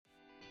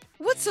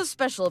What's so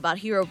special about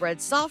Hero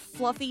Bread's soft,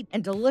 fluffy,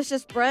 and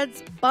delicious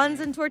breads, buns,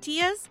 and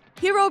tortillas?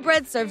 Hero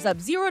Bread serves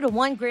up 0 to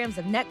 1 grams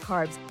of net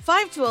carbs,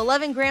 5 to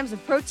 11 grams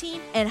of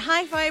protein, and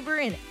high fiber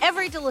in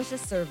every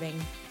delicious serving.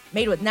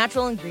 Made with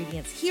natural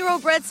ingredients, Hero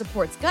Bread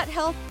supports gut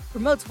health,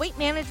 promotes weight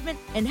management,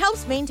 and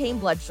helps maintain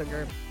blood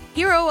sugar.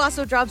 Hero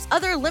also drops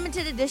other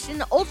limited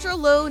edition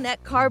ultra-low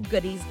net carb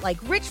goodies like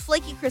rich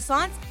flaky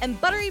croissants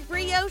and buttery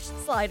brioche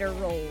slider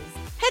rolls.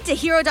 Head to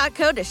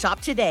hero.co to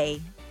shop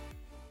today.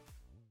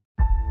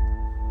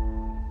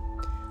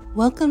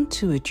 Welcome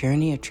to a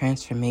journey of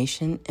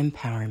transformation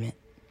empowerment.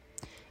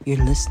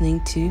 You're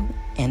listening to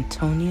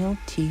Antonio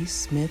T.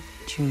 Smith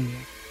Jr.,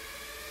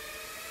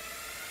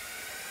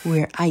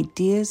 where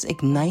ideas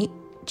ignite,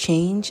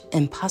 change,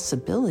 and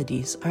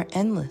possibilities are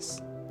endless.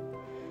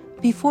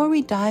 Before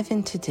we dive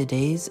into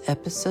today's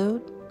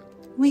episode,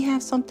 we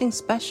have something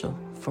special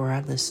for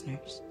our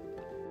listeners.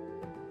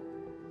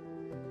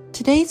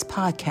 Today's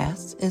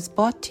podcast is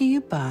brought to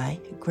you by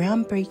a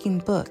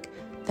groundbreaking book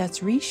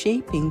that's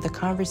reshaping the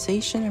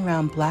conversation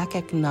around Black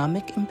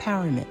economic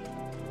empowerment.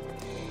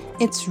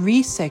 It's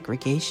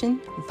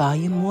Resegregation,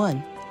 Volume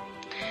 1,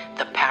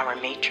 The Power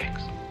Matrix,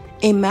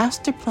 a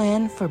master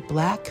plan for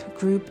Black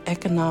group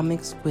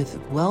economics with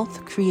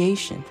wealth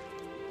creation,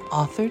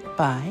 authored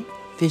by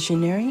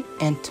visionary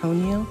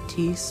Antonio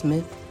T.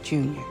 Smith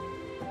Jr.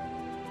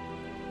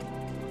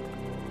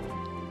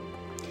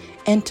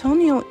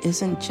 Antonio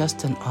isn't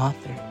just an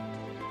author.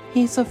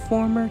 He's a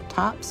former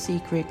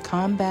top-secret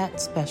Combat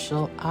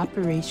Special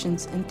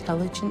Operations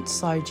Intelligence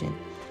Sergeant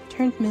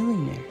turned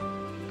millionaire.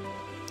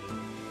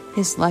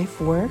 His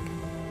life work?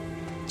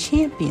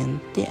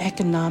 Championed the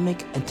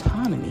economic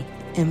autonomy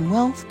and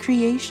wealth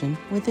creation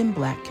within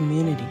Black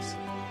communities.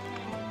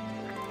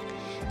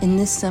 In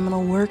this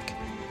seminal work,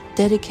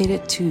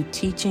 dedicated to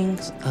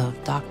teachings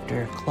of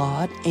Dr.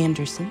 Claude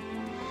Anderson,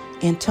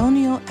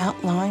 Antonio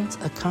outlines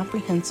a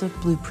comprehensive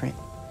blueprint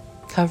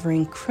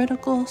covering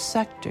critical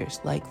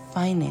sectors like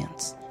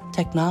finance,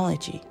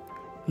 technology,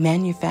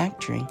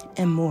 manufacturing,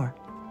 and more.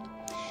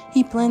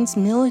 He blends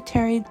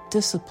military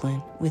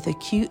discipline with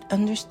acute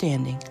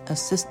understanding of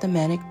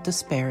systematic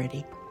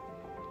disparity.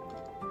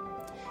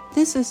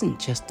 This isn't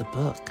just a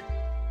book.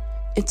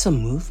 It's a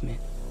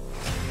movement,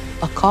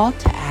 a call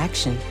to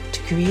action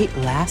to create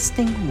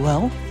lasting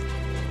wealth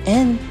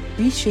and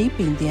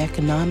reshaping the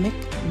economic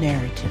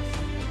narrative.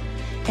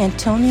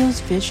 Antonio's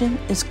vision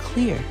is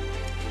clear.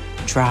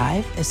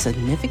 Drive a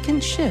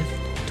significant shift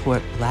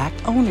toward Black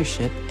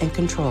ownership and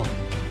control.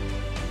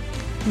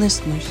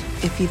 Listeners,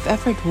 if you've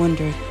ever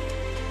wondered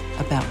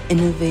about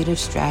innovative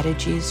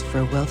strategies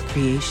for wealth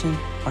creation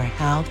or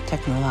how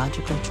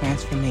technological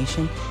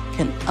transformation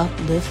can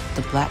uplift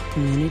the Black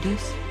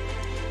communities,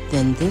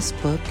 then this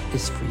book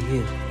is for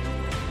you.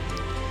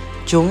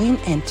 Join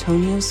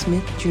Antonio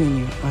Smith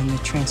Jr. on the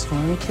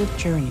transformative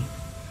journey.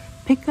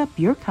 Pick up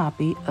your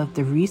copy of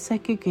the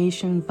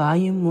Resegregation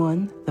Volume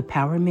 1, The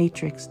Power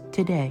Matrix,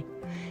 today,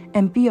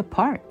 and be a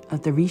part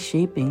of the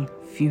reshaping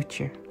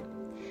future.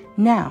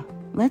 Now,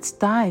 let's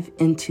dive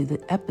into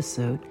the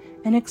episode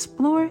and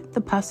explore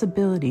the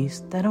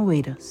possibilities that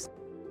await us.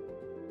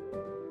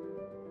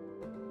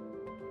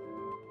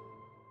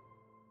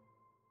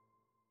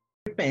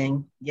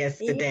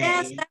 Yesterday.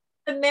 Yes, that's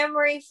a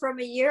memory from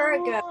a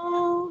year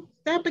ago.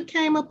 That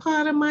became a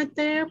part of my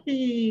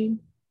therapy.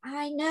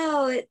 I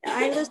know.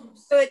 I listened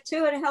to it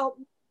too, and it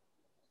helped.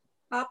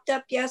 Popped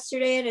up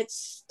yesterday, and it's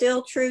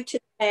still true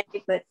today,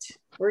 but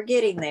we're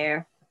getting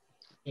there.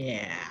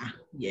 Yeah.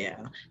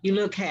 You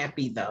look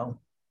happy though.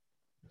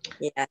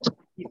 Yeah,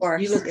 of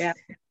course. You look,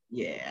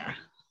 yeah.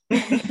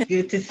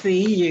 Good to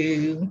see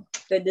you.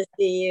 Good to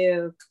see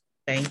you.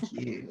 Thank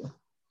you.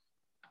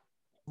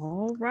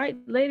 All right,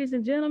 ladies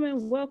and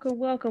gentlemen, welcome.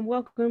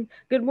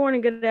 Good morning,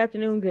 good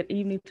afternoon, good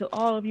evening to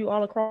all of you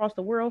all across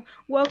the world.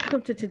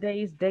 Welcome to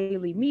today's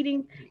daily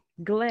meeting.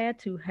 Glad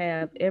to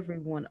have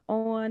everyone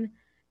on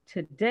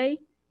today.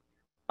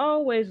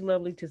 Always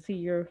lovely to see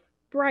your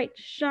bright,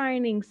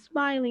 shining,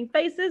 smiling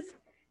faces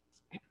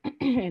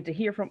and to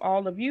hear from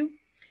all of you.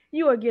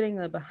 You are getting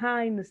a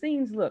behind the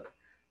scenes look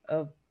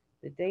of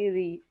the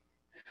daily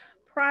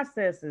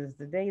processes,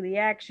 the daily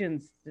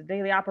actions, the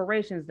daily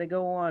operations that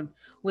go on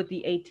with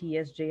the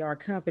ATSJR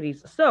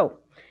companies. So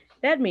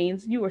that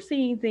means you are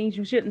seeing things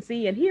you shouldn't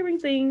see and hearing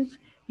things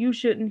you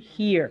shouldn't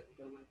hear.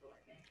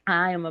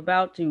 I am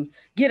about to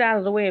get out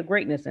of the way of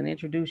greatness and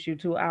introduce you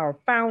to our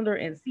founder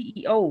and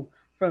CEO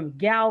from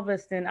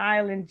Galveston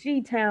Island,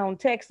 G-Town,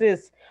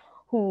 Texas,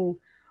 who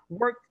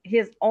worked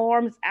his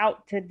arms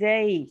out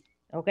today.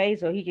 Okay,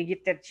 so he can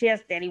get that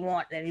chest that he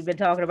wants, that he's been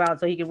talking about,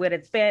 so he can wear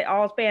that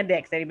all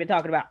spandex that he's been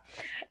talking about.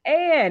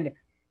 And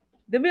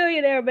the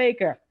millionaire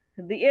maker,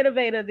 the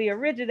innovator, the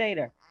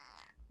originator,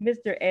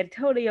 Mr.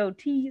 Antonio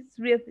T.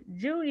 Smith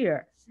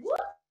Jr.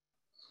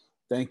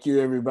 Thank you,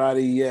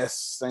 everybody.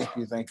 Yes, thank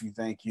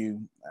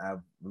you.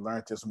 I've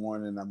learned this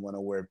morning I'm going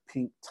to wear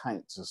pink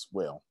tights as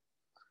well.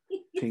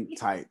 Pink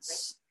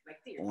tights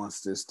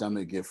once the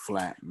stomach get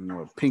flat,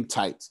 pink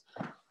tights.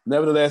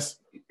 Nevertheless,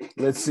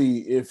 let's see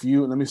if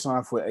you, let me start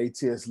off with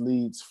ATS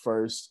leads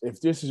first.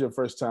 If this is your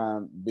first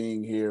time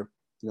being here,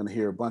 you're going to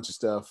hear a bunch of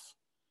stuff.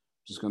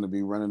 Just going to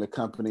be running the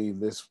company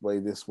this way,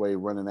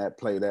 running that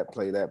play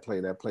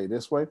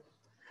this way.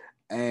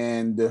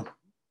 And what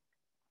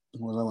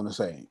was I going to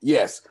say?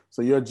 Yes.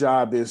 So your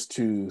job is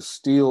to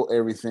steal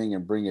everything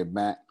and bring it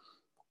back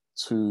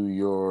to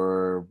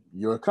your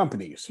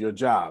companies, your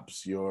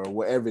jobs, your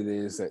whatever it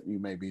is that you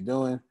may be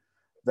doing.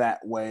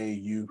 That way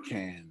you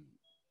can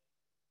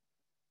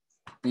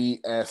be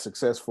as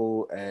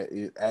successful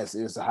as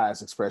is the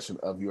highest expression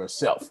of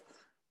yourself.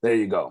 There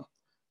you go.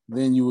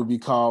 Then you would be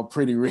called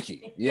Pretty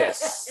Ricky.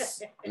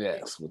 Yes.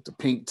 Yes. With the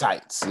pink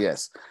tights.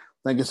 Yes.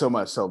 Thank you so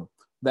much. So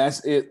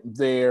that's it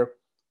there.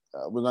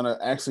 We're going to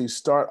actually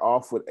start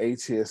off with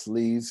ATS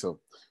leads.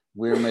 So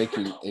we're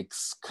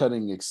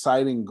cutting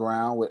exciting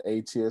ground with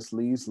ATS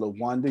leads.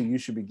 LaWanda, you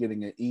should be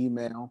getting an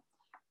email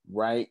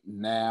right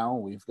now.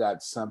 We've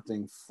got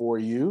something for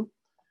you.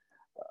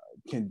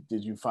 Did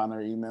you find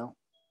our email?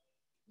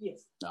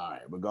 Yes. All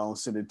right, we're going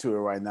to send it to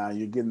her right now.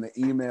 You're getting the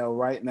email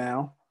right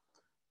now.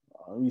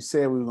 We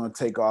said we were going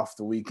to take off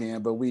the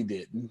weekend, but we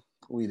didn't.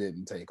 We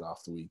didn't take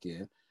off the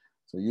weekend.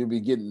 So you'll be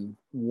getting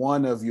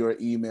one of your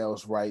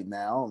emails right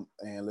now.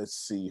 And let's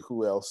see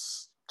who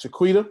else.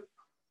 Chiquita,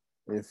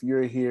 if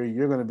you're here,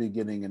 you're going to be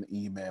getting an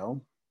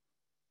email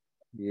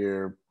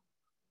here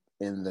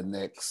in the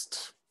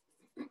next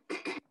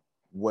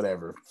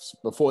whatever,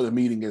 before the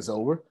meeting is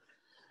over.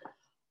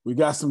 We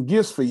got some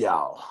gifts for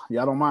y'all.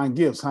 Y'all don't mind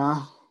gifts,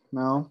 huh?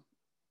 No.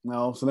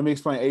 So let me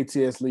explain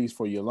ATS leads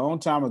for you. A long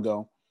time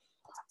ago,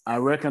 I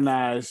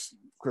recognized,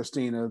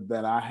 Christina,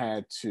 that I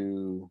had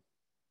to,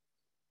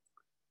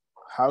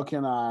 how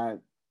can I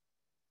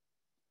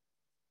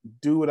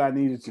do what I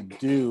needed to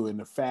do in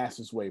the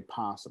fastest way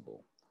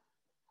possible?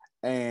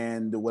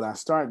 And what I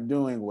started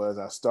doing was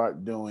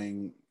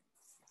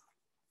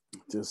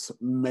this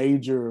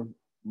major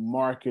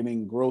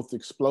marketing growth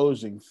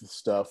explosion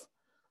stuff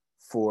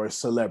for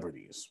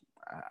celebrities.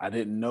 I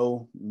didn't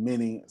know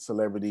many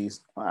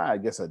celebrities. I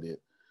guess I did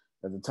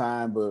at the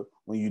time, but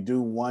when you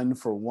do one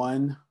for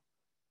one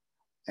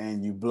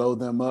and you blow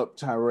them up,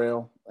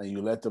 Tyrell, and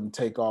you let them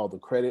take all the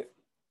credit,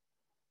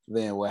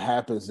 then what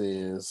happens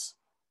is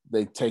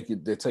they tell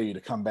you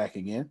to come back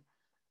again,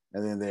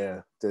 and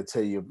then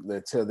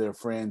they'll tell their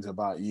friends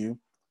about you.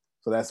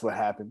 So that's what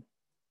happened.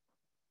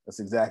 That's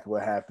exactly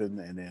what happened.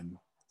 And then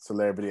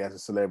celebrity after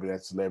celebrity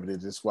after celebrity.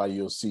 That's why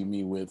you'll see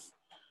me with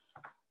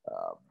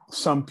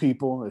some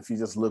people, if you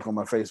just look on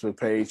my Facebook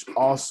page.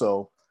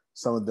 Also,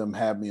 some of them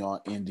have me on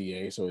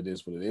NDA, so it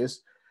is what it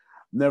is.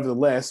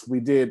 Nevertheless, we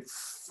did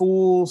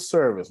full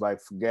service,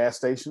 like for gas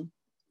station,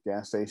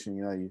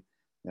 you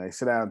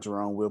sit down,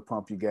 Jerome, we'll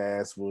pump your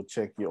gas, we'll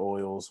check your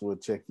oils, we'll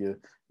check your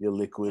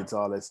liquids,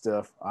 all that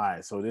stuff. All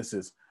right, so this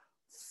is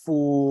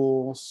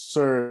full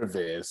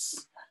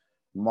service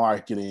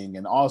marketing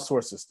and all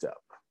sorts of stuff.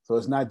 So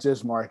it's not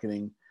just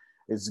marketing,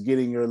 it's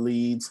getting your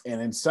leads. And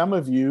then some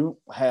of you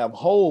have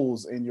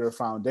holes in your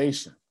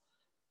foundation,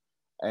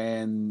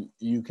 and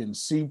you can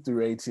see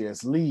through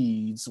ATS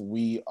leads,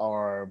 we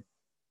are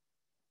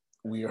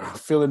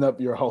filling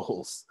up your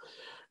holes.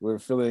 We're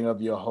filling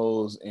up your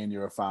holes in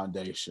your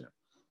foundation.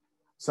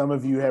 Some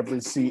of you have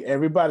received,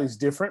 everybody's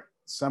different.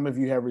 Some of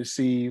you have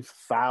received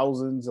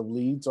thousands of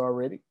leads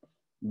already.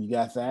 You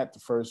got that the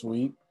first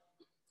week.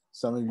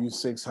 Some of you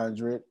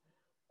 600.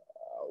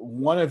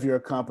 One of your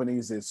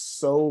companies is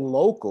so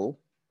local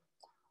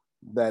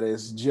that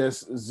it's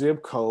just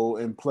zip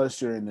code, and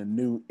plus you're in the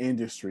new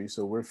industry.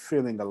 So we're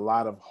filling a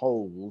lot of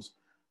holes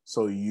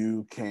so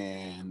you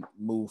can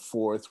move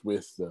forth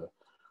with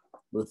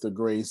the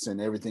grace and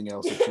everything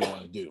else that you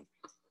want to do.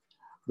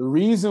 The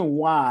reason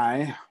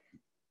why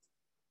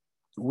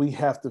we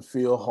have to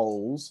fill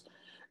holes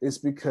is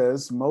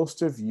because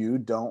most of you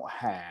don't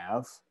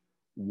have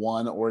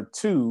one or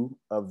two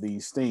of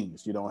these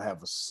things. You don't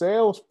have a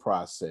sales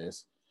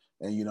process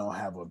and you don't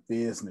have a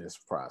business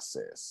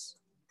process.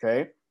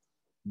 Okay?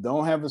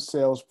 Don't have a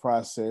sales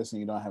process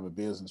and you don't have a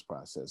business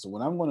process. So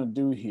what I'm going to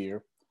do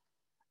here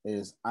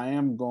is I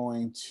am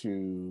going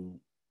to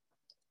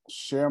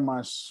share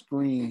my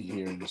screen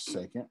here in a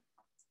second.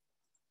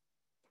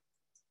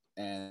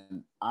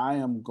 And I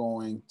am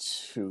going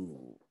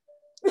to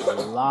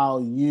allow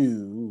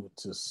you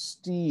to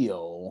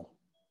steal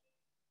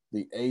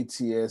the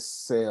ATS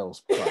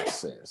sales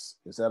process.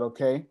 Is that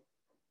okay?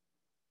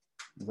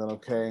 Is that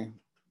okay?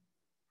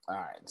 All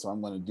right, so I'm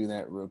going to do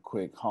that real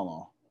quick. Hold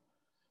on.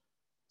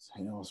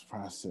 Sales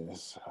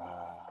process.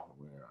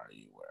 Where are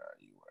you?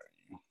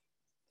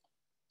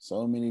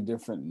 So many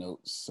different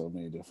notes.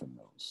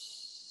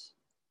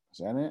 Is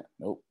that it?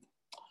 Nope.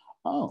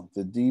 Oh,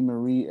 the D.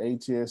 Marie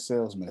ATS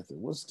sales method.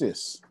 What's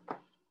this?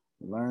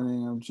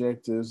 Learning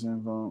objectives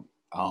and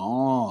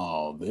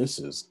oh, this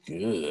is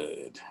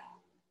good.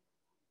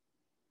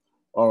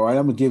 All right,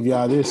 I'm gonna give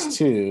y'all this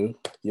too.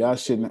 Y'all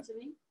shouldn't.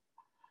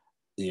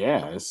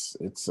 Yeah, it's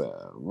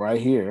right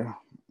here.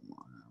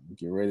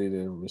 Get ready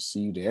to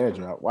receive the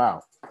airdrop.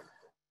 Wow,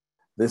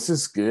 this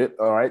is good.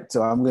 All right,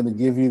 so I'm gonna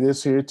give you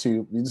this here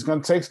too. You're just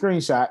gonna take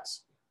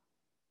screenshots.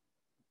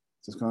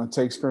 Just going to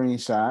take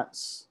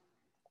screenshots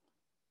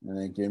and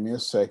then give me a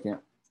second.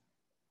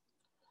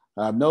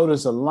 I've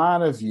noticed a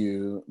lot of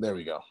you, there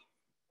we go,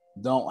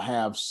 don't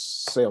have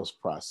sales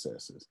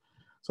processes.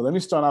 So let me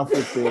start off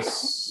with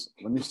this.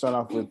 Let me start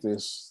off with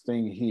this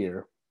thing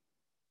here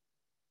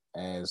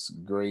as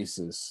Grace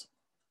is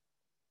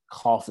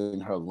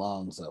coughing her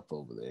lungs up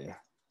over there.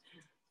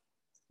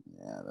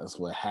 Yeah, that's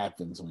what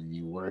happens when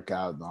you work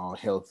out and all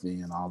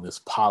healthy and all this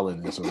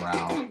pollen is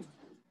around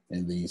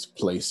in these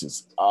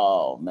places.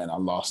 Oh man, I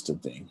lost the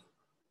thing.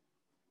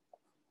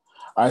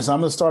 All right, so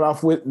I'm gonna start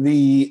off with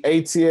the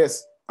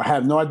ATS. I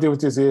have no idea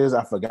what this is.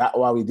 I forgot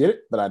why we did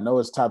it, but I know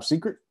it's top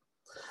secret.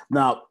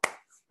 Now,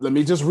 let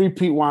me just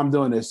repeat why I'm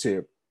doing this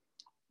here.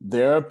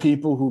 There are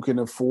people who can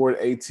afford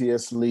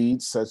ATS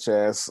leads, such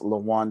as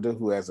LaWanda,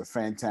 who has a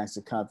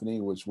fantastic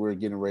company, which we're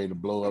getting ready to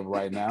blow up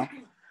right now,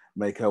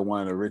 make her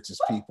one of the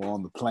richest people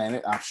on the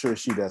planet. I'm sure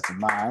she doesn't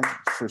mind.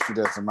 I'm sure she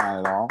doesn't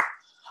mind at all.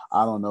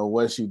 I don't know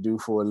what she do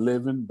for a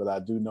living, but I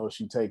do know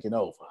she's taking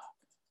over.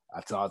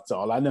 That's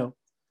all I know.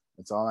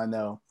 That's all I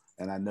know.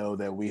 And I know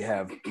that we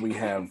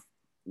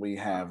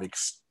have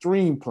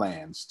extreme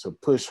plans to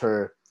push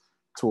her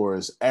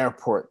towards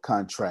airport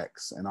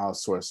contracts and all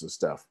sorts of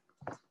stuff.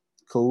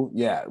 Cool.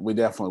 Yeah, we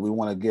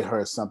want to get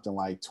her something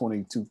like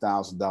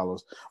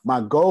 $22,000.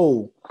 My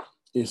goal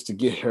is to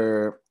get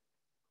her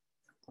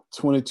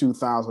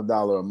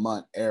 $22,000 a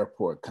month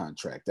airport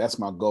contract. That's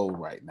my goal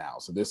right now.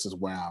 So this is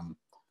where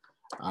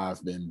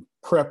I've been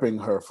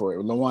prepping her for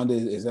it. LaWanda,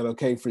 is that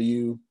okay for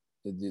you?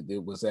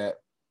 Was that?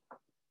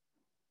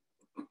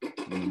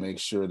 Let me make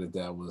sure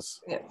that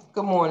was. Yeah.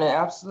 Good morning.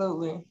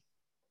 Absolutely.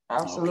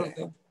 Absolutely.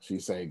 Okay. She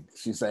say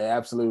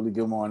absolutely.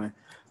 Good morning.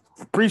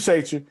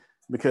 Appreciate you,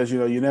 because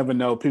you never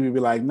know. People be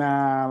like,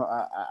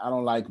 nah, I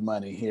don't like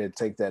money. Here,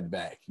 take that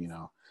back.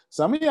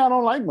 Some of y'all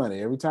don't like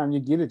money. Every time you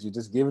get it, you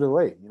just give it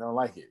away. You don't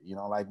like it. You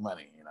don't like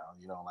money.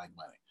 You don't like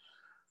money.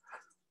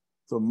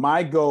 So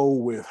my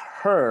goal with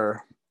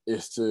her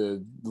is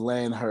to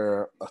land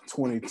her a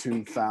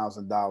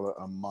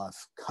 $22,000 a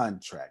month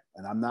contract.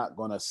 And I'm not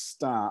going to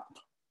stop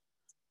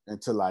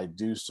until I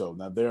do so.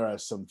 Now, there are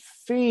some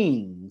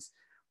things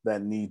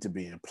that need to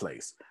be in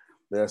place.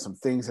 There are some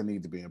things that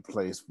need to be in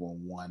place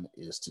when one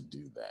is to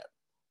do that.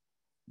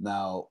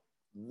 Now,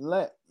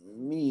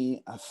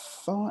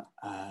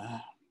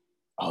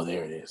 oh,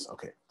 there it is.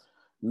 Okay.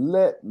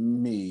 Where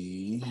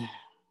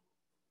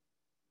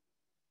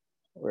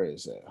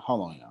is that?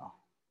 Hold on, y'all.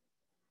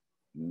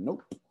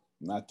 Nope,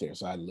 not there.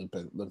 So I looked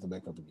it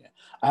back up again.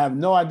 I have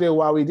no idea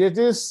why we did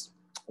this,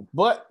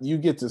 but you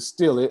get to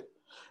steal it.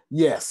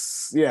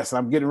 Yes,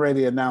 I'm getting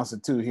ready to announce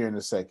it too here in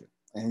a second.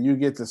 And you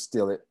get to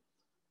steal it.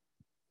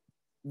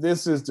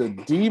 This is the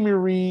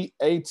DeMarie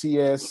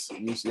ATS.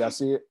 Y'all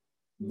see it?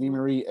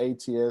 DeMarie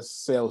ATS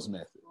sales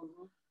method.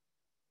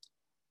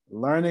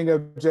 Learning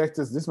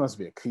objectives. This must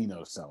be a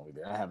keynote somewhere.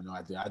 I have no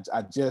idea.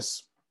 I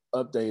just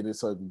updated it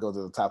so it can go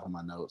to the top of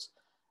my notes.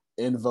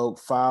 Invoke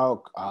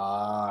file.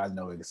 I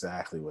know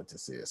exactly what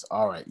this is.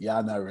 All right,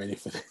 y'all not ready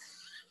for this.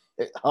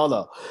 Hold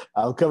on.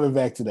 I'm coming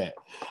back to that.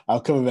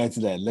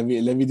 Let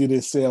me do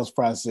this sales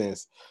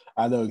process.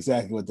 I know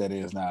exactly what that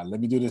is now. Let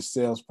me do this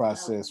sales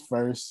process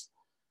first.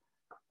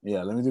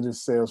 Yeah, let me do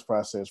this sales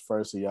process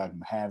first so y'all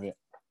can have it.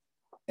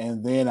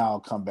 And then I'll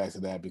come back to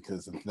that,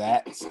 because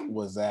that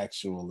was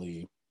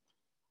actually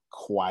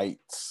quite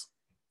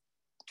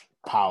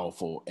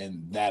powerful,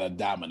 and that'll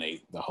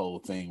dominate the whole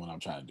thing when I'm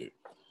trying to do.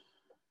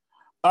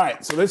 All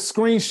right, so let's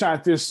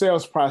screenshot this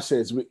sales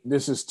process.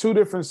 This is two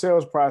different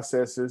sales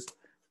processes.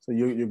 So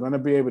you're going to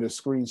be able to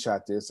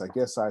screenshot this. I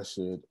guess I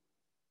should.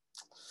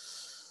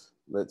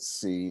 Let's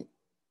see.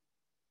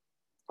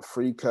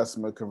 Free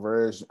customer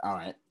conversion. All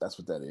right, that's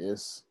what that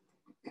is.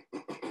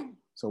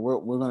 So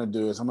what we're going to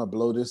do is I'm going to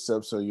blow this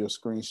up so your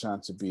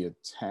screenshot to be a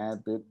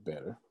tad bit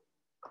better.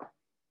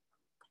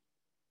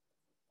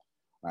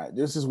 All right,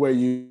 this is where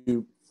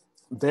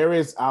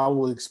I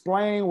will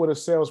explain what a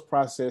sales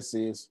process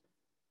is.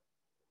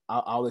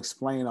 I'll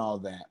explain all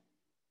that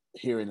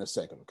here in a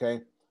second,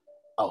 okay?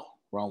 Oh,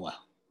 wrong one.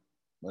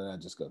 Where did I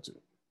just go to?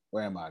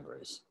 Where am I,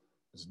 Grace?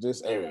 Is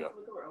this? There we go.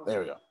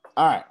 There we go.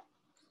 All right.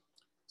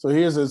 So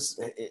here's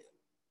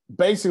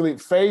basically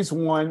phase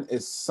one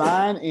is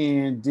sign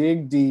in,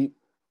 dig deep,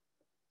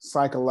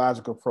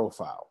 psychological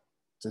profile.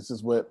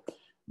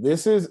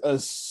 This is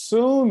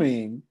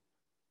assuming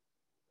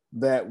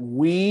that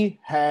we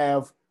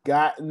have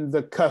gotten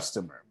the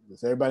customer.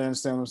 Does everybody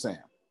understand what I'm saying?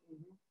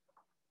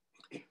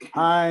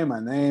 Hi, my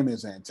name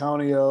is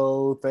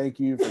Antonio. Thank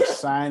you for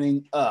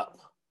signing up.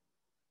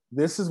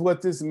 This is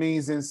what this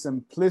means in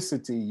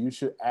simplicity. You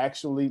should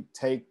actually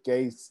take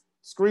a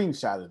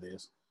screenshot of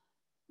this,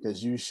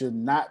 because you should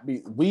not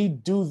be. We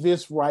do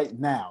this right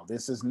now.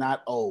 This is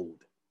not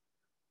old.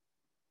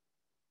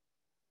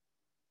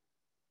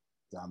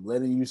 So I'm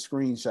letting you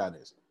screenshot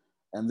this.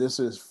 And this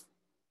is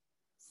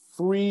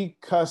free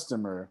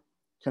customer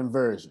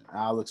conversion.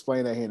 I'll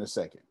explain that here in a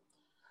second.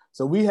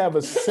 So we have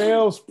a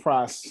sales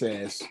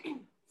process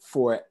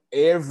for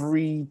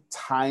every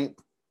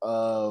type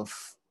of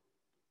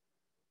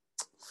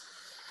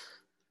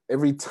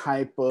every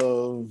type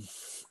of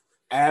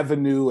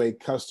avenue a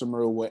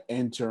customer will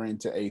enter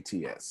into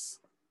ATS.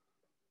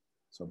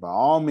 So by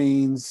all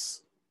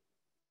means,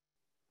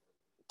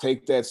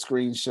 take that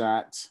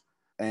screenshot,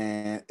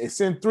 and it's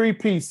in 3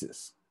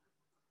 pieces.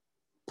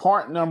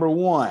 Part number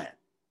 1,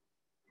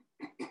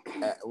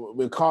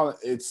 we call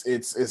it,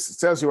 it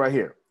tells you right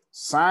here,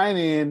 sign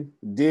in,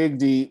 dig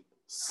deep,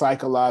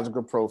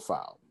 psychological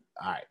profile.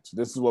 All right, so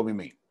this is what we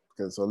mean.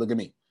 So look at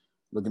me.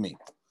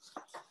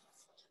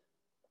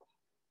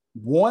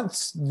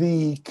 Once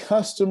the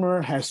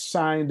customer has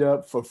signed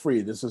up for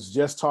free, this is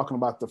just talking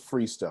about the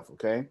free stuff,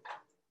 okay?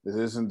 This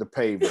isn't the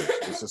paid version,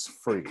 this is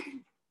free.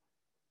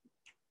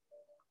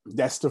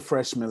 That's the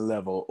freshman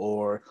level,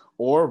 or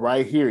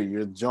right here,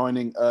 you're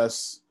joining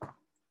us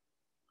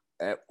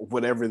at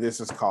whatever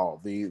this is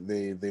called,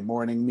 the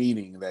morning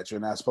meeting that you're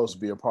not supposed to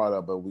be a part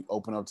of, but we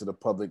opened up to the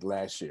public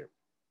last year.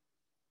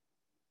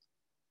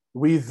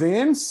 We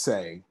then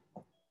say,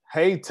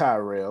 hey,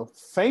 Tyrell,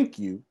 thank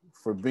you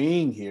for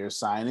being here,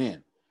 sign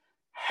in.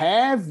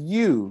 Have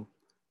you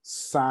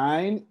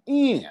signed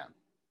in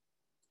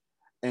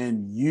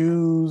and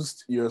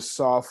used your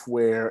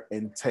software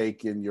and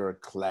taken your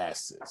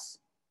classes?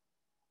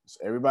 So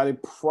everybody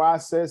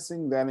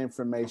processing that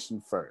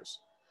information first.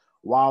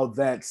 While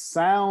that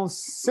sounds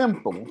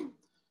simple,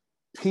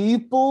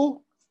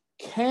 people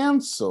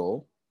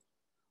cancel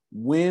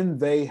when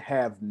they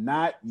have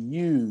not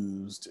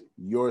used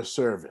your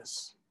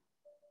service.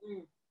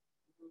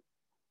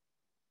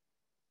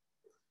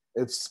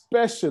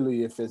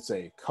 Especially if it's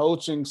a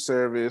coaching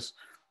service,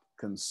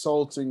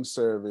 consulting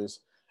service,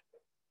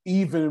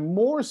 even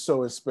more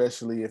so,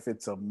 especially if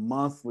it's a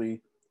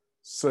monthly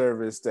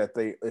service that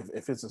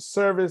if it's a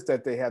service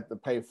that they have to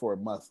pay for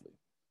monthly.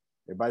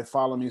 Everybody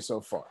follow me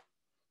so far?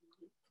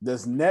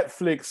 Does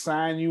Netflix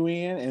sign you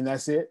in and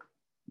that's it?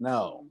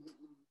 No.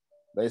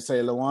 They say,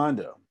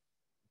 LaWanda,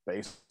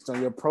 based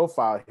on your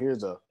profile,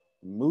 here's a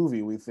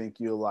movie we think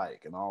you'll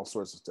like and all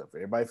sorts of stuff.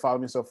 Everybody follow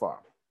me so far?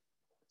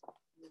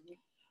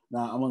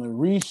 Now I'm going to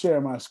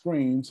reshare my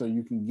screen so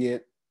you can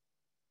get,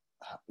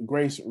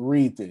 Grace,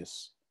 read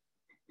this.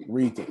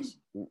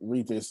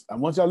 I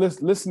want y'all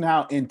to listen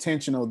how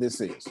intentional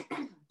this is.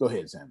 Go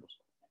ahead, Sanders.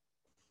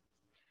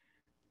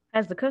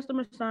 Has the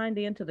customer signed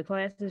into the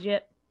classes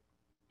yet?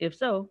 If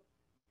so,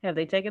 have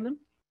they taken them?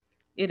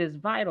 It is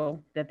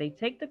vital that they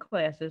take the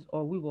classes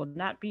or we will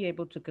not be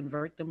able to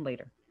convert them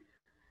later.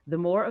 The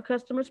more a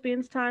customer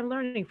spends time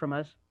learning from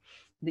us,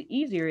 the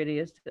easier it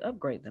is to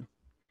upgrade them.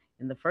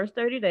 In the first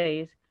 30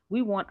 days,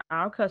 we want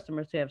our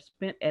customers to have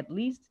spent at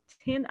least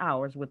 10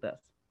 hours with us.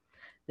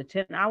 The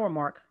 10-hour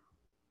mark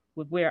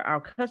with where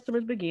our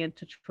customers begin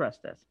to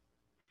trust us.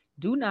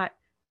 Do not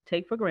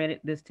take for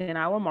granted this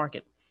 10-hour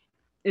market.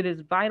 It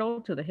is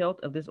vital to the health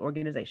of this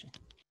organization.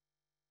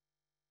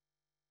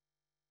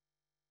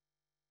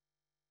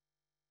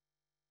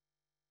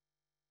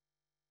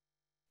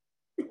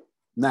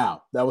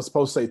 Now, that was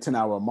supposed to say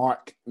 10-hour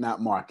mark,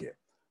 not market.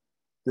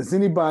 Does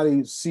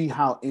anybody see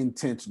how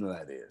intentional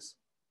that is?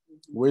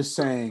 We're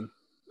saying...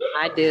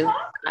 I do.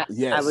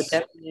 Yes. I would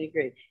definitely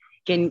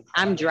agree.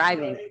 I'm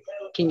driving.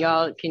 Can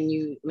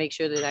you make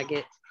sure that I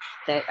get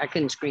that? I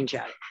couldn't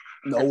screenshot it.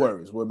 No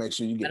worries. We'll make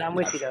sure you get it. But I'm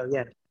with you though,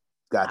 yeah.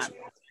 Got you.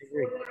 I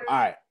agree. All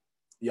right.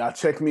 Y'all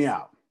check me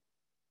out.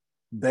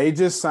 They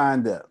just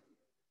signed up.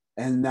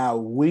 And now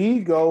we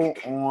go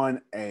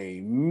on a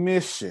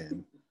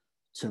mission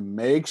to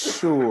make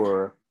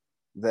sure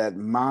that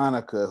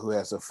Monica, who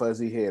has a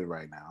fuzzy head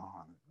right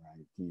now,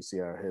 right? Can you see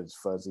her head's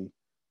fuzzy?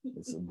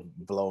 It's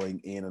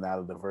blowing in and out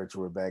of the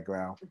virtual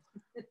background.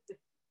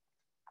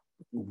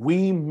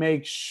 We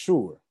make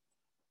sure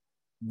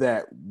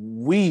that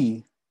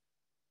we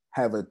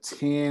have a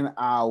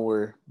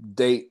 10-hour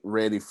date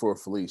ready for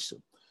Felicia.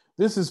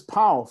 This is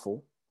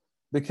powerful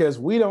because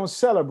we don't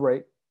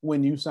celebrate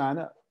when you sign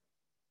up.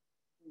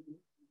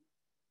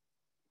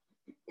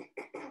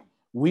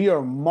 We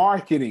are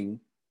marketing,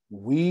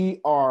 we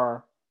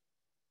are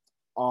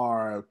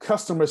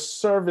customer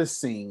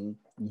servicing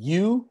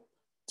you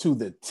to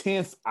the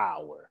 10th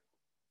hour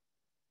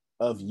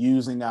of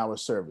using our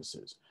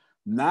services.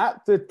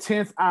 Not the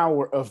 10th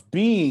hour of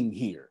being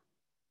here,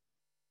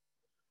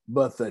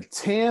 but the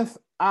 10th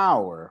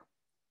hour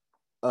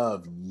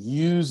of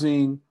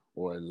using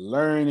or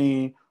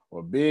learning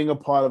or being a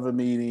part of a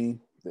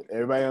meeting.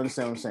 Everybody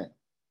understand what I'm saying?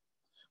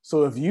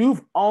 So if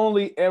you've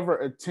only ever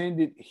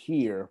attended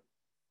here,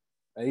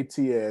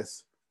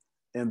 ATS,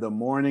 in the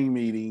morning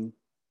meeting,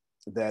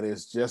 that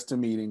is just a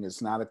meeting,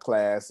 it's not a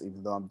class,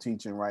 even though I'm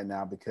teaching right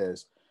now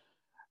because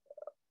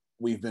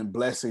we've been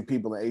blessing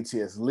people in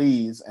ATS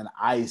leads, and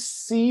I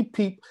see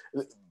people,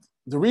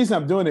 the reason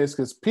I'm doing this is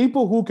because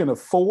people who can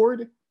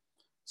afford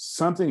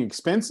something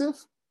expensive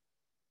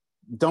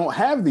don't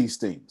have these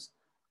things.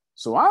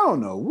 So I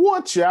don't know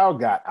what y'all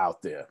got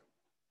out there,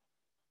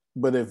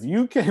 but if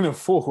you can't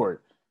afford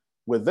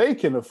what they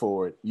can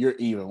afford, you're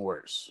even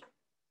worse.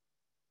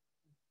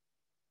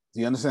 Do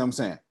you understand what I'm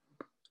saying?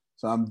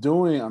 So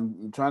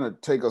I'm trying to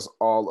take us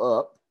all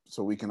up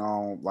so we can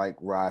all like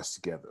rise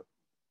together.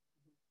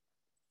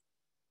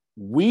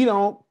 We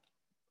don't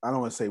I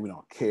don't want to say we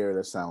don't care,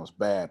 that sounds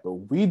bad, but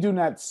we do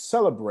not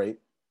celebrate.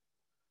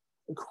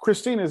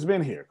 Christina's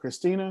been here.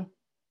 Christina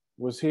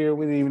was here.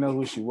 We didn't even know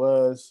who she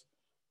was.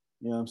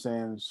 You know what I'm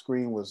saying? The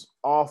screen was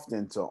off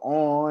to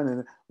on,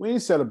 and we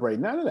didn't celebrate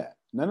none of that.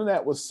 None of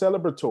that was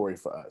celebratory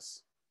for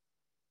us.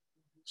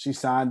 She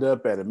signed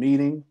up at a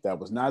meeting that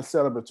was not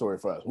celebratory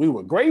for us. We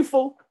were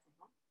grateful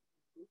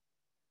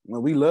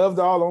when we loved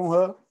all on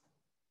her,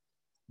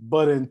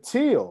 but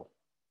until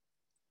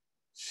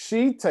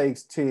she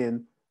takes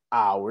 10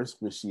 hours,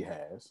 which she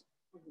has,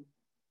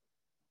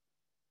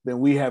 then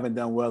we haven't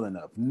done well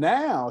enough.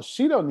 Now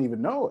she don't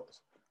even know us,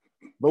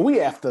 but we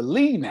have to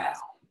leave now.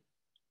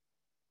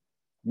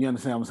 You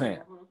understand what I'm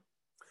saying?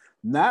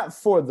 Not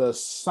for the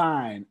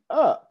sign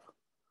up,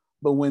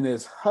 but when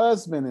it's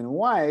husband and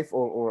wife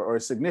or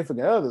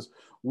significant others,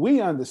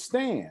 we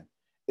understand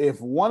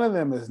if one of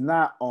them is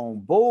not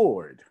on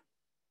board,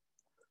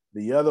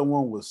 the other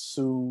one will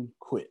soon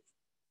quit.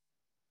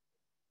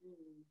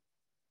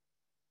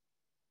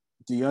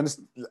 Do you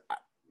understand?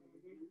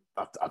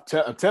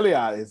 I'm telling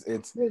y'all,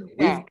 it's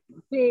big.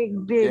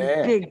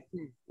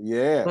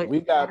 Yeah, but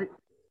we got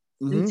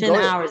 10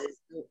 hours.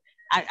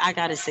 I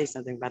got to say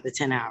something about the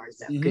 10 hours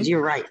though, because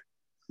you're right.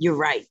 You're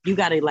right. You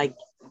got to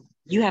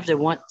you have to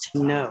want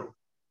to know,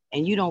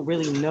 and you don't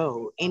really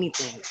know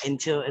anything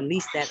until at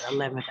least that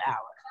 11th hour,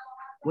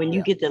 when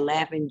you get to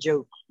laugh and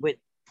joke with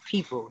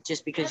people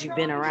just because you've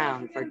been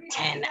around for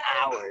 10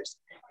 hours.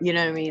 You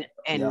know what I mean?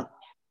 And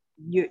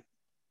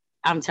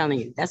I'm telling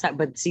you,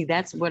 but see,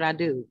 that's what I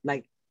do.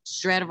 Like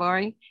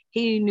Stradivari,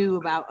 he knew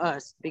about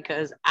us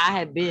because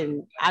I'd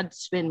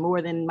spend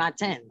more than my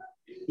 10,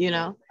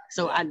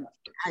 So I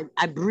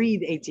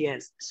breathe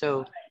ATS.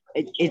 So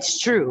it's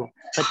true.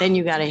 But then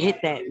you got to hit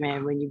that,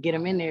 man. When you get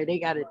them in there,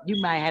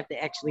 you might have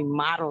to actually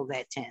model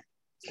that 10.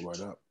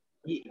 Word up.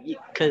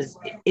 Because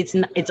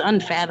it's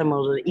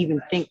unfathomable to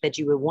even think that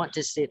you would want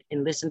to sit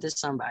and listen to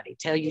somebody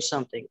tell you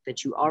something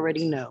that you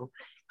already know,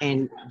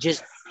 and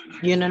just,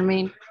 you know what I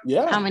mean?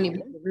 Yeah. How many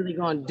people are really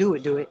going to do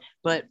it?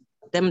 But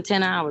them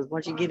 10 hours,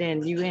 once you get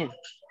in, you in.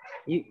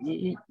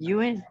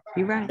 You in.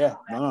 You're right. Yeah.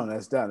 No,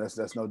 that's that.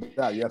 That's no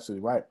doubt. You're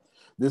absolutely right.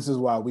 This is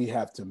why we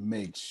have to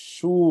make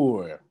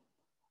sure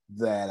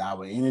that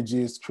our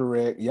energy is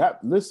correct. Yeah.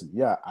 Listen.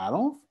 Yeah. I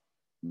don't.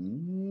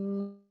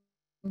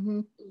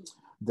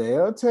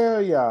 They'll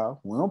tell y'all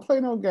we don't play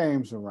no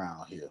games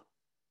around here.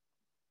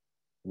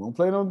 We don't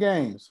play no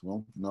games.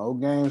 No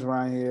games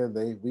around here.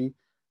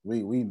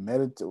 We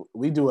meditate.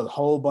 We do a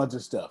whole bunch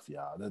of stuff,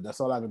 y'all. That's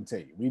all I can tell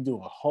you. We do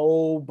a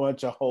whole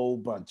bunch of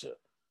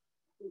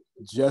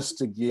just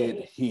to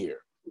get here.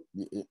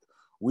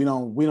 We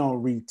don't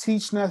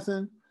reteach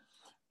nothing.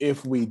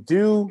 If we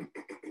do,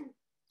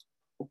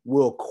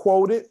 we'll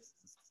quote it.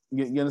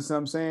 You understand what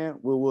I'm saying?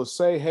 We'll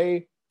say,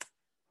 hey,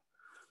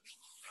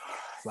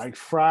 like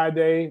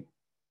Friday,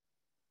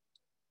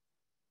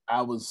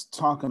 I was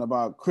talking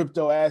about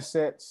crypto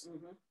assets.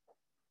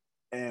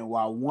 And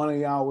while one of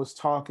y'all was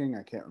talking,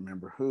 I can't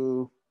remember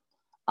who,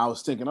 I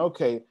was thinking,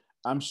 okay,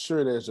 I'm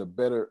sure there's a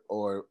better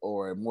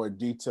or a more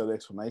detailed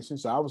explanation.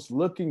 So I was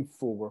looking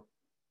for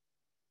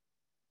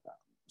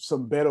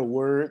some better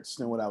words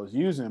than what I was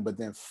using, but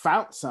then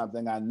found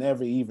something I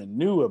never even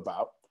knew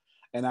about.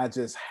 And I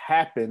just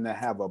happened to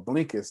have a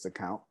Blinkist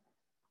account.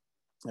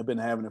 I've been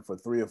having it for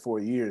 3 or 4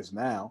 years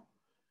now.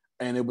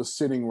 And it was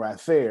sitting right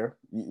there.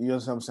 You know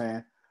what I'm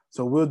saying?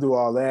 So we'll do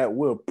all that.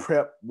 We'll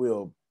prep,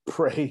 we'll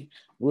pray,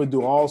 we'll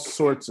do all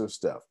sorts of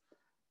stuff.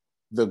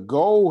 The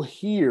goal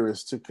here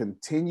is to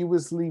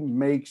continuously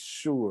make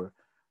sure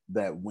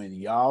that when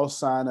y'all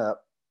sign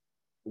up,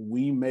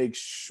 we make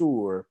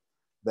sure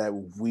that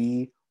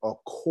we are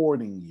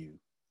courting you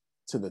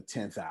to the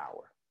 10th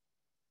hour.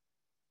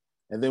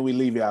 And then we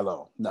leave you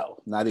alone.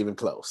 No, not even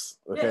close.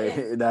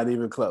 Okay, not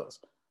even close.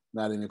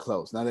 Not even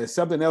close. Now there's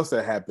something else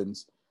that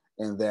happens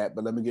in that,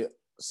 but let me get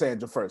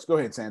Sandra first. Go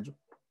ahead, Sandra.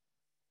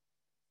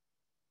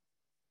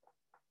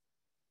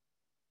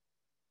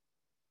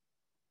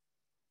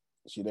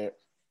 Is she there?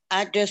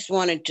 I just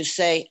wanted to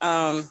say,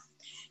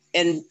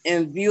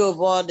 in view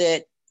of all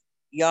that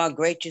y'all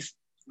graciously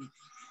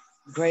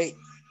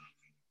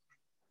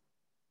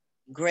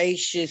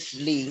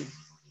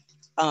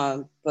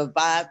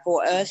provide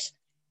for us,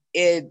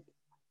 it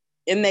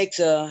makes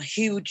a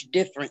huge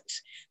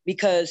difference,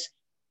 because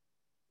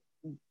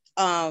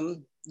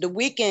the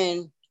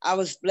weekend I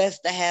was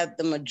blessed to have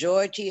the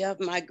majority of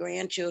my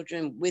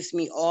grandchildren with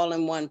me all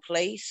in one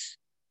place,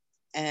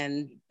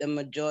 and the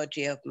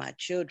majority of my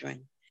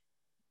children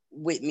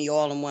with me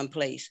all in one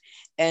place.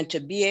 And to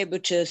be able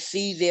to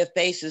see their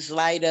faces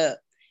light up,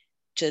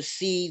 to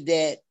see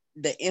that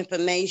the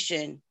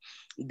information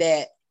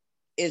that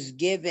is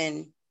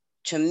given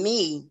to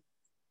me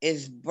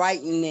is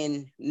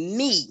brightening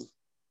me,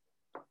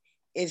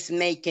 it's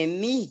making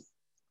me,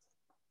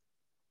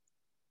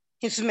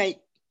 it's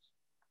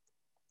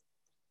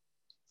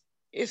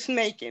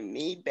making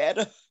me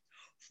better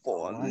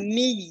for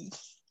me.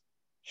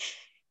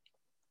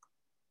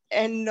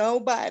 And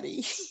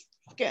nobody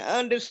can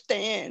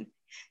understand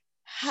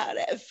how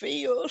that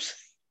feels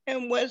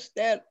and what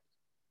that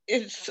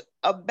it's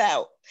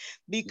about.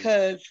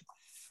 Because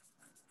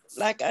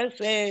like I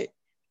said,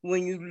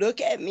 when you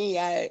look at me,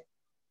 I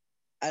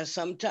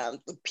sometimes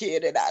appear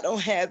that I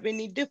don't have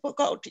any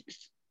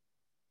difficulties,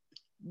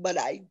 but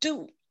I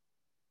do.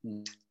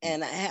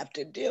 And I have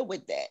to deal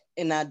with that.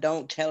 And I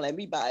don't tell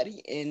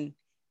everybody, and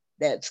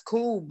that's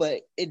cool,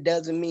 but it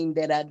doesn't mean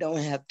that I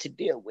don't have to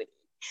deal with it.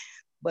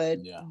 But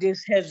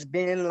this has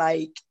been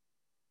like,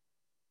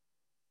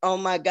 oh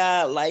my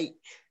God, like,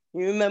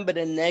 you remember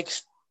the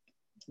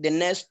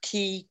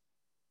Nestea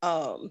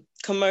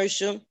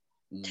commercial,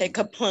 Take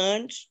a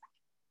Plunge?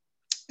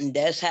 And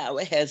that's how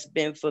it has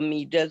been for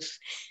me, just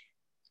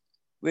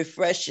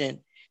refreshing.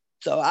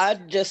 So I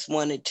just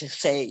wanted to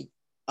say,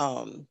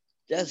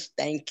 just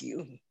thank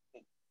you.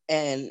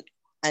 And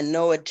I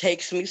know it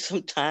takes me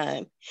some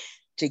time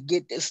to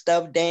get this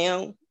stuff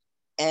down.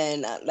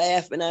 And I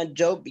laugh and I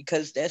joke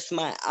because that's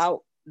my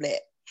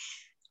outlet.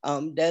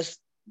 That's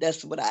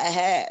what I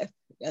have.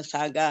 That's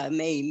how God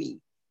made me.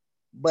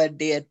 But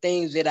there are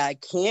things that I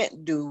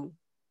can't do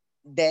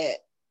that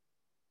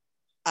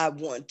I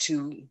want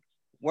to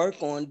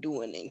work on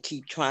doing and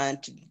keep trying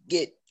to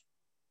get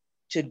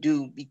to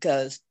do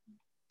because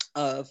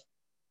of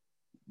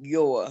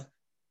your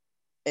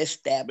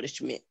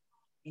establishment,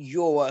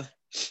 your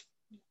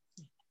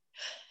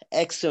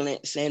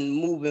excellence, and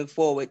moving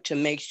forward to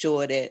make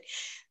sure that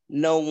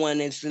no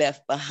one is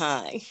left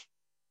behind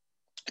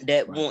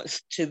that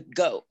wants to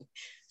go.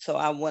 So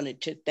I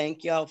wanted to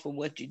thank y'all for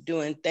what you're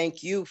doing.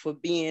 Thank you for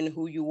being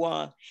who you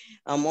are.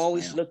 I'm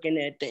always looking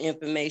at the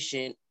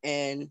information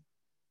and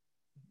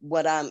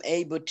what I'm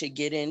able to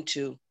get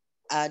into.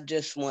 I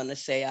just want to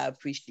say I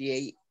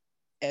appreciate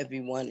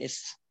everyone.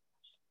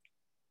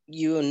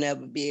 You'll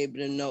never be able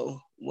to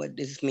know what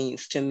this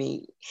means to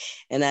me.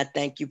 And I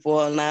thank you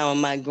for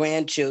allowing my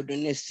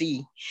grandchildren to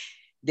see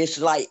this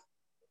light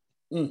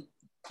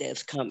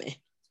that's coming.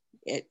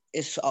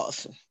 It's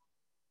awesome.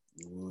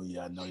 Oh,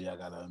 y'all know y'all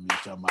gotta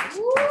unmute your mics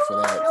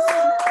for that.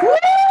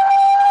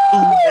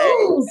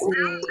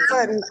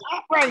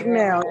 Right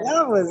now,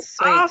 that was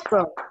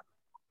awesome.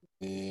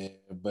 Yeah,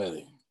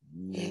 buddy.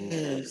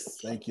 Yes.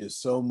 Thank you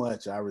so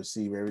much. I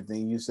receive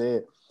everything you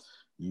said.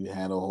 You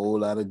had a whole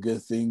lot of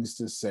good things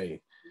to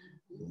say.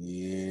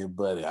 Yeah,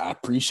 buddy. I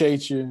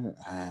appreciate you.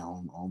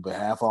 On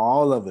behalf of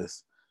all of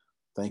us,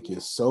 thank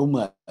you so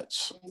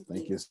much.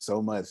 Thank you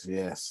so much.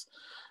 Yes.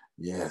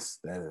 Yes,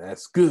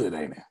 that's good,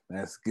 ain't it?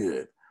 That's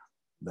good.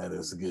 That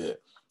is good.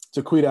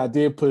 Taquita, I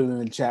did put it in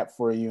the chat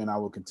for you, and I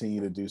will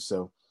continue to do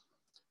so.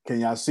 Can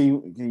you see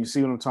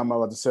what I'm talking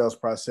about the sales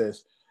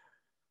process?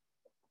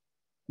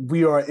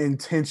 We are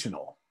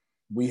intentional.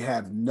 We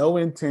have no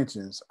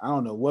intentions. I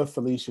don't know what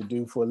Felicia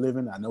do for a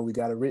living. I know we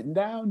got it written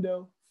down,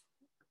 though.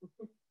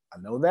 I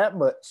know that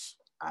much.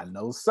 I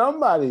know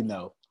somebody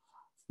know.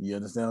 You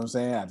understand what I'm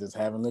saying? I just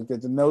haven't looked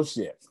at the notes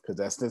yet because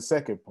that's the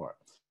second part.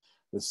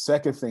 The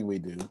second thing we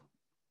do,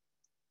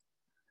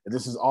 and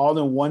this is all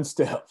in one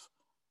step,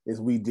 is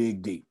we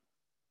dig deep.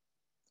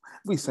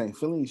 We say,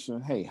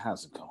 Felicia, hey,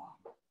 how's it going?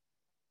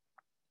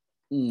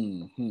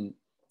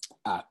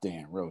 Out there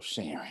in Rose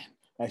Sharon.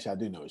 Actually, I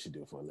do know what you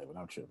do for a living.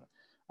 I'm tripping.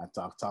 I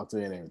talk to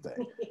her and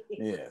everything.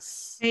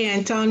 Yes. Hey,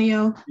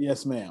 Antonio.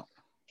 Yes, ma'am.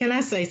 Can I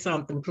say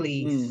something,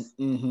 please?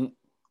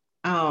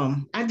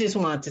 I just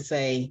want to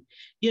say,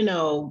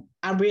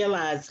 I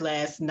realized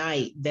last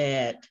night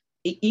that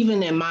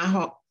even in my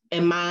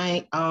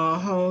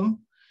home,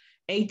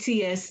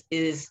 ATS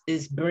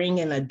is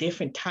bringing a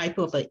different type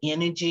of an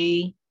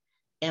energy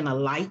and a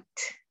light.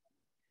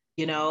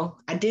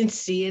 I didn't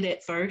see it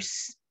at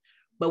first,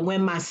 but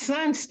when my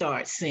son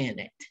starts seeing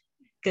it,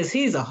 because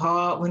he's a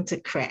hard one to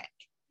crack.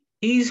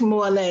 He's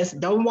more or less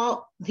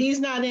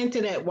he's not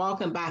into that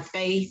walking by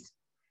faith.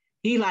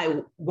 He like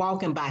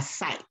walking by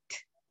sight.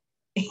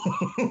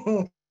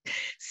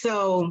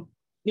 So,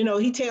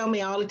 he tell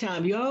me all the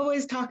time, you're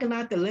always talking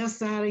out the left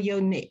side of your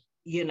neck,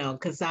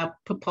 because I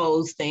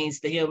propose things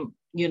to him,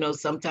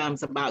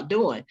 sometimes about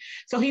doing.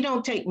 So he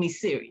don't take me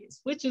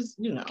serious, which is,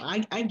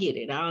 I get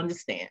it. I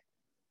understand.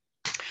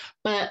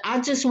 But I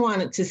just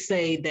wanted to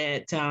say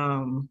that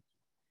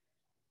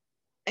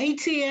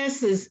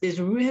ATS is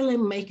really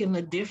making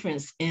a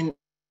difference in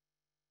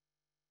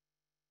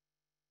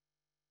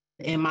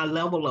my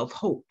level of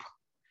hope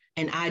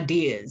and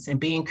ideas and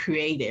being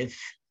creative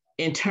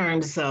in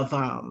terms of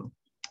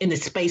in the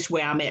space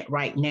where I'm at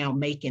right now,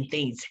 making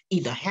things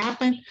either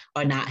happen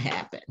or not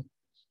happen.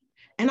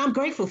 And I'm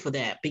grateful for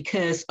that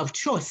because of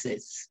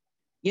choices,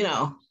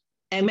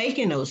 and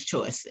making those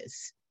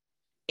choices.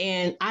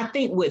 And I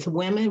think with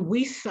women,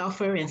 we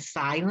suffer in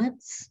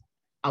silence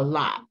a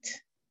lot,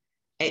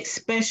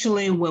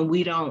 especially when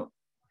we don't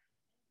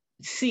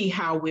see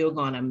how we're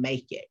going to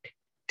make it.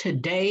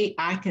 Today,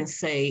 I can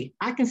see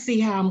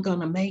how I'm going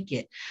to make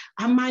it.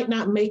 I might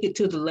not make it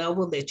to the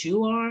level that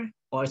you are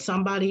or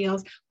somebody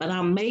else, but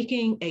I'm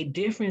making a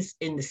difference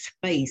in the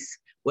space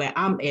where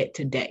I'm at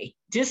today.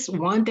 Just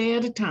one day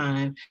at a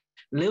time,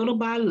 little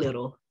by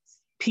little,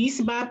 piece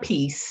by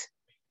piece.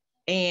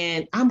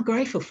 And I'm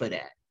grateful for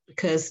that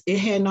because it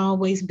hadn't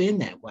always been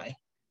that way.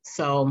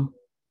 So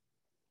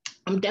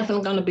I'm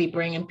definitely going to be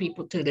bringing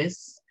people to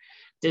this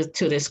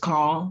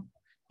call.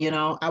 You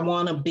know, I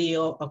want to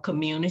build a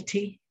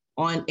community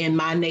in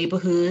my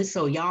neighborhood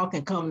so y'all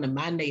can come to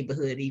my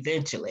neighborhood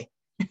eventually.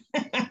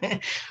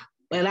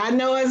 But I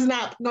know it's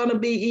not going to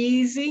be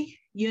easy,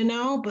 you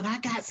know, but I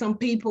got some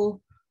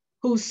people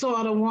who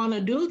sort of want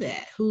to do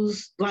that,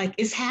 who's like,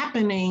 it's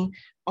happening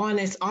on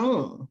its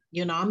own.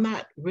 You know, I'm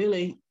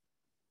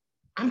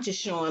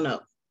just showing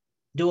up,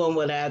 doing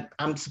what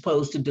I'm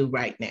supposed to do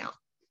right now.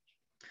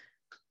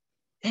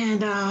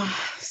 And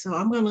so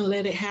I'm going to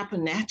let it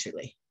happen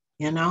naturally,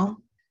 you know,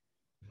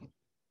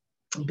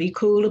 be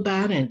cool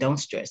about it and don't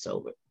stress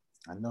over it.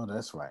 I know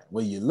that's right.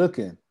 Well, you're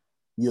looking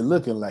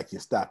like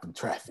you're stopping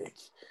traffic.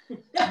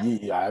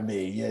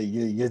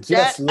 You're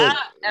just looking.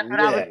 That's what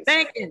I was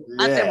thinking.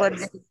 I said, well,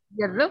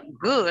 you look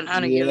good,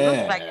 honey. You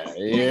look like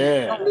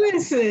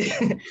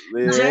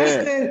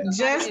Listen,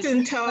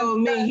 Justin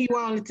told me he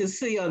wanted to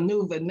see a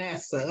new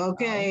Vanessa.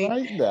 Okay,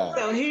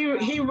 so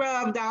he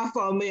rubbed off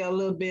on me a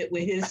little bit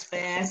with his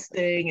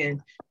fasting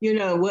and you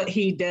know what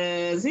he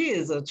does. He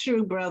is a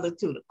true brother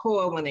to the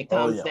core when it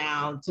comes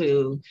down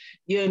to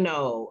you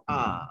know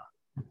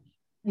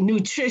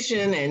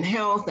nutrition and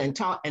health and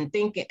talk and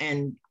thinking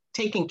and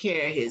taking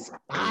care of his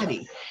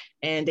body.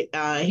 And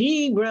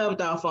he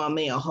rubbed off on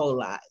me a whole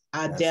lot.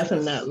 I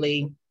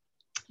definitely,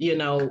 you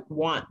know,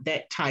 want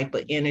that type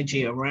of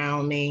energy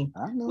around me,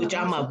 which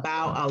I'm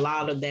about a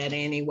lot of that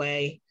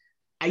anyway.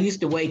 I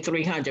used to weigh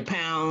 300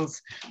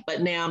 pounds,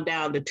 but now I'm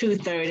down to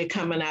 230,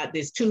 coming out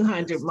this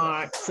 200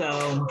 mark.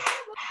 So,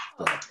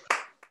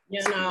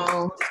 you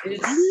know,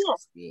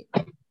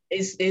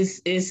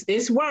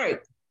 it's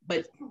work,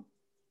 but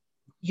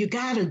you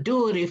got to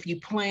do it if you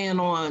plan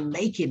on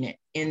making it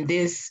in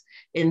this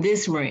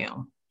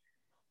realm.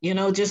 You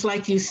know, just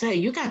like you say,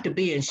 you got to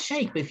be in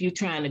shape if you're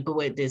trying to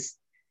go at these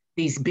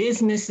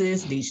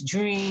businesses, these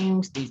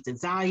dreams, these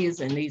desires,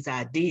 and these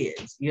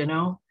ideas, you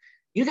know,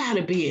 you got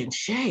to be in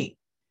shape.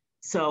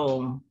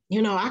 So,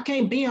 you know, I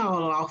can't be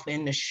all off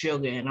in the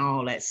sugar and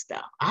all that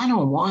stuff. I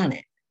don't want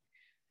it.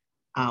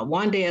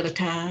 One day at a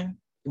time,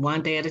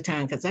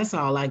 because that's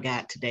all I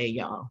got today,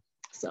 y'all.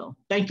 So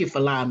thank you for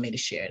allowing me to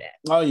share that.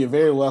 Oh, you're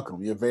very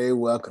welcome. You're very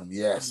welcome.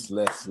 Yes,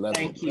 let's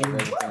thank you.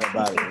 Everything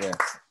about it.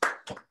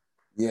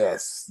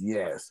 Yes.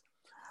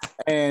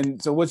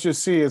 And so what you'll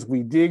see is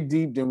we dig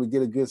deep, then we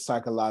get a good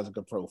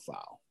psychological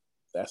profile.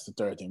 That's the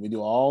third thing. We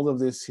do all of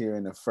this here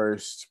in the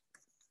first.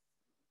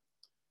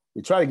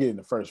 We try to get in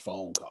the first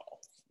phone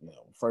call. You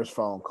know, first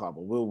phone call,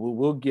 but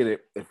we'll get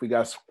it. If we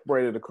got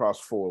spread it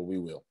across 4, we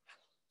will.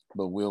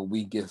 But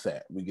we get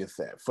that. We get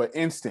that. For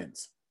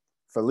instance.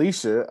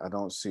 Felicia, I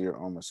don't see her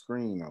on the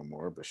screen no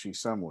more, but she's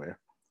somewhere.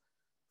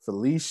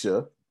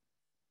 Felicia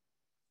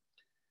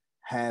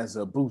has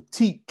a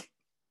boutique.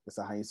 Is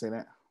that how you say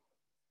that?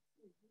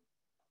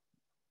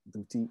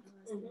 Boutique?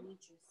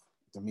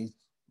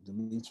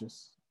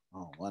 Demetrius?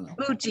 Oh, I know.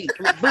 Boutique.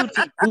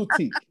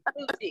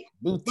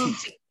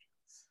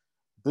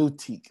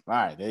 All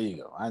right, there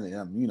you go.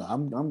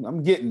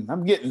 I'm getting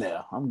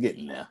there.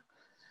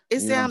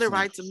 It sounded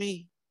right to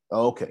me.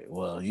 Okay,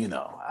 well, you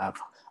know,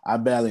 I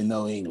barely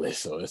know English,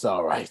 so it's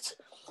all right.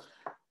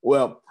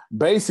 Well,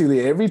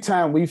 basically, every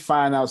time we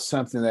find out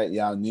something that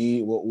y'all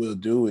need, what we'll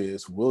do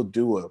is we'll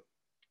do a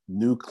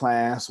new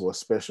class or a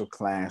special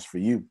class for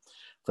you.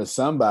 For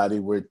somebody,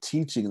 we're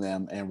teaching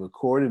them and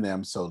recording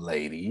them. So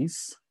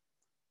ladies,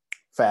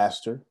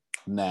 faster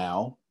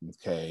now,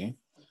 okay?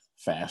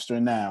 Faster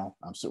now.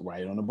 I'm sitting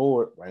right on the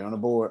board.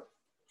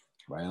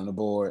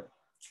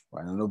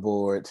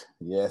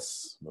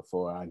 Yes,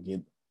 before I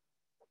get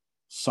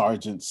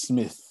Sergeant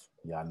Smith.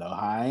 Y'all know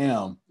how I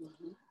am.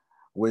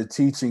 We're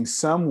teaching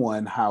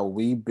someone how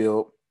we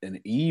built an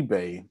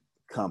eBay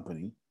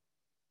company,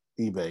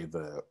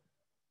 the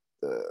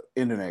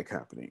internet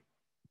company.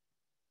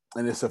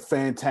 And it's a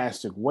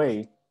fantastic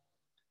way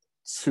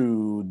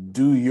to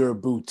do your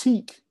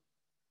boutique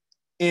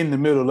in the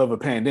middle of a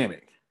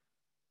pandemic.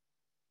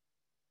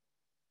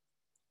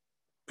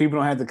 People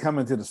don't have to come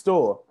into the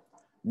store.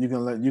 You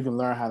can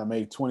learn how to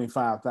make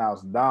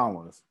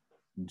 $25,000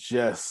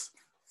 just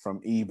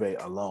from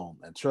eBay alone.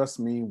 And trust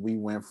me, we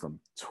went from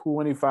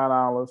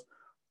 $25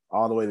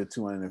 all the way to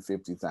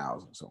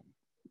 $250,000. So,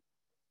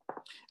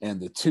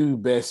 and the two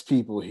best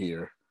people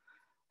here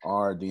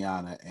are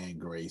Deanna and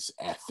Grace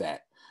at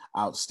that.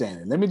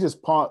 Outstanding. Let me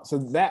just pause. So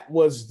that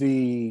was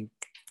the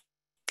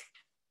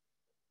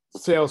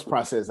sales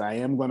process. I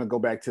am going to go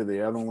back to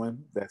the other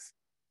one that's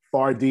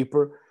far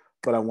deeper,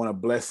 but I want to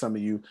bless some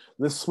of you.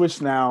 Let's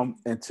switch now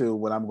into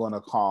what I'm going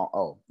to call, I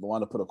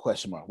want to put a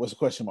question mark. What's the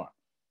question mark?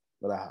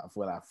 What I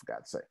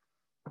forgot to say.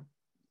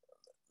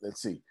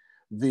 Let's see.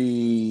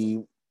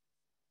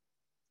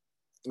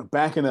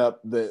 Backing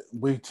up,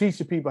 we teach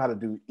the people how to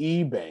do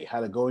eBay,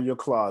 how to go in your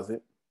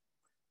closet,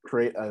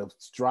 create a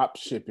drop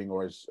shipping,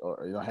 or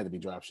you don't have to be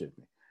drop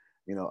shipping,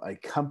 a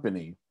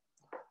company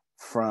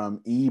from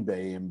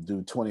eBay and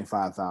do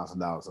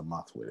 $25,000 a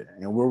month with it.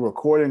 And we're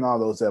recording all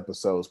those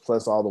episodes,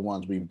 plus all the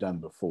ones we've done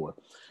before,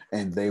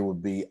 and they will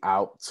be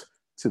out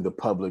to the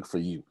public for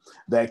you.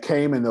 That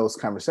came in those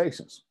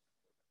conversations.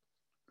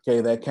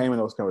 Okay, that came in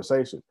those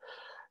conversations.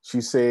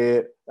 She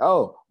said,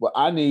 oh, well,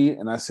 I need,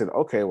 and I said,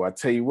 okay, well, I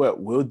tell you what,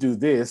 we'll do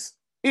this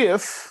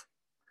if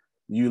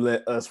you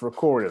let us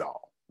record it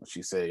all.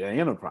 She said, yeah,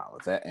 ain't no problem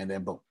with that. And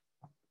then boom.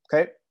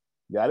 Okay,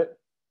 got it?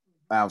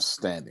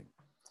 Outstanding.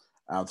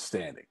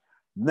 Outstanding.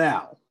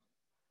 Now,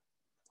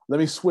 let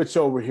me switch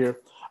over here.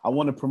 I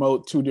want to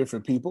promote two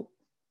different people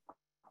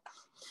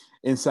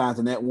inside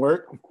the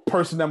network.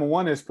 Person number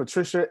one is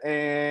Patricia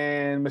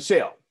and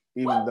Michelle.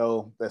 Even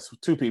though that's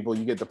two people,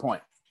 you get the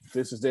point.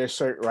 This is their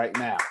shirt right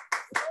now.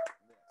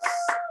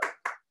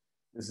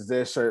 This is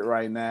their shirt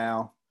right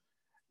now.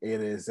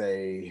 It is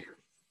a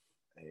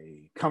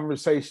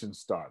conversation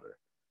starter,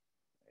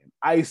 an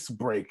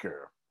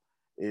icebreaker.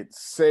 It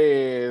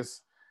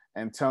says,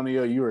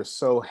 Antonio, you are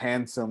so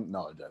handsome.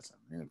 No, it doesn't.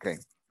 Okay.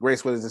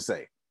 Grace, what does it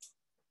say?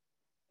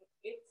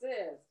 It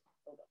says,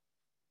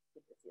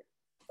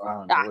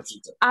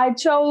 I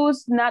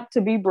chose not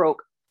to be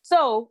broke,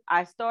 so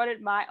I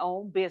started my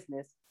own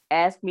business.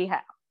 Ask me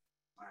how.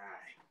 All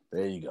right,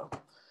 there you go.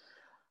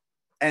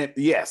 And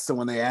yes, so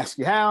when they ask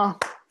you how,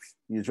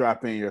 you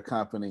drop in your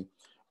company.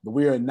 But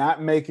we are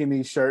not making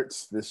these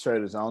shirts. This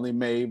shirt is only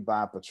made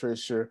by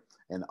Patricia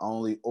and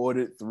only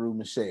ordered through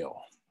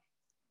Michelle.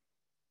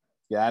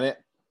 Got it?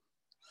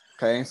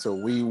 Okay, so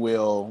we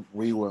will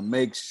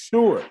make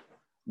sure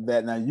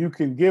that now you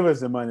can give us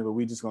the money, but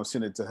we just gonna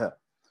send it to her.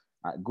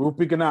 All right,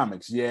 Group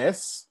Economics,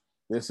 yes.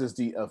 This is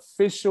the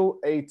official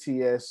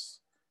ATS,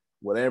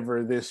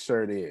 whatever this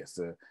shirt is.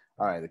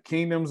 All right,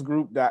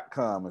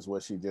 thekingdomsgroup.com is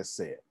what she just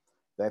said.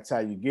 That's how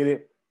you get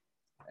it.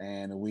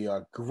 And we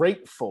are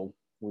grateful.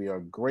 We are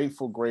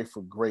grateful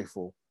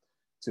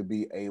to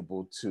be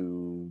able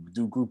to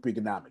do Group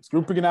Economics.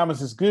 Group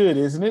Economics is good,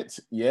 isn't it?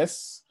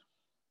 Yes.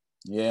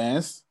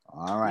 Yes.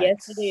 All right.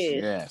 Yes, it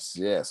is.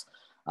 Yes.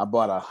 I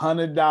bought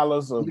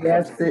 $100 of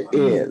yes, it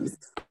is.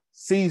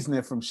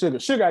 Seasoning from Sugar.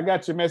 Sugar, I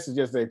got your message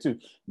yesterday too.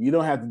 You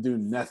don't have to do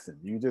nothing.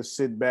 You just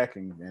sit back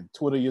and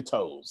twiddle your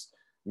toes.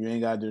 You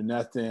ain't got to do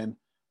nothing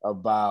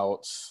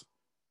about.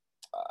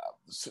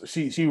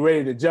 She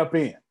ready to jump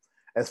in.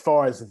 As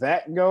far as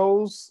that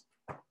goes,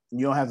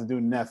 you don't have to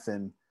do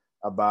nothing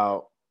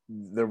about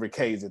the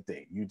Ricasa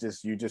thing. You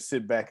just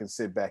sit back.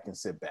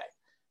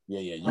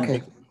 Yeah.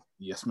 Okay.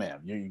 Yes,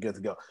 ma'am. You're good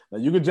to go. Now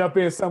you can jump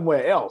in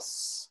somewhere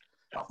else,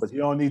 but you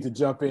don't need to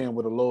jump in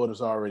where the Lord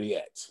is already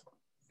at.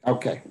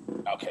 Okay.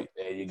 Okay,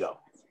 there you go.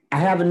 I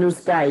have a new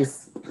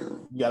spice.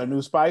 You got a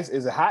new spice?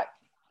 Is it hot?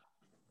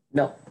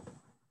 No.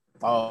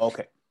 Oh,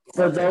 okay.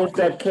 For those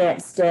that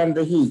can't stand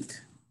the heat.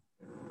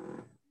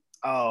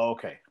 Oh,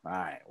 okay. All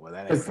right. Well,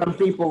 that ain't some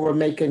people were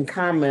making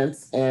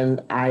comments,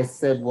 and I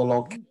said, well,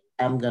 okay,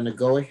 I'm going to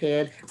go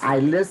ahead. I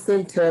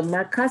listened to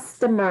my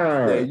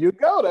customer. There you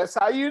go. That's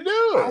how you do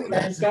it.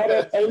 I got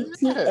at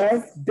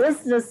ATS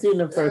Business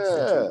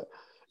University.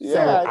 Yeah.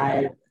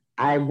 So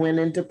I went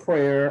into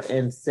prayer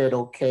and said,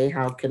 okay,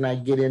 how can I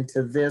get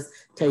into this,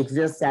 take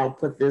this out,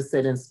 put this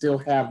in, and still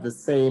have the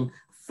same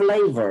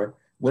flavor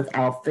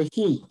without the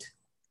heat?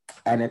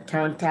 And it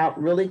turned out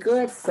really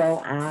good.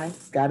 So I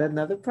got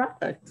another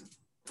product.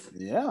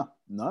 Yeah.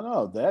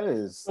 No, that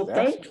is. Well,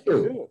 thank you.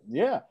 Good.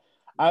 Yeah.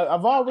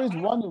 I've always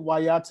wondered why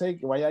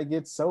y'all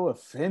get so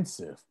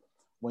offensive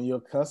when your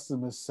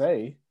customers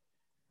say,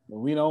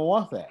 we don't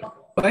want that.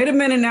 Wait a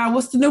minute now.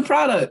 What's the new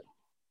product?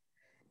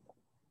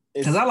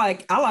 Because I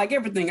like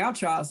everything I've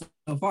tried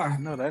so far.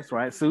 No, that's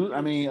right. Sue,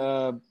 I mean,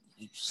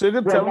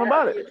 Sugar, tell them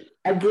about it.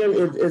 Again,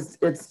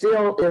 it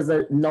still is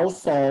a no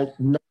salt,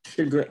 no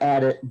sugar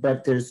added,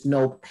 but there's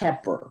no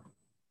pepper.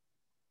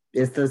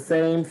 It's the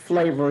same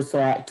flavor.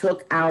 So I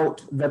took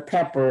out the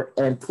pepper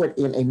and put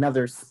in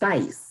another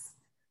spice.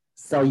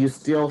 So you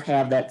still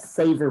have that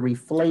savory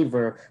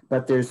flavor,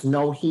 but there's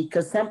no heat.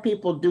 Because some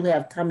people do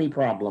have tummy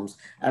problems.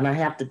 And I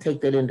have to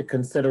take that into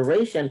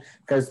consideration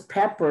because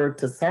pepper,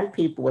 to some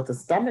people with the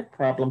stomach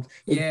problems.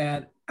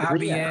 Yeah,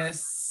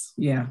 IBS.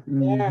 Yeah.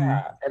 Mm-hmm.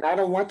 Yeah. And I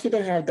don't want you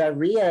to have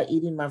diarrhea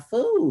eating my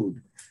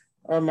food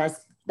or my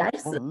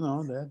spices.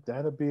 Oh, no,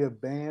 that'll be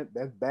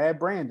that's bad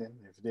branding.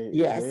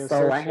 Yes,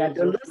 so I had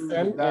to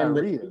listen and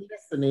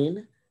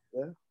listening.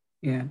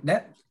 Yeah,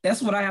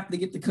 that's what I have to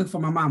get to cook for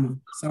my mama.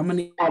 So I'm gonna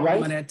need some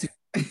of that too.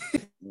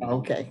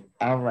 Okay,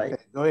 all right.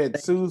 Okay, go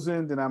ahead,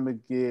 Susan. Then I'm gonna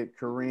get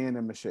Corinne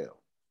and Michelle.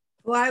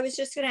 Well, I was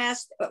just gonna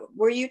ask,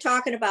 were you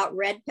talking about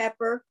red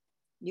pepper?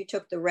 You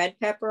took the red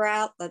pepper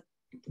out,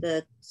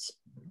 the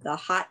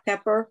hot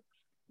pepper.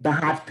 The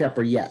hot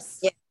pepper,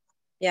 yes.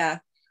 Yeah.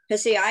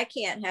 Because see, I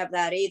can't have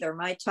that either.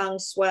 My tongue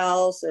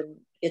swells and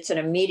it's an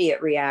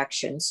immediate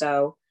reaction.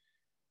 So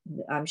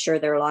I'm sure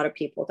there are a lot of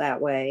people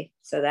that way.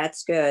 So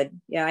that's good.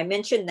 Yeah, I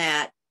mentioned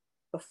that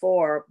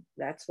before.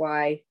 That's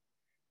why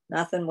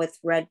nothing with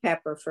red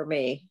pepper for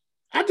me.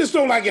 I just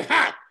don't like it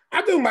hot.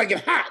 I don't like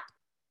it hot.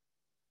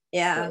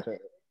 Yeah.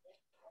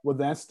 Well,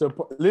 that's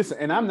listen,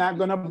 and I'm not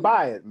gonna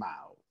buy it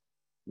mild.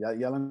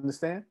 Y'all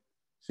understand?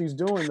 She's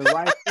doing the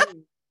right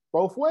thing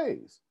both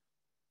ways.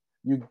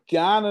 You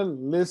gotta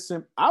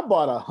listen. I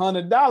bought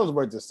 $100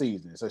 worth of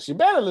seasoning, so she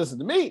better listen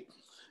to me.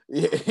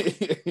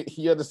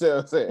 You understand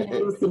what I'm saying?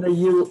 Listen to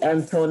you,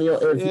 Antonio,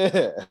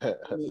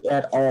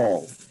 at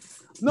all.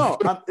 No,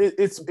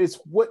 it's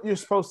what you're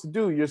supposed to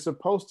do.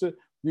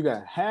 You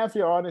got half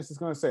your audience is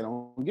going to say,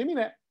 don't give me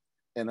that.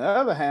 And the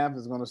other half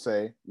is going to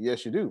say,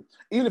 yes, you do.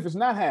 Even if it's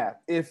not half,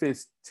 if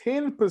it's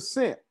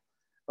 10%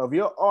 of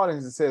your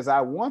audience that says,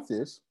 I want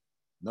this,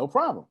 no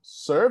problem.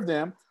 Serve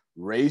them,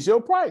 raise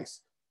your price.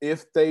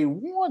 If they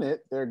want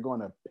it, they're going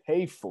to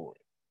pay for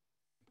it.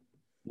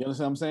 You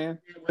understand what I'm saying?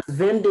 I was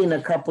vending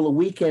a couple of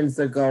weekends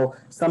ago.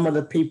 Some of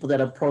the people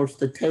that approached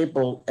the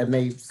table and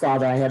they saw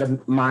that I had a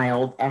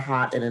mild, a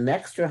hot, and an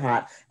extra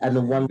hot. And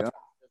the one,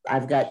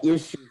 I've got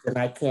issues and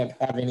I can't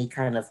have any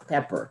kind of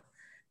pepper.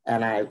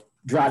 And I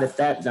jotted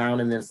that down.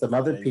 And then some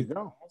other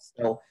people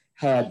also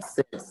had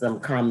said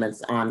some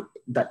comments on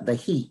the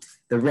heat,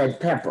 the red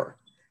pepper.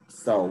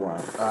 So,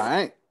 all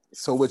right.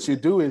 So what you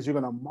do is you're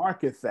going to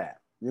market that.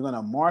 You're going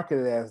to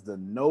market it as the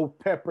no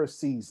pepper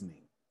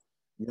seasoning.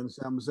 You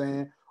understand what I'm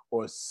saying?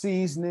 Or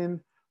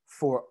seasoning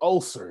for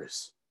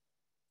ulcers.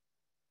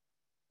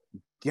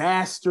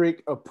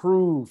 Gastric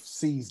approved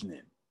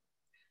seasoning.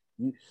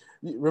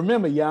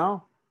 Remember,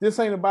 y'all, this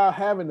ain't about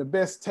having the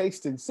best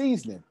tasting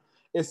seasoning.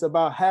 It's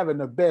about having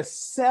the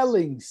best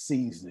selling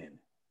seasoning.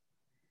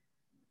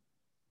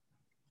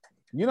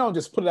 You don't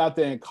just put it out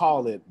there and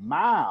call it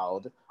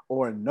mild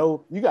or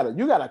no. You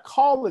gotta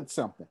call it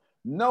something.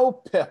 No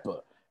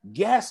pepper,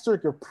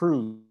 gastric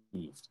approved.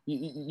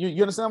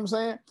 You understand what I'm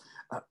saying?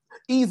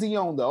 Easy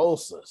on the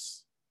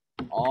ulcers.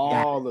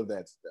 All of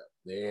that stuff.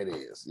 There it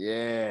is.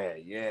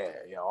 Yeah.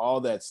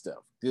 All that stuff.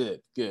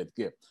 Good.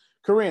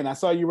 Corinne, I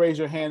saw you raise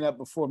your hand up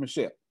before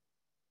Michelle.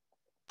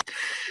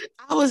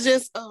 I was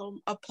just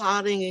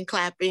applauding and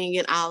clapping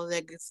and all of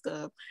that good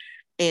stuff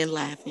and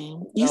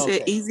laughing. You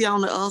said easy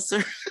on the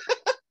ulcer.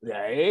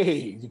 Yeah,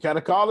 hey, you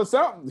gotta call it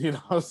something. You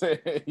know what I'm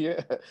saying?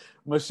 Yeah.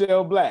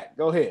 Michelle Black,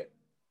 go ahead.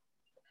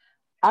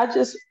 I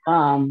just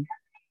me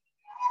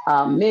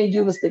and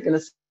you was thinking the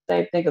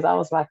same thing because I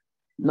was like,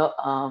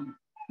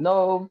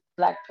 no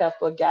black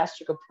pepper,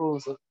 gastric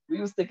approval.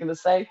 We was thinking the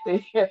same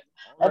thing at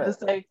the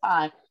same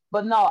time.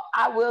 But no,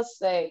 I will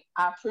say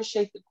I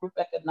appreciate the group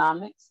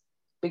economics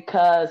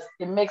because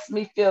it makes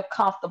me feel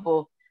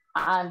comfortable.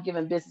 I'm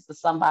giving business to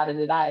somebody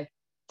that I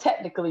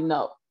technically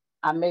know.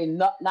 I may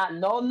not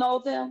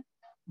know them,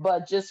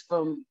 but just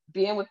from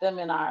being with them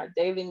in our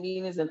daily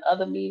meetings and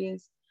other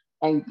meetings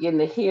and getting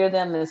to hear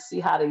them and see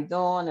how they're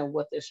doing and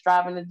what they're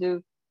striving to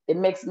do, it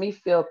makes me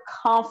feel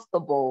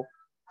comfortable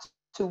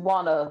to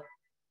want to,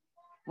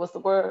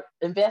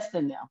 invest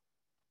in them,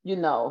 you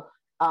know.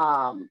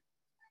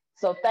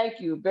 So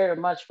thank you very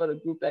much for the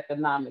group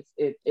economics.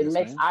 It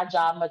makes our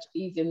job much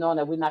easier knowing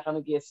that we're not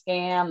going to get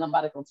scammed.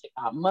 Nobody's going to take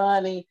our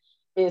money.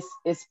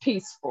 It's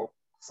peaceful.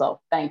 So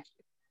thank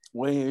you.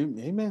 Well,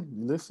 amen.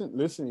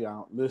 Listen,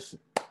 y'all. Listen.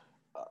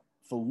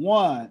 For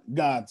one,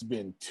 God's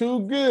been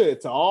too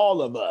good to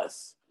all of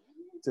us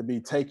to be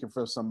taken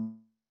from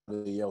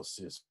somebody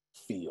else's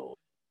field.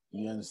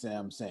 You understand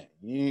what I'm saying?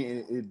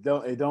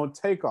 It don't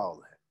take all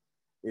that.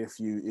 If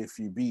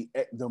you be,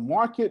 the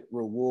market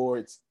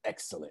rewards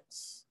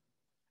excellence.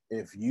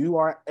 If you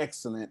are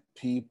excellent,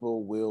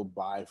 people will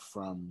buy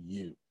from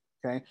you.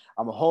 Okay,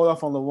 I'm gonna hold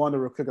off on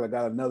LaWanda real quick. I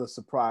got another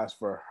surprise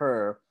for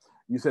her.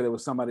 You said it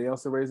was somebody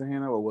else that raised their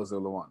hand, or was it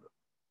LaWanda?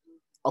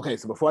 Okay,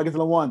 so before I get to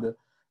LaWanda,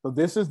 so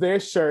this is their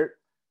shirt,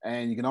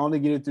 and you can only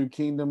get it through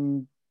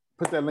Kingdom.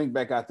 Put that link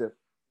back out there.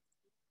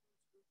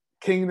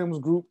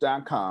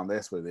 Kingdomsgroup.com.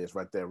 That's what it is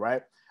right there,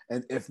 right?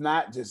 And if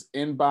not, just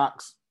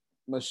inbox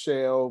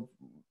Michelle,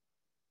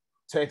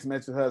 text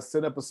message her,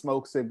 set up a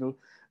smoke signal,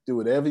 do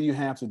whatever you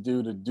have to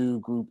do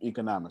group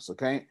economics.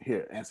 Okay,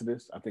 here, answer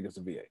this. I think it's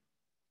a VA.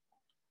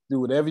 Do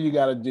whatever you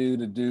got to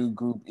do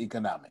group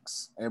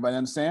economics. Everybody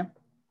understand?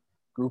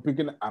 Group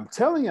economics. I'm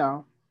telling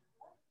y'all,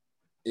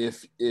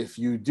 if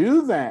you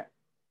do that,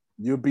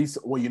 you'll be,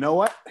 well, you know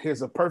what?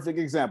 Here's a perfect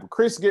example.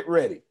 Chris, get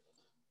ready.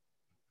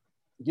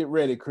 Get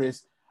ready,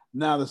 Chris.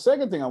 Now, the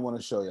second thing I want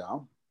to show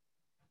y'all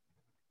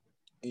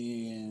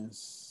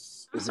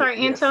is... I'm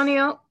sorry,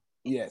 Antonio?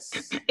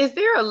 Yes. Is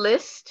there a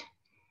list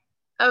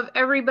of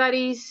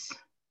everybody's,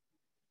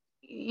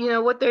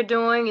 what they're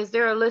doing? Is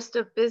there a list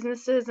of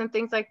businesses and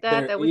things like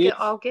that we can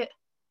all get?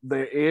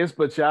 There is,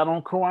 but y'all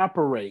don't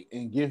cooperate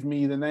and give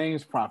me the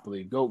names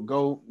properly.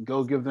 Go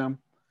give them.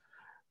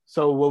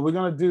 So what we're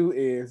going to do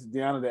is,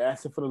 Deanna, they're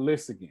asking for the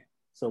list again.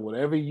 So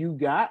whatever you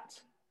got,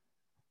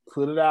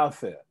 put it out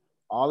there.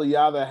 All of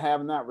y'all that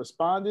have not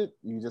responded,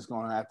 you're just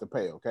going to have to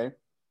pay, okay?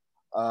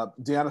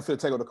 Deanna,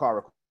 take over the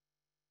car.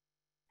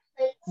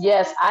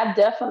 Yes, I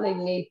definitely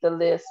need the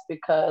list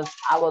because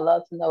I would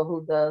love to know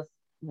who does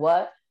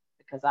what,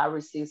 because I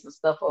received some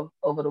stuff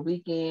over the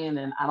weekend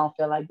and I don't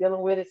feel like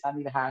dealing with it, so I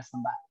need to hire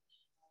somebody.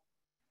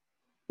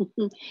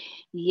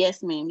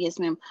 Yes, ma'am. Yes,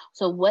 ma'am.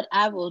 So what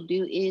I will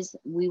do is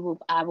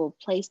I will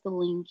place the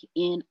link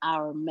in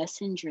our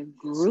messenger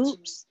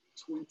groups.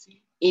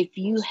 If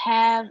you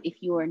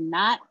are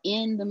not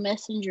in the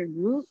messenger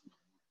group,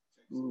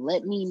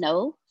 let me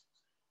know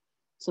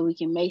so we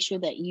can make sure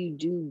that you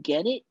do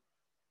get it.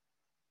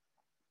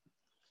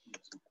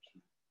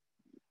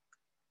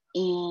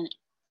 And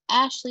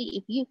Ashley,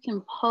 if you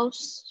can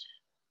post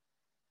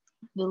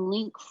the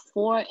link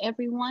for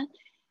everyone.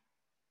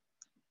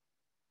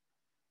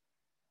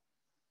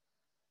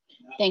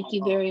 Thank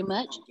you very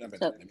much. Let me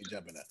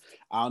jump in there.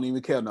 I don't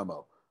even care no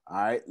more. All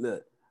right,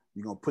 look,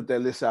 you're going to put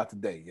that list out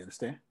today. You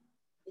understand?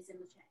 It's in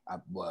the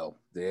chat. Well,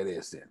 there it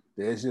is then.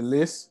 There's your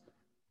list.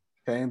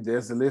 Okay,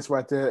 there's the list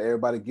right there.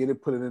 Everybody get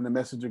it, put it in the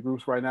messenger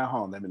groups right now.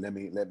 Hold on, let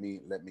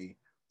me.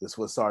 This is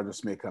what Sergeant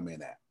Smith come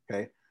in at.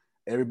 Okay,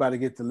 everybody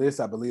get the list.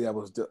 I believe that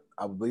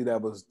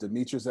was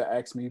Demetrius that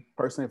asked me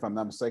personally, if I'm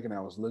not mistaken. I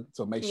was looking,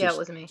 so make sure it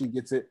was me. She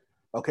gets it.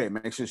 Okay,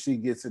 make sure she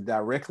gets it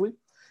directly.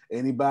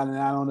 Anybody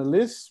not on the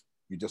list,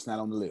 you're just not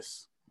on the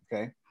list.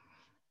 Okay,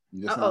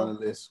 you're just not on the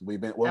list.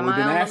 We've been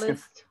asking.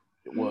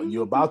 Well,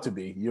 you're about to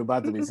be. You're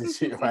about to be.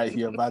 Right?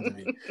 You're about to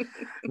be.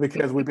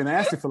 Because we've been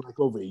asking for like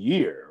over a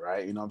year,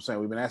 right? You know what I'm saying?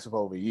 We've been asking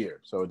for over a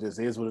year. So it just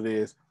is what it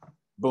is.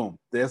 Boom.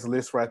 There's a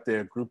list right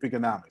there, Group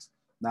Economics.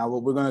 Now,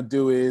 what we're going to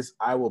do is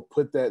I will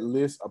put that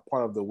list a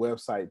part of the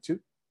website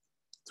too,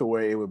 to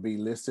where it would be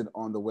listed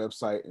on the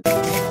website.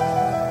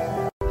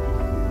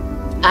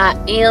 I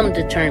am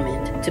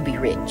determined to be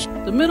rich.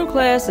 The middle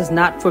class is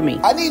not for me.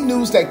 I need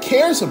news that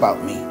cares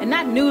about me. And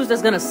not news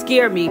that's going to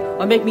scare me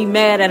or make me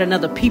mad at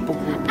another people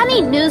group. I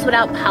need news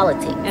without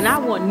politics. And I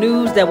want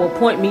news that will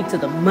point me to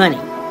the money.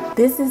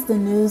 This is the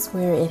news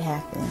where it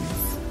happens.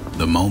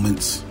 The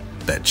moments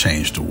that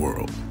change the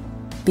world.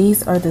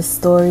 These are the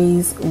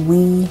stories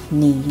we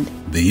need.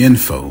 The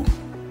info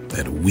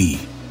that we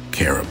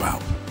care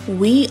about.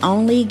 We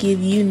only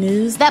give you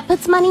news that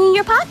puts money in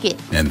your pocket.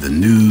 And the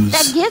news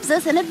that gives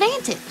us an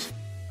advantage.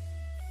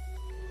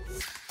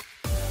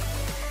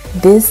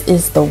 This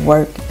is the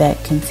work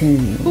that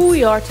continues. Who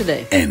we are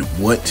today. And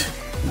what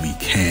we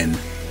can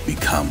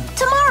become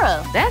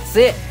tomorrow. That's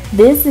it.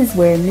 This is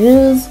where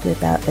news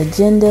without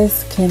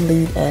agendas can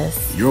lead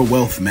us. Your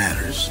wealth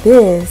matters.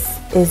 This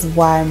is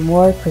why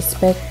more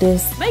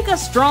perspectives make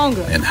us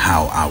stronger. And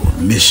how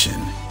our mission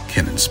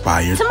can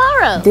inspire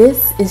tomorrow.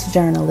 This is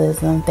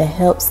journalism that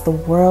helps the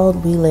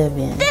world we live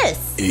in.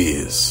 This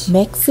is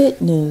Mexit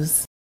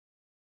News.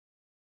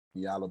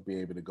 Y'all will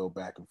be able to go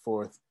back and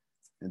forth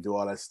and do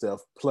all that stuff.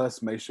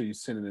 Plus, make sure you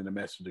send it in the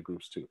messenger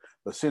groups too.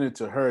 But send it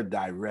to her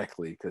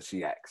directly because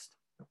she asked.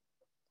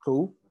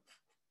 Cool?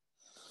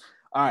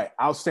 All right,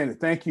 outstanding.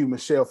 Thank you,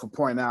 Michelle, for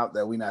pointing out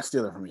that we're not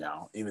stealing from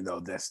y'all, even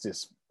though that's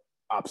just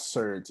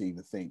absurd to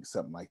even think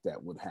something like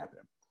that would happen.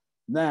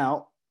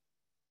 Now,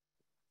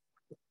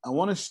 I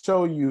want to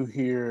show you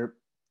here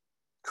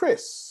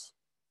Chris.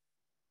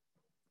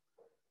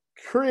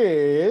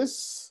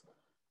 Chris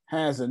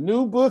has a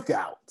new book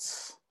out.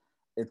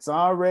 It's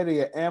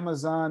already an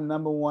Amazon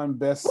 #1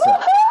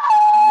 bestseller.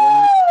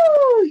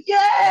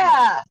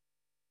 Yeah.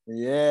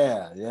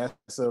 Yeah,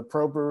 that's an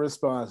appropriate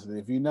response.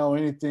 If you know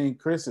anything,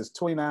 Chris is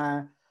 29.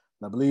 And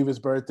I believe his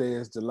birthday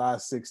is July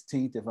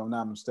 16th, if I'm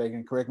not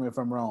mistaken. Correct me if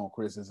I'm wrong,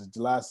 Chris. Is it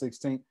July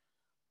 16th?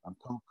 I'm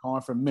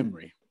calling from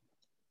memory.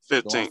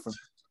 15th.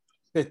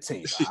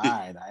 15th. All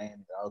right.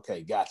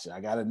 Okay, gotcha.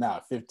 I got it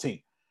now.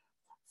 15th.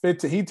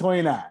 He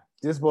 29.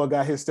 This boy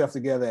got his stuff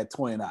together at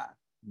 29.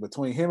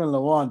 Between him and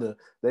LaWanda,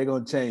 they're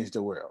going to change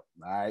the world.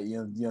 All right. You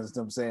understand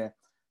what I'm saying?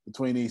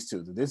 Between these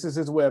two. This is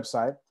his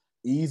website.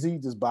 Easy.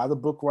 Just buy the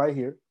book right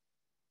here.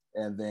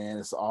 And then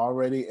it's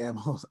already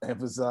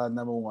Amazon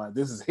 #1.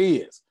 This is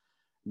his.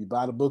 You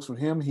buy the books from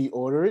him. He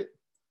ordered it.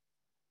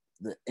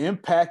 The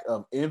Impact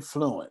of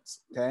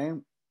Influence. Okay.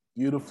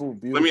 Beautiful.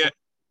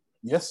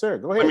 Yes, sir.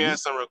 Go ahead. Let me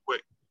ask something real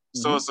quick. Mm-hmm.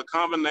 So it's a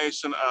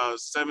combination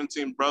of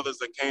 17 brothers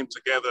that came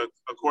together.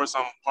 Of course,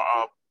 I'm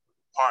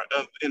part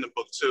of in the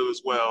book too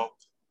as well,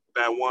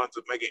 that wanted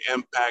to make an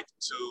impact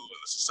to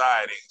the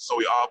society. So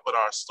we all put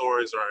our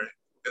stories, our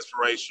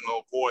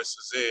inspirational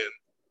voices in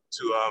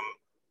to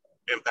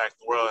impact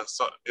the world. And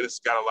so it's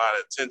got a lot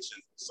of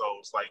attention. So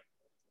it's like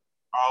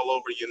all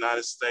over the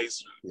United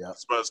States,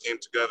 these brothers came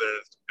together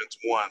into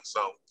one.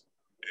 So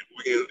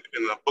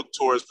and the book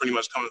tour is pretty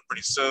much coming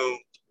pretty soon.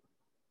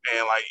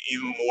 And like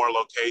even more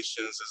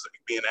locations is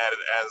being added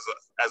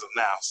as of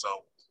now. So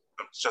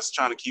I'm just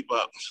trying to keep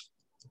up.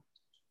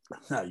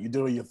 No, you're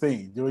doing your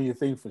thing. Doing your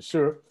thing for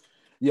sure.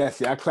 Yes,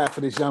 I clap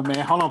for this young man.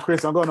 Hold on,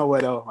 Chris. I'm going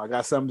nowhere though. I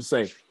got something to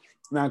say.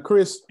 Now,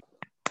 Chris,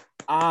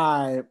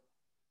 I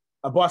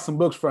bought some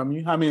books from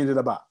you. How many did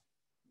I buy?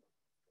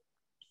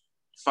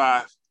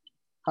 5.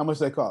 How much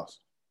they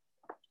cost?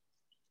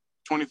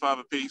 $25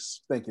 a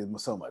piece. Thank you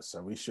so much,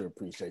 sir. We sure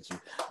appreciate you.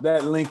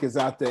 That link is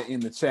out there in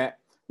the chat.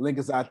 Link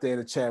is out there in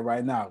the chat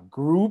right now.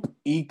 Group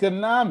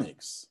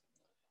Economics.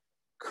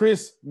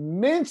 Chris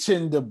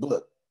mentioned the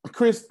book.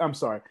 Chris, I'm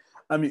sorry.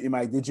 I mean,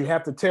 Mike, did you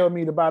have to tell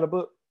me to buy the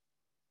book?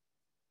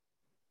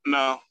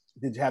 No.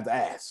 Did you have to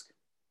ask?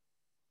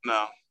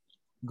 No.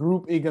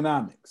 Group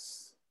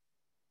Economics.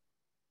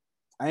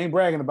 I ain't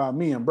bragging about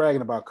me. I'm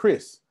bragging about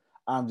Chris.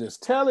 I'm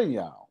just telling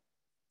y'all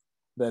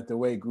that the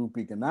way Group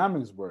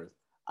Economics works,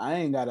 I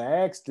ain't got to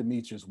ask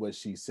Demetrius what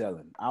she's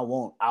selling. I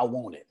want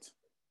it.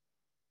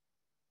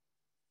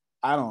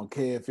 I don't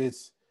care if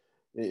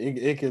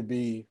it could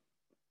be,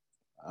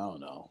 I don't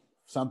know,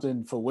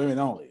 something for women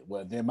only.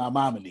 Well, then my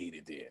mama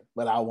needed it,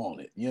 but I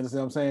want it. You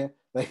understand what I'm saying?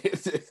 Like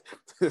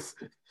it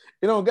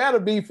don't gotta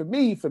be for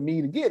me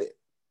to get it.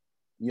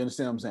 You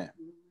understand what I'm saying?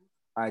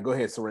 All right, go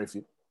ahead,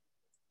 Sarafia.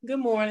 Good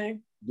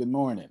morning. Good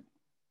morning.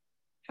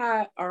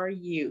 How are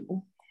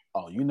you?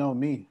 Oh, you know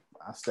me.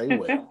 I stay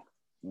well.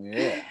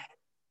 Yeah.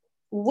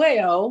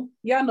 Well,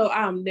 y'all know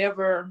I'm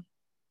never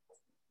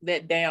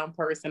that down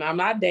person. I'm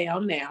not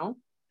down now.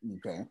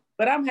 Okay.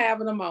 But I'm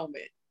having a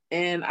moment.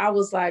 And I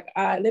was like,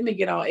 let me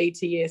get on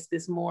ATS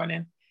this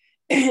morning.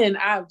 And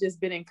I've just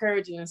been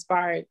encouraged and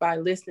inspired by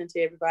listening to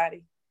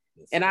everybody.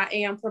 Yes, and I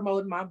am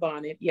promoting my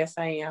bonnet. Yes,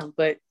 I am.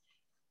 But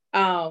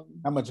how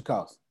much it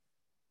costs?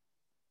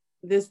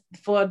 This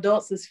for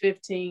adults is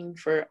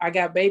 $15. I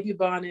got baby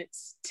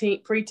bonnets,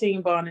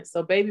 preteen bonnets.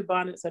 So baby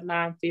bonnets are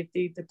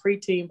 $9.50. The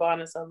preteen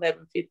bonnets are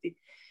 $11.50.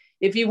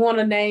 If you want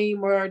a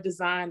name or a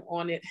design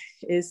on it,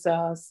 it's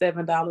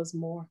 $7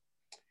 more.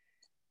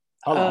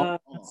 Hold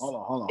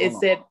on.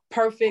 It's at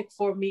Perfect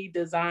For Me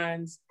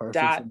Designs.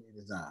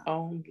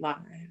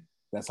 Online.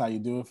 That's how you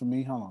do it for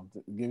me. Hold on,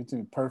 give it to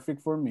me.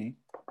 Perfect For Me.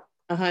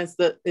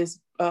 It's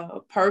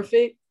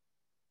Perfect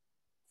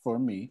For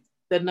Me.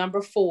 The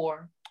number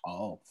 4.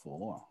 Oh,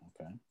 4.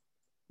 Okay.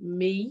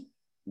 Me.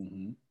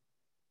 Mm-hmm.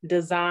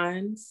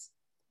 Designs.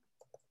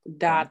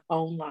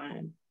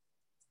 .online.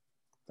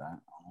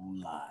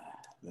 .online.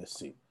 Let's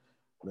see.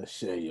 Let's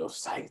share your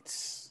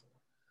sites.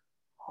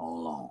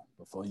 Hold on.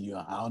 Before you,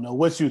 I don't know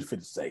what you fit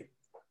to say.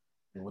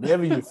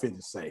 Whatever you fit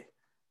to say.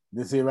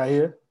 This here right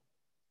here?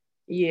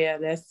 Yeah,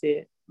 that's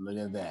it. Look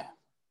at that.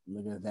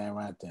 Look at that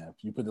right there.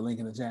 You put the link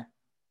in the chat?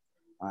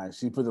 All right,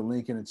 she put the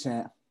link in the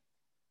chat.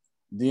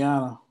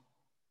 Deanna,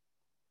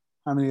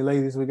 how many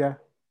ladies we got?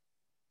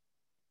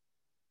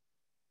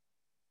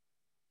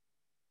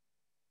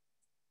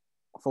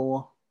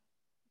 4,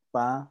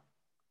 5.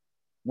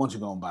 Why don't you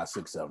go and buy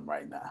 6 of them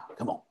right now?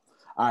 Come on.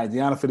 All right,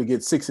 Deanna, finna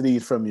get 6 of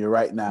these from you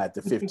right now at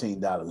the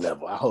 $15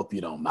 level. I hope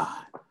you don't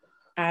mind.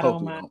 I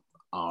don't mind.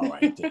 All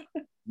right, then.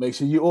 Make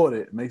sure you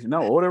order it.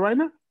 Order it right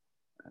now.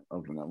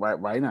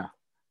 Right now.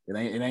 It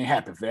ain't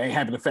happening. It ain't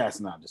happening fast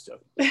enough. I'm just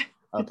joking.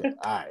 Okay.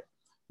 All right.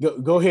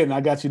 Go ahead, and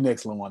I got you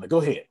next, LaWanda. Go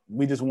ahead.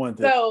 We just wanted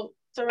to.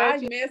 So I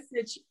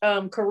messaged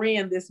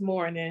Corinne this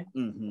morning,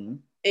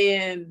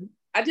 and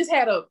I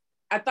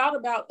thought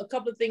about a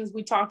couple of things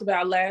we talked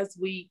about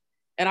last week,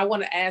 and I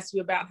want to ask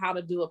you about how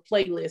to do a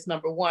playlist,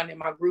 number 1, in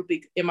my group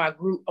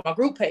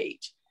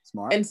page.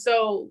 Smart. And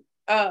so,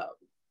 I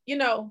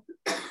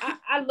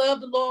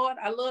love the Lord.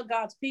 I love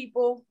God's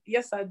people.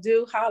 Yes, I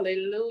do.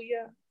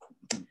 Hallelujah.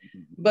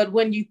 But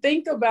when you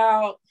think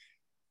about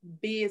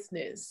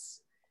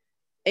business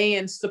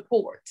and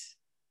support,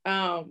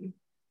 I'm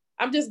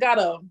just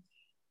gotta.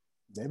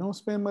 They don't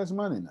spend much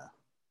money now.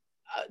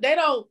 They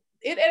don't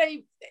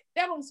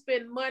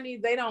spend money.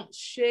 They don't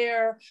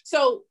share.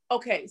 So,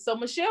 okay. So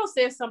Michelle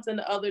said something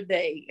the other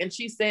day, and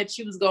she said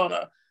she was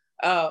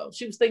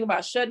thinking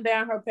about shutting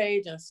down her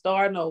page and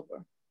starting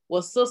over.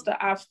 Well, sister,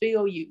 I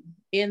feel you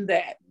in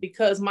that,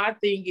 because my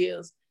thing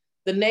is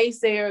the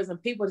naysayers and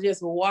people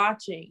just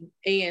watching,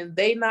 and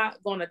they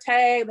not going to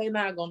tag, they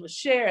not going to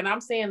share. And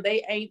I'm saying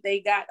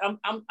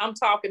I'm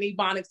talking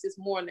Ebonics this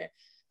morning,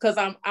 because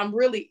I'm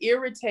really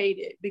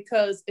irritated,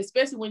 because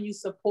especially when you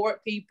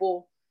support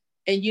people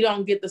and you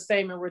don't get the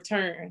same in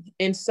return.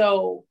 And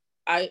so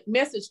I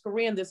messaged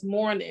Corinne this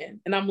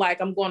morning, and I'm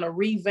like, I'm going to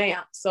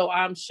revamp. So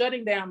I'm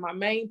shutting down my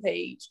main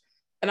page,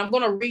 and I'm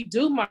going to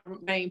redo my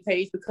main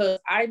page, because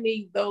I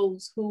need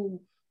those who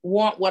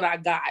want what I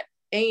got,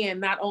 and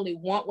not only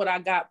want what I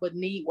got, but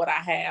need what I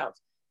have,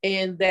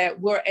 and that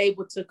we're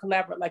able to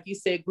collaborate, like you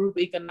said, group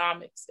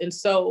economics. And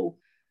so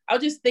I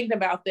was just thinking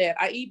about that.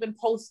 I even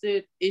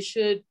posted, it's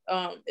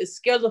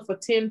scheduled for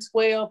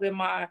 10/12 in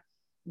my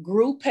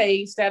group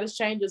page, Status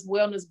Changes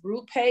Wellness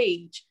group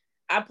page.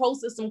 I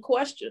posted some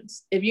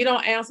questions. If you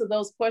don't answer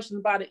those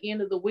questions by the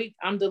end of the week,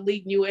 I'm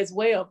deleting you as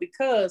well,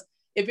 because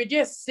if you're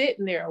just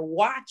sitting there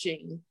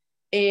watching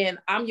and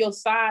I'm your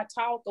side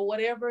talk or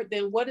whatever,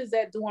 then what is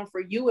that doing for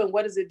you, and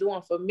what is it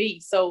doing for me?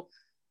 So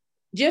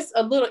just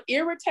a little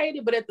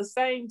irritated, but at the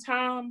same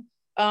time,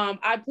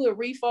 I put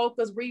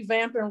refocus,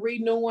 revamping,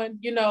 renewing,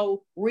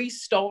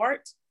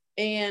 restart.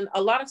 And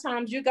a lot of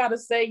times you got to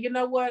say, you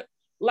know what,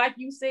 like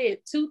you said,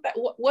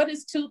 what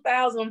is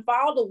 2,000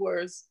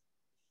 followers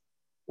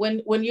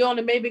when you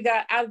only maybe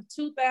got, out of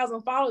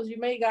 2,000 followers, you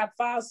may got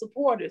 5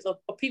 supporters of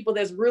people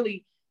that's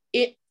really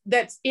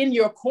that's in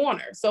your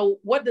corner. So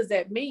what does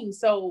that mean?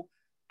 So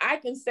I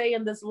can say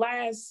in this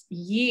last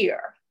year,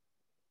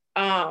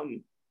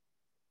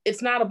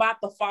 it's not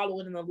about the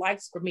following and the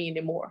likes for me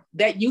anymore.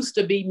 That used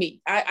to be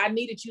me. I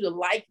needed you to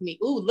like me.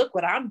 Ooh, look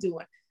what I'm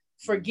doing.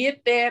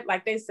 Forget that.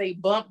 Like they say,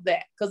 bump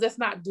that, because that's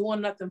not doing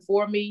nothing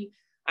for me.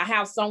 I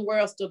have somewhere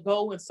else to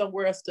go and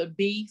somewhere else to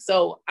be.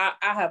 So I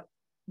have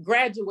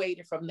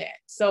graduated from that.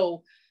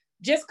 So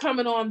just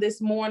coming on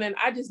this morning,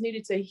 I just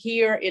needed to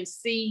hear and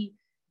see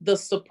the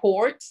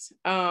support.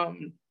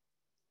 When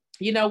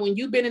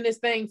you've been in this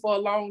thing for a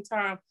long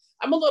time,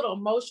 I'm a little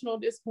emotional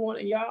this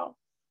morning, y'all.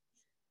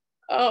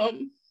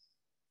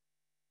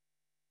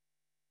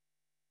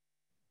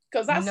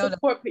 because I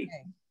support people.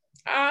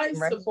 I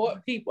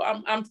support people.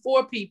 I'm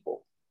for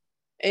people.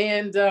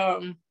 And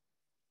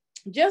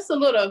just a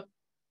little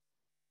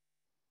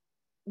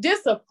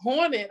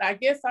disappointed, I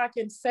guess I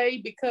can say,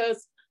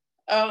 because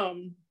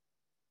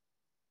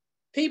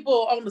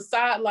people on the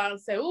sideline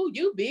say, "Oh,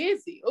 you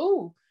busy.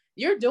 Oh,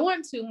 you're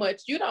doing too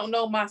much. You don't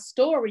know my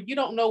story. You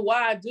don't know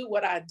why I do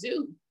what I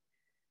do."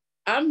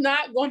 I'm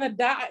not going to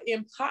die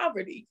in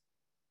poverty.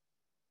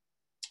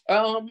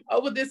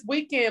 Over this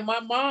weekend, my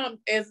mom,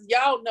 as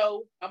y'all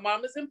know, my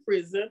mom is in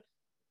prison,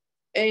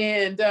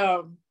 and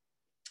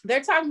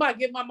they're talking about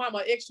giving my mom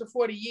an extra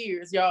 40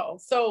 years, y'all.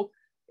 So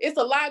it's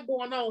a lot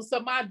going on.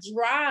 So my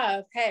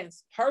drive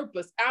has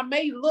purpose. I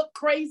may look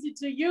crazy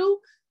to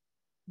you,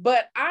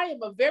 but I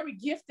am a very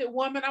gifted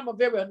woman. I'm a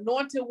very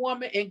anointed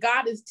woman, and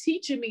God is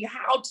teaching me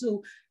how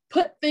to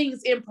put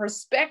things in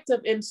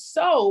perspective. And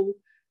so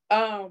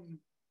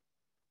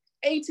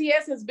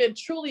ATS has been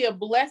truly a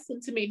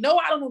blessing to me. No,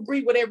 I don't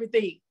agree with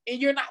everything,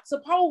 and you're not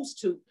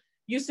supposed to.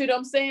 You see what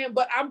I'm saying?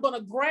 But I'm going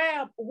to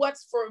grab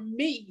what's for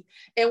me.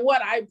 And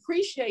what I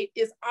appreciate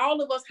is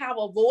all of us have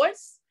a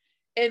voice,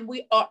 and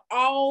we are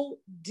all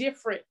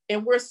different,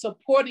 and we're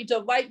supporting.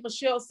 Just like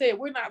Michelle said,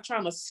 we're not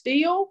trying to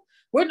steal.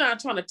 We're not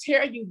trying to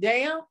tear you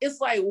down. It's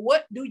like,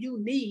 what do you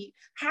need?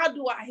 How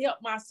do I help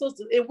my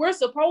sisters? And we're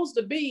supposed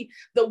to be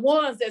the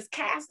ones that's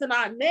casting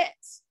our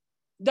nets.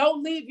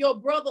 Don't leave your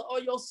brother or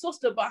your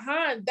sister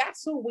behind.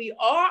 That's who we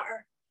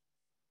are.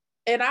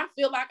 And I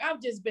feel like I've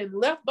just been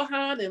left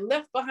behind and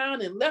left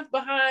behind and left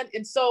behind.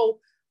 And so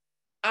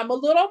I'm a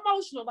little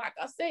emotional, like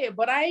I said,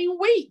 but I ain't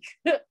weak.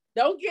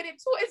 Don't get it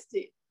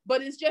twisted.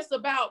 But it's just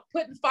about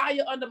putting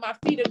fire under my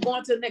feet and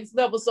going to the next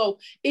level. So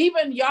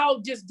even y'all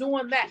just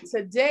doing that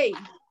today,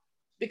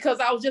 because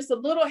I was just a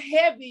little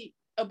heavy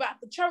about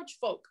the church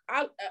folk.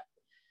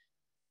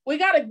 We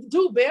got to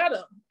do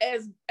better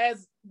as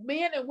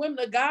men and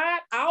women of God.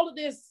 All of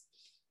this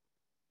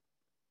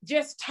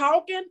just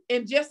talking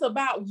and just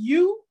about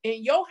you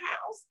in your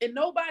house and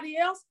nobody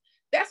else,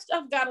 that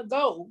stuff got to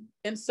go.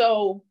 And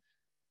so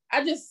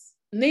I just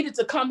needed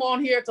to come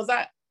on here because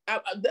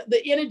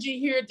the energy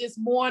here this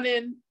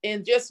morning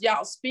and just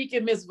y'all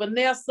speaking, Miss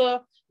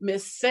Vanessa,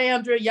 Miss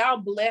Sandra, y'all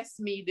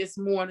blessed me this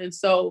morning.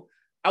 So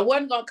I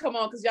wasn't going to come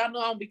on because y'all know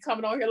I don't be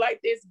coming on here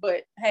like this,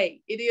 but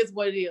hey, it is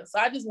what it is. So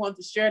I just wanted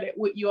to share that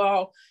with you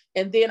all.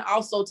 And then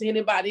also to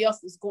anybody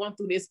else that's going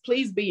through this,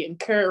 please be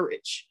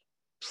encouraged.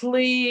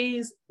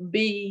 Please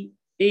be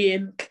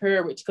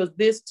encouraged, because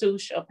this too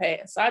shall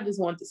pass. I just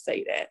wanted to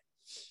say that.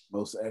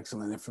 Most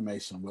excellent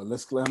information. Well,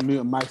 let's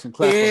unmute mics and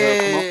clap for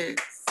her.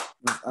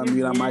 Come on.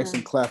 Unmute our mics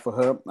and clap for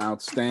her.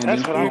 Outstanding.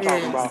 That's what I'm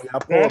talking about.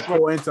 Y'all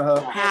pour into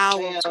her.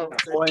 Power.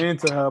 Pour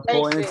into her.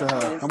 Pour into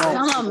her. Come on.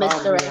 Come on,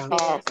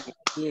 Mr.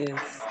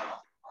 Yes.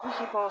 You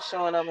keep on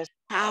showing up.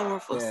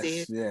 Powerful,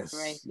 sis.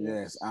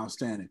 Yes.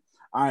 Outstanding.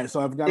 All right,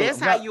 so That's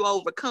how you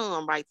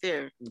overcome right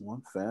there.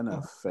 Well, fair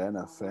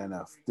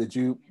enough. Did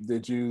you?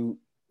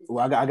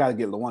 Well, I got to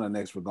get LaWanda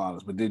next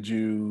regardless. But did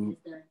you?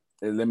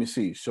 Let me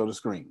see. Show the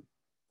screen.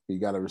 You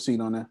got a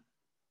receipt on there?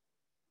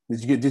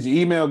 Did your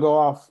email go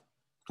off?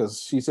 Because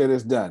she said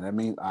it's done. I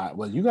mean,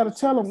 well, you got to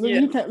tell them.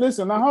 Yeah. You can't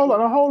listen. Now hold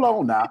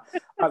on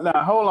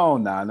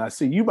now. Now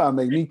see, you about to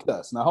make me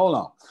cuss. Now hold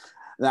on.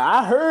 Now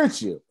I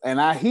heard you, and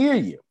I hear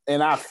you,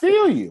 and I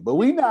feel you. But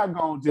we not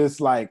gonna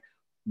just like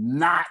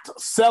not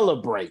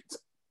celebrate.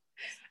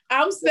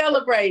 I'm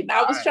celebrating.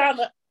 I was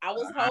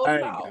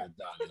holding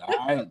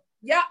on.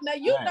 Yeah, now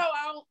you know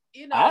I don't,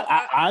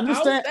 I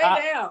understand. I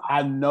stay down.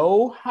 I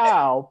know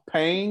how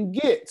pain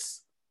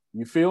gets.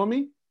 You feel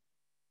me?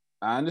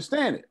 I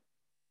understand it.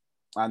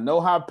 I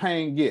know how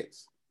pain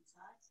gets.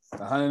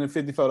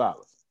 $154.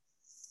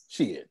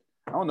 Shit.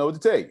 I don't know what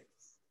to tell you.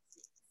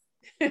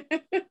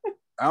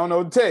 I don't know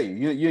what to tell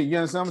you. You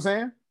understand what I'm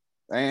saying?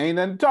 Ain't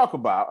nothing to talk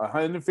about.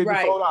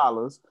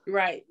 $154.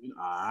 Right.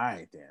 All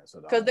right, then.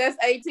 Because that's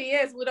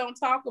ATS. We don't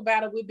talk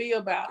about it. We be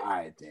about it. All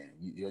right, then.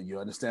 You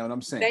understand what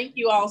I'm saying? Thank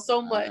you all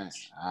so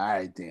much. All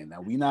right, then.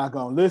 Now, we not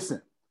going to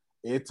listen.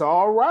 It's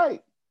all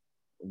right.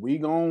 We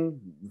going to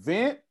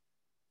vent,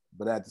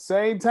 but at the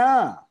same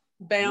time,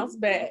 bounce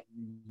back.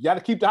 You got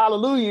to keep the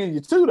hallelujah in you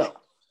too, though.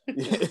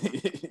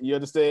 You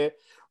understand?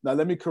 Now,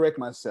 let me correct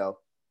myself.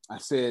 I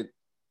said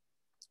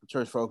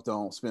church folk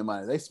don't spend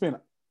money. They spend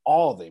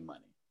all their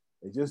money.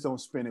 They just don't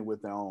spend it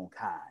with their own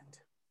kind.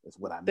 That's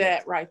what I meant.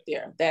 That right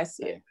there. That's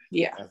it.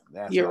 Yeah.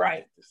 That's you're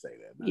right. To say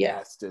that. Now,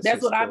 yeah.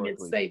 That's what I meant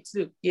to say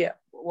too. Yeah.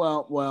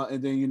 Well,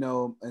 and then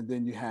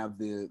you have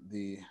the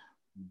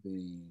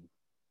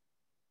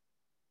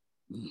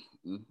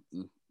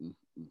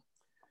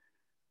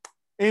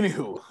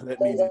Anywho, let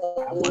me.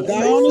 I want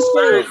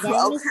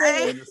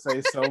to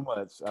say so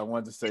much.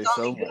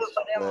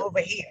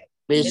 Over here.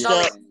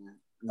 Bishop,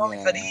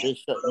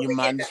 you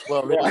might as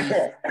well.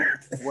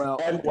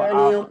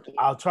 Well,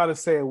 I'll try to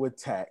say it with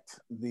tact.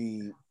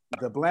 The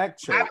black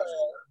church.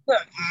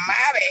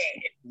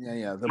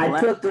 Yeah.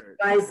 I took the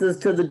spices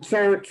to the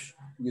church.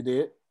 You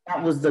did?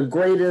 That was the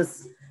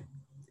greatest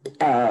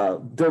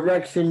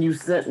direction you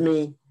sent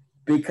me,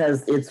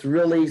 because it's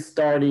really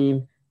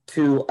starting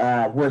to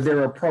where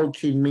they're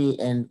approaching me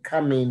and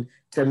coming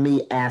to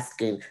me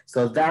asking.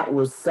 So that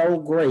was so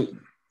great.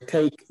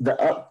 Take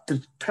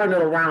to turn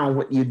it around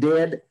what you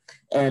did,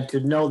 and to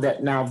know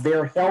that now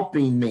they're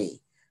helping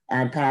me.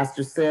 And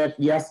Pastor said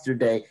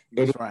yesterday,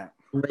 that's right.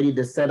 Ready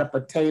to set up a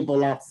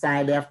table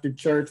outside after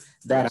church.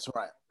 That's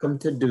right. Come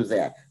to do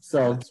that.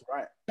 So that's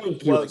right.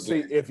 Thank you. Well,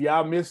 see, if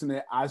y'all missing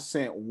it, I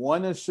sent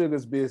one of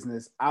Sugar's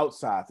business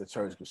outside the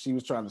church because she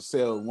was trying to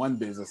sell one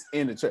business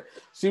in the church.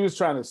 She was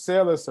trying to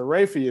sell a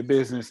Seraphia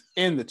business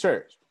in the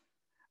church,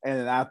 and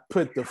then I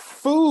put the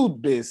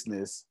food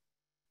business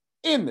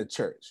in the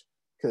church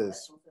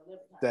because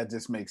that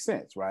just makes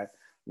sense, right?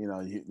 You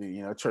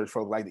know, church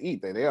folk like to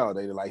eat. They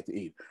like to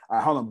eat. All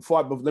right, hold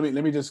on.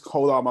 Let me just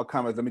hold all my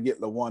comments. Let me get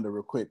LaWanda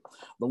real quick.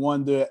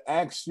 LaWanda,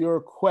 ask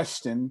your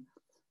question.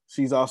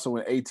 She's also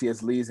in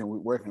ATS Leads, and we're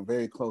working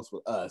very close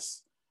with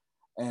us.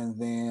 And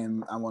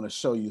then I want to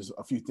show you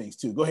a few things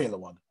too. Go ahead,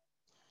 LaWanda.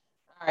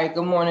 All right.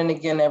 Good morning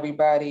again,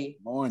 everybody.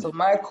 Morning. So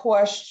my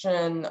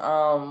question,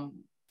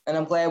 and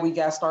I'm glad we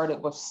got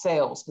started with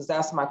sales because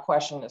that's my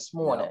question this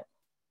morning. Yeah.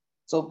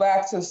 So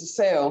back to the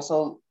sales.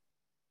 So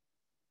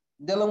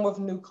dealing with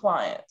new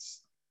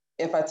clients,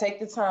 if I take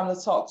the time to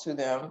talk to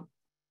them,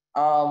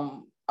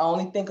 I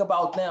only think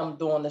about them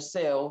during the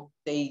sale.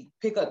 They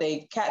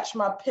catch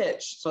my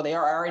pitch, so they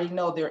already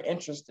know they're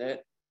interested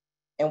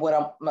in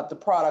the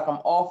product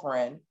I'm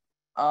offering.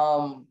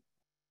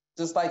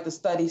 Just like the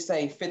study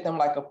say, fit them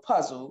like a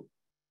puzzle.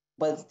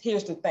 But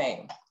here's the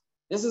thing: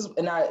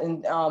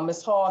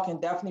 Ms. Hall can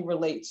definitely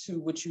relate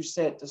to what you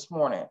said this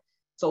morning.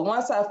 So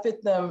once I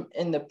fit them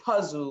in the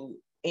puzzle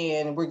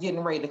and we're getting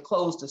ready to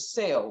close the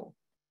sale,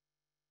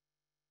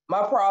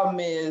 my problem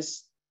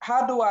is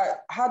how do I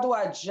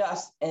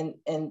adjust and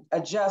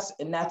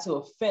not to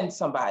offend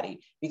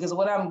somebody? Because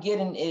what I'm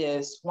getting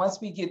is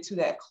once we get to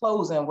that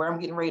closing where I'm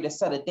getting ready to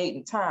set a date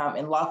and time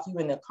and lock you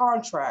in the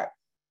contract,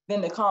 then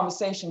the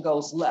conversation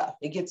goes left.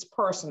 It gets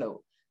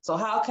personal. So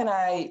how can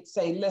I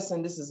say,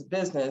 listen, this is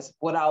business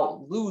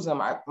without losing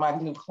my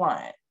new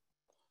client?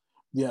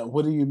 Yeah,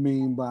 what do you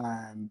mean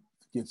by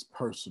gets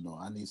personal?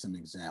 I need some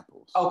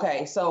examples.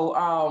 Okay, so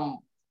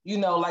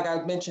like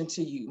I mentioned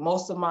to you,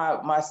 most of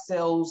my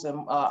sales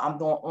and I'm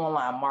doing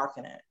online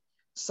marketing.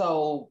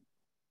 So,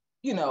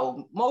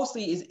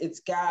 mostly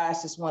it's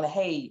guys just want to,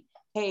 hey,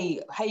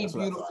 that's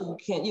beautiful,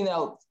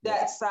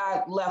 that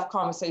side left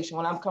conversation.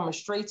 When I'm coming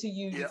straight to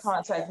you, you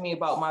contact me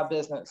about my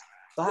business.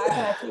 So how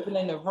can I keep it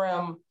in the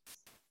realm?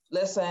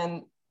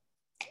 Listen,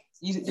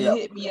 you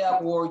hit me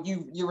up or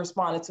you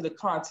responded to the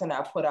content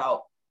I put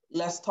out.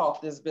 Let's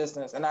talk this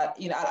business. And I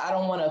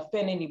don't want to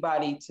offend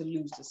anybody to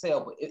lose the sale,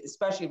 but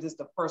especially if it's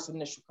the first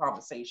initial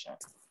conversation.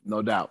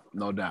 No doubt.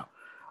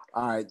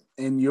 All right.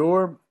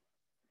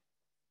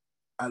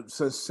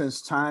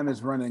 Since time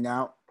is running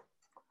out,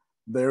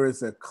 there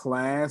is a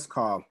class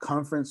called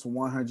Conference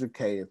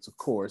 100K. It's a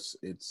course.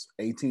 It's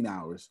 18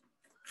 hours.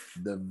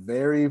 The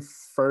very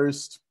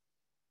first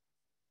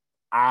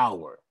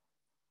hour,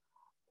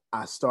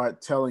 I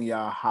start telling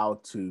y'all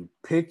how to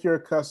pick your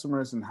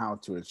customers and how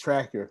to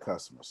attract your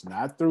customers,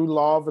 not through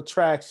law of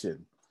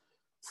attraction,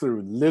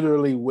 through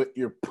literally what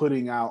you're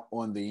putting out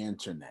on the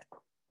internet.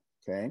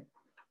 Okay.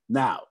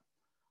 Now,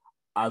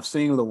 I've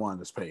seen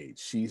LaWanda's page.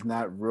 She's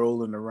not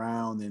rolling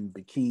around in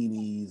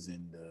bikinis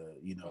and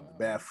the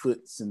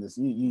barefoots and this.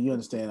 You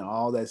understand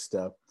all that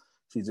stuff.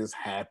 She just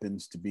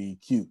happens to be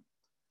cute,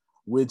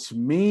 which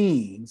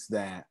means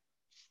that,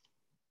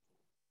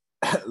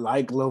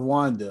 like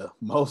LaWanda,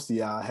 most of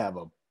y'all have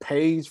a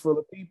page full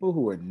of people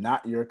who are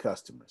not your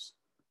customers.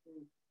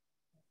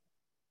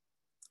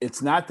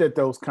 It's not that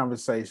those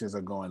conversations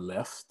are going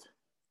left.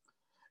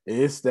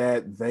 It's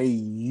that they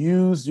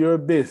use your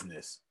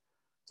business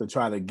to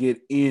try to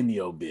get in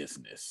your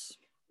business.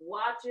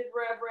 Watch it,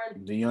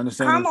 Reverend. Do you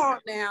understand? Come on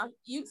now.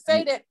 You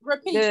say that.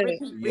 Repeat.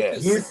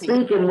 Yes. You're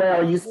speaking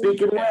well. You're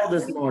speaking well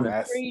this morning.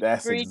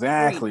 That's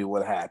exactly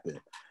what happened.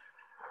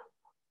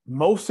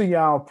 Most of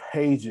y'all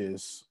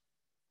pages,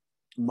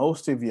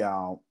 most of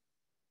y'all,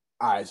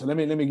 all right, so let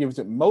me give it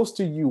to most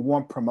of you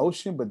want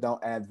promotion but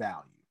don't add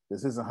value.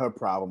 This isn't her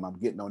problem. I'm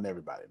getting on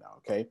everybody now,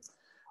 okay?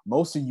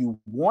 Most of you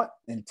want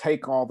and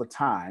take all the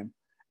time,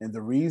 and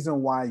the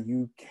reason why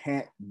you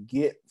can't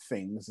get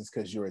things is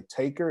because you're a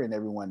taker and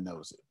everyone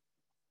knows it.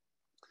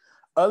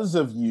 Others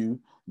of you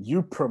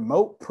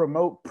promote,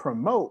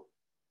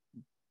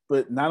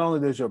 but not only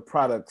does your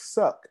product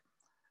suck,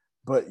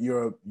 but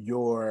your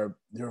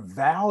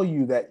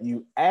value that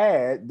you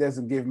add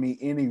doesn't give me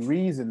any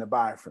reason to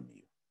buy from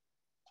you.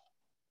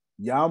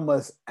 Y'all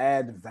must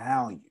add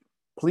value.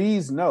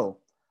 Please know,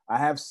 I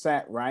have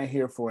sat right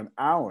here for an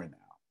hour now.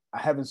 I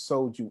haven't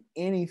sold you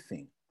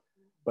anything,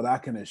 but I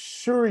can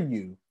assure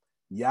you,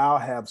 y'all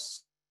have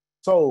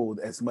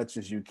sold as much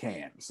as you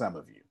can, some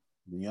of you.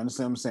 Do you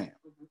understand what I'm saying?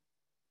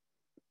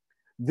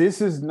 This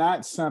is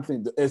not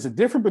something, there's a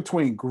difference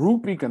between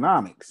group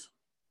economics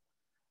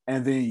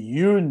and then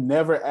you're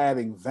never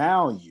adding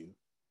value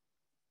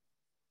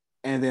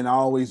and then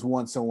always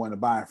want someone to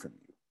buy from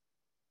you.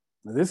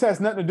 Now, this has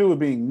nothing to do with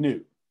being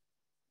new.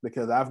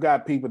 because I've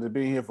got people that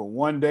been here for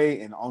one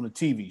day and on a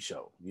TV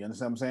show. You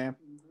understand what I'm saying?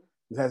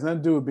 This has nothing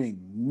to do with being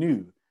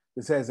new.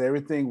 This has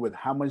everything with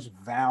how much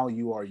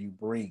value are you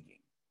bringing.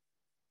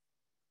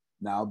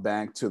 Now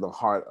back to the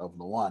heart of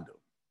LaWanda.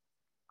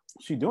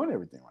 She's doing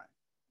everything right.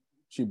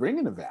 She's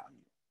bringing the value.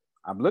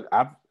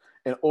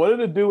 In order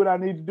to do what I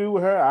need to do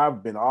with her,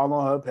 I've been all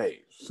on her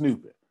page,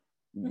 snooping.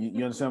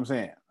 You understand what I'm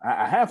saying?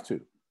 I have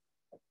to.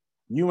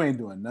 You ain't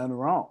doing nothing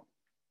wrong.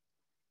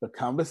 The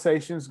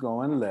conversation's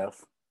going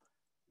left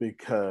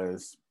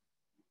because,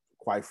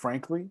 quite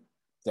frankly,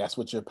 that's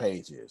what your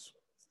page is.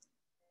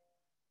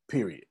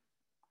 Period.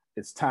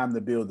 It's time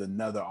to build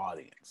another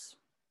audience.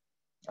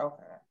 Okay.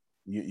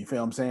 You feel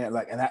what I'm saying?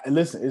 Like, and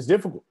listen, it's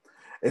difficult,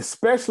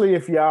 especially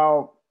if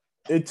y'all.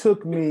 It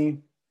took me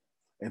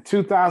in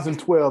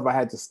 2012. I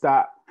had to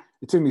stop.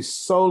 It took me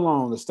so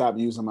long to stop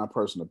using my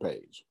personal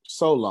page.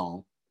 So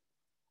long,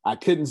 I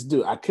couldn't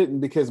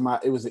because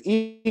it was an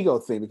ego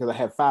thing because I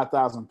had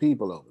 5,000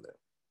 people over there.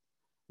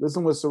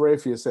 Listen what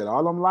Sarafia said.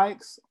 All them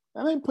likes,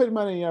 that ain't putting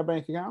money in your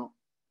bank account.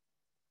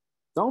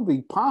 Don't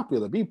be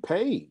popular. Be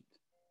paid.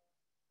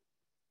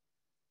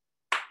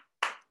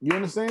 You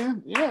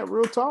understand? Yeah,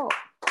 real talk.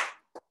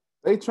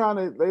 They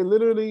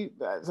literally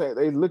say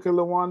they look at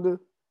LaWanda.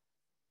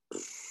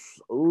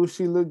 Oh,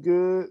 she look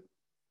good.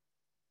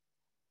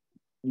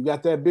 You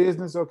got that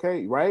business,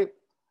 okay, right?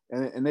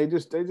 And they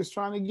just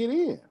trying to get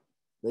in.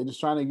 They just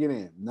trying to get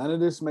in. None of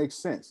this makes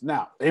sense.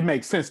 Now, it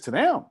makes sense to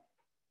them.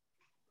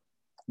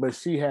 But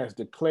she has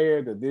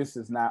declared that this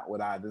is not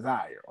what I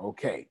desire.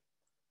 Okay.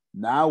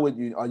 Now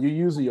are you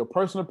using your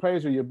personal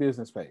page or your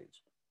business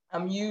page?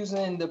 I'm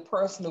using the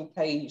personal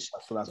page.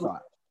 So that's fine.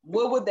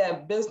 What would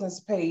that business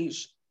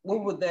page,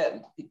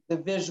 the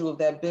visual of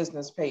that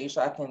business page,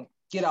 so I can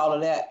get all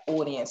of that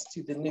audience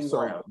to the new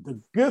round? The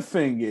good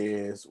thing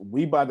is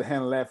we about to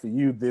handle that for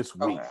you this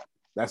week. Okay.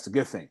 That's the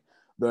good thing.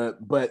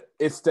 But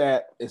it's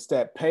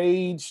that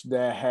page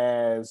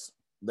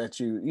that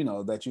you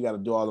got to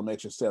do all the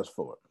extra steps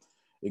for.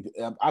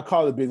 I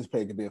call it business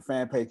page. It could be a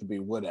fan page, it could be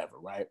whatever,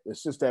 right?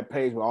 It's just that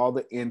page with all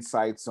the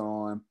insights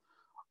on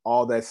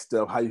all that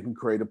stuff, how you can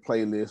create a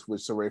playlist,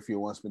 which Sarafia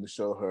wants me to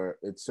show her,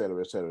 et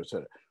cetera, et cetera, et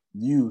cetera.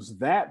 Use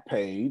that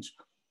page.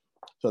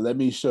 So let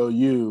me show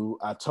you.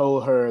 I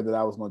told her that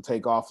I was going to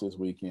take off this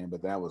weekend,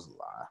 but that was a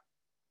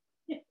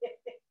lie.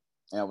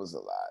 That was a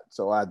lie.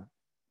 So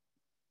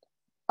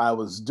I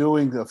was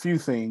doing a few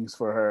things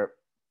for her.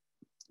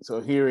 So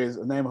here is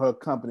the name of her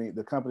company.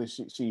 The company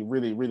she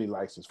really, really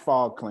likes is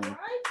Fog Clean.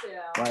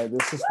 Right.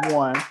 This is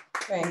one.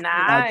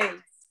 Nice.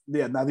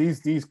 Now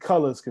these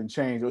colors can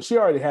change. Well, she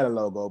already had a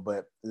logo,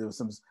 but there was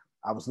some.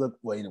 I was looking.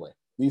 Well, anyway,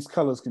 these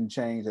colors can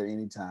change at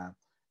any time.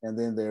 And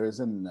then there is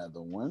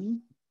another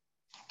one.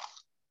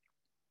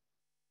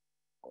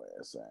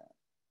 Where's that?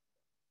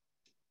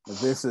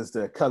 This is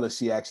the color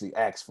she actually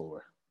asked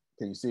for.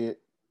 Can you see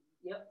it?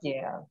 Yep.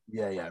 Yeah.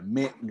 Yeah.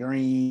 Mint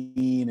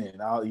green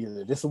and all.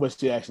 This is what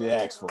she actually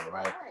asked for,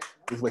 right?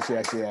 This is what she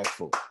actually asked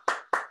for.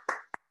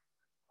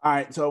 All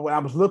right. So what I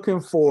was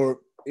looking for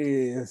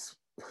is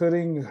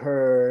putting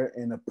her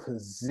in a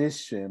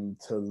position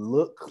to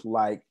look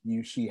like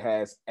she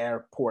has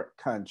airport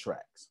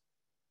contracts.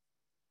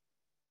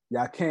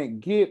 Y'all can't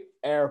get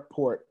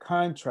airport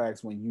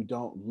contracts when you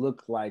don't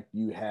look like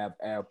you have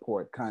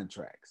airport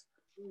contracts.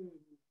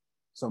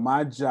 So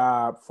my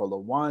job for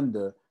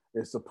LaWanda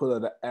is to put her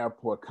the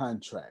airport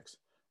contracts,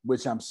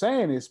 which I'm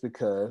saying is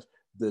because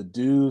the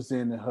dudes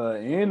in her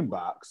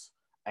inbox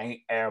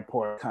ain't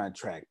airport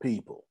contract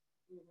people.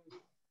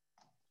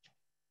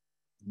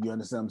 You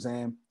understand what I'm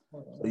saying?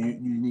 So you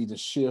need to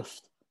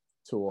shift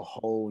to a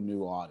whole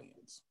new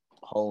audience.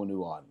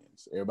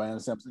 Everybody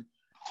understand what I'm saying?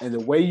 And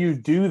the way you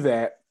do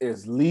that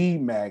is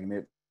lead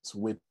magnets,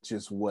 which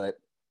is what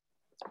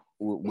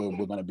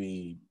we're going to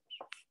be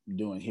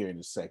doing here in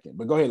a second.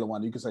 But go ahead,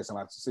 LaWanda. You can say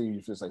something. I see you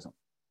should say something.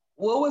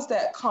 What was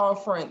that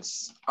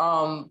conference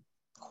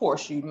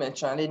course you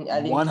mentioned? I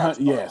didn't.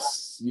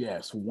 Yes.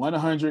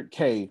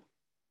 100K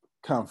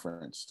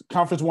conference.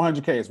 Conference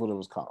 100K is what it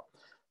was called.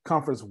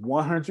 Conference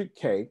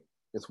 100K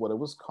is what it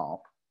was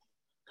called.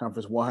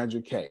 Conference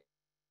 100K.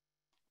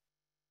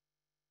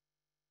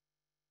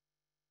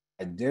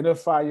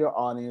 Identify your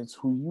audience,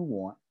 who you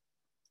want,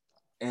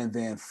 and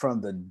then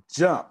from the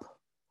jump,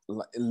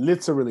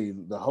 literally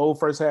the whole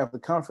first half of the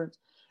conference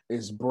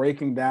is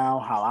breaking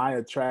down how I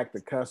attract the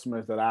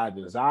customers that I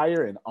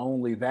desire and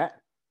only that,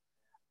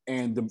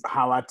 and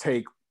how I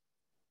take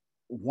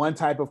one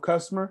type of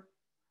customer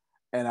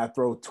and I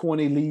throw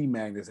 20 lead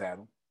magnets at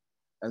them,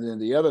 and then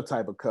the other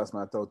type of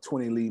customer I throw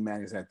 20 lead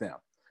magnets at them.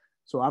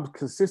 So I'm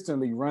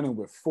consistently running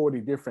with 40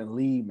 different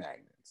lead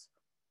magnets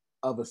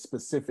of a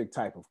specific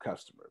type of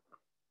customer.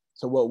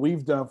 So what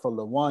we've done for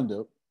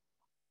LaWanda,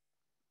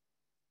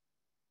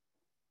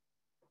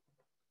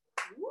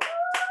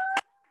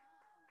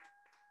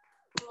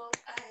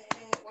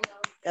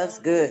 that's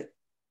good.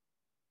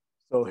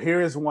 So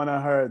here is one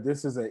of her.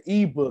 This is an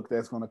ebook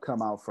that's going to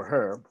come out for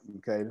her.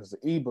 Okay, this is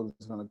an ebook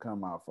that's going to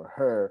come out for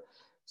her,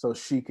 so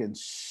she can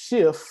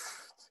shift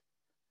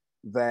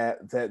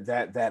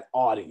that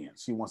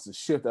audience. She wants to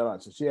shift that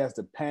audience. So she has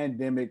the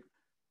pandemic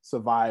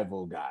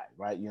survival guide,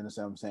 right? You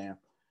understand what I'm saying?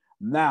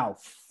 Now,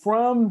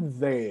 from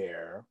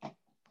there,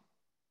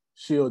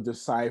 she'll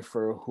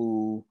decipher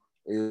who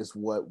is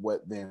what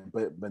then.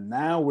 But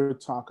now we're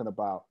talking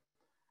about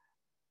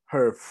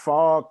her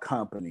fall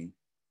company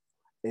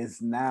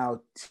is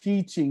now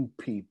teaching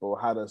people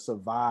how to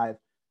survive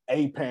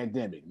a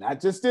pandemic,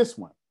 not just this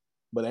one,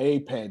 but a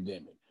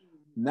pandemic.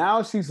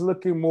 Now she's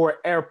looking more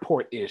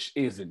airport-ish,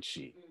 isn't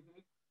she?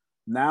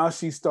 Now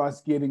she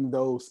starts getting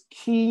those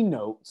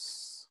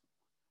keynotes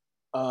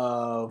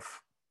of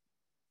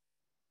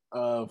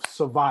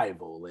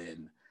survival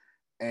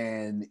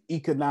and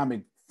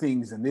economic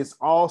things, and this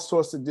all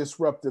sorts of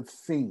disruptive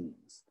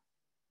things.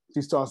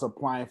 She starts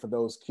applying for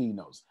those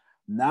keynotes,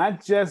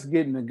 not just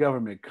getting the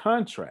government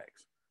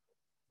contracts,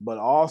 but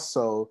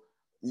also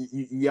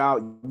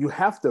you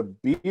have to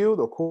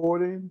build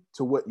according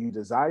to what you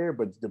desire,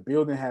 but the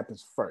building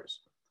happens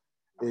first.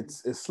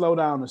 It's slow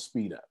down to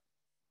speed up.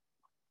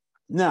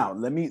 Now,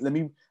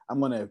 I'm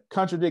going to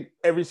contradict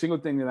every single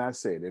thing that I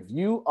said. If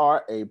you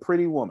are a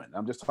pretty woman,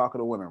 I'm just talking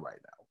to women right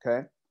now,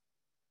 okay?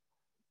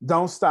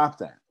 Don't stop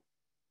that.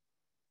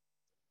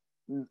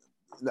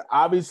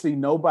 Obviously,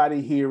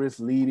 nobody here is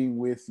leading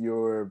with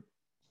your,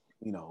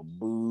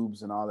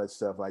 boobs and all that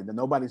stuff like that.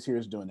 Nobody's here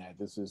is doing that.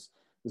 This is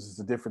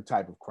a different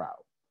type of crowd.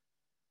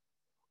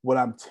 What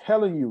I'm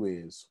telling you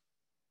is,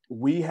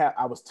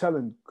 I was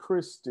telling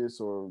Chris this,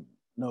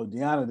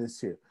 Deanna this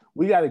here.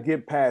 We got to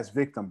get past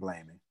victim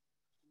blaming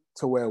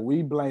to where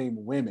we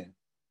blame women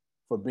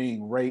for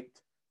being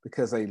raped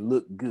because they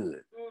look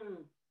good.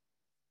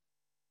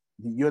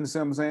 You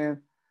understand what I'm saying?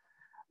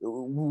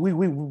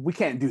 We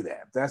can't do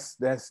that.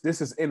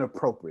 This is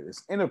inappropriate.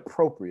 It's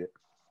inappropriate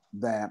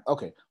that,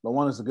 okay,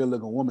 LaWanda's a good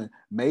looking woman.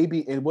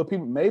 Maybe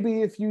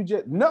if you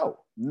just, no,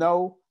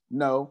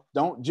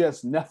 don't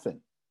just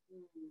nothing.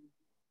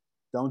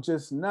 Don't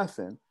just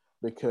nothing,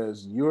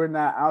 because you're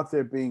not out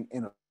there being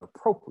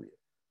inappropriate.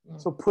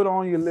 So put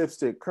on your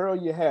lipstick, curl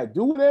your hair,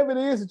 do whatever it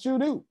is that you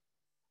do.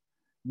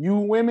 You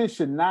women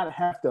should not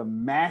have to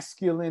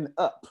masculine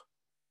up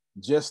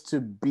just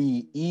to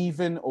be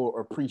even or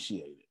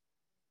appreciated.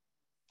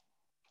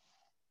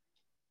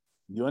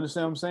 You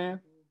understand what I'm saying?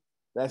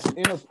 That's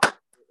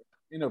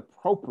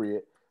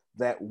inappropriate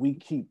that we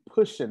keep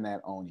pushing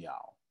that on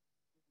y'all.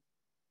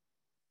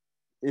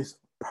 It's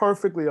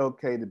perfectly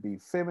okay to be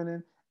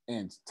feminine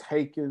and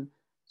taken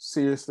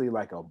seriously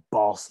like a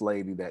boss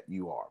lady that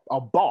you are. A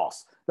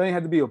boss. They don't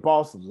have to be a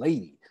boss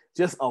lady.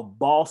 Just a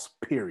boss,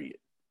 period.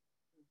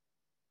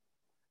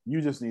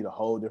 You just need a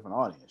whole different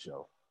audience,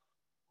 yo.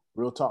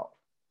 Real talk.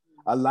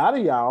 A lot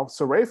of y'all,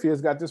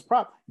 Serafia's got this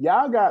problem.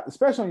 Y'all got,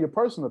 especially on your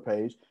personal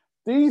page,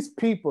 these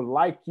people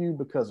like you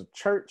because of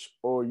church,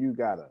 or you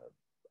got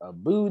a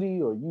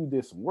booty, or you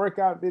did some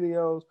workout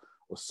videos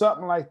or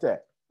something like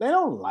that. They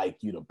don't like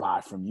you to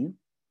buy from you.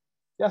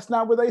 That's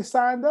not what they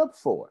signed up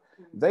for.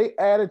 They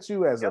added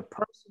you as a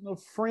personal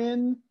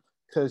friend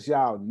because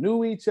y'all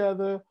knew each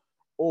other,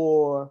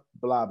 or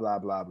blah, blah,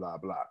 blah, blah,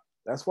 blah.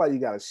 That's why you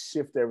got to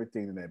shift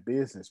everything to that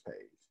business page.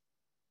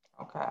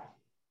 Okay.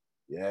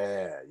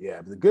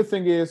 Yeah. But the good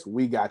thing is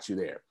we got you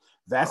there.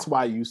 That's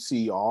why you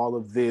see all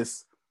of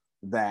this,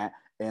 that,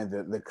 and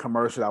the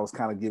commercial I was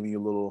kind of giving you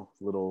a little,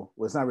 well,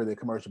 it's not really a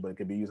commercial, but it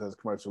could be used as a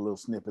commercial, a little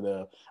snippet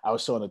of, I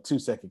was showing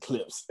 2-second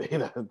clips,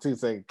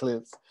 2-second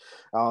clips,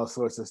 all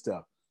sorts of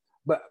stuff.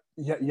 But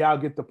y'all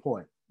get the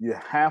point. You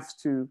have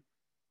to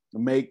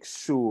make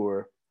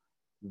sure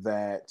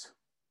that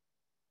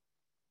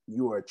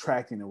you are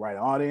attracting the right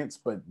audience,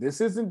 but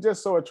this isn't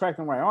just so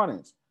attracting the right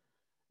audience.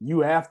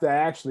 You have to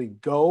actually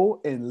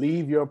go and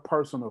leave your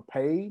personal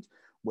page,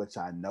 which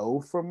I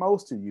know for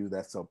most of you,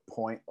 that's a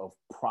point of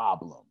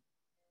problem,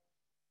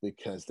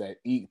 because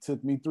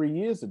took me 3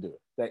 years to do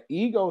it. That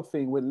ego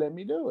thing wouldn't let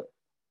me do it.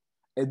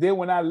 And then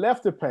when I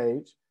left the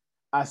page,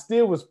 I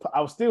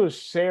was still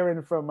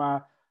sharing from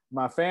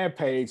my fan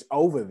page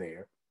over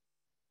there.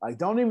 Like,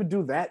 don't even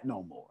do that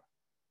no more.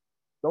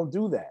 Don't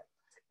do that.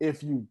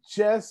 If you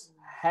just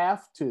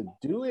have to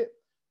do it,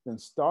 then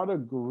start a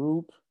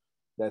group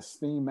that's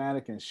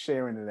thematic and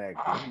sharing to that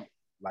group,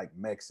 like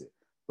Mexit.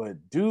 But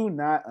do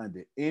not,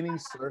 under any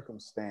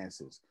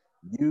circumstances,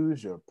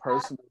 use your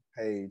personal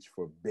page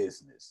for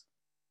business.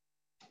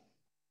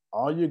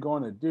 All you're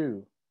going to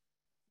do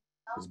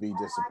is be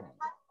disappointed.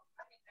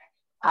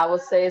 I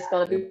would say it's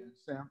going to be.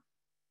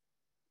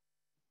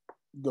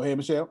 Go ahead,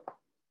 Michelle.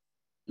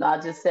 No, I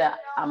just said,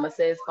 I'm going to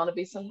say it's going to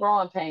be some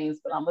growing pains,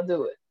 but I'm going to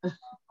do it.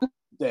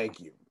 Thank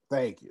you.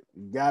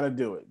 You got to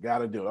do it.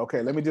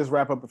 Okay, let me just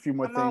wrap up a few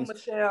more things. On,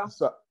 Michelle.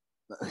 So,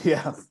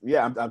 yeah,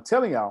 I'm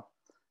telling y'all.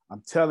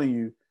 I'm telling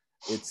you,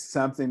 it's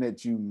something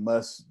that you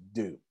must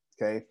do,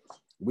 okay?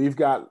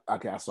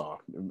 I saw,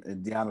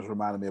 and Deanna's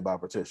reminding me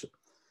about Patricia.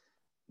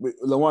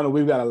 LaWanda,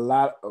 we've got a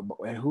lot of,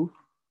 and who?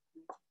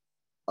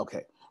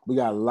 Okay, we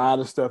got a lot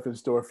of stuff in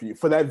store for you.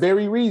 For that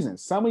very reason,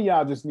 some of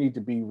y'all just need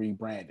to be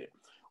rebranded,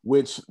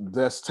 which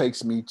thus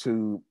takes me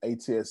to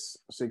ATS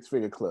Six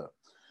Figure Club.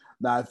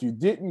 Now, if you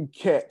didn't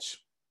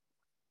catch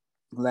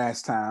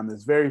last time.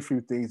 There's very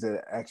few things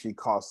that actually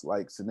cost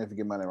like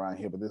significant money around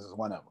here, but this is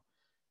one of them.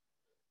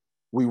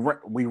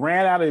 We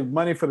ran out of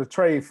money for the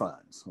trade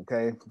funds,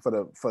 okay, for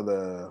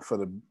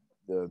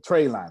the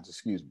trade lines,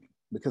 excuse me,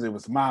 because it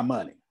was my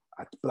money.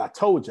 But I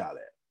told y'all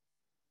that.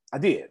 I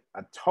did.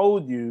 I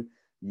told you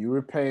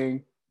were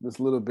paying this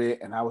little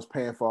bit, and I was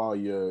paying for all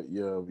your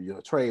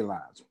trade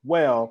lines.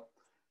 Well,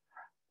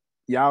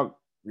 y'all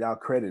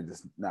credit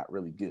is not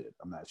really good.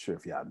 I'm not sure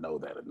if y'all know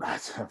that or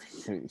not.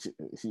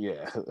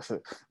 Yeah,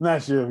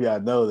 not sure if y'all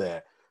know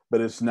that,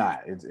 but it's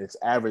not. It's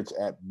average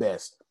at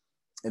best,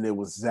 and it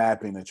was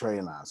zapping the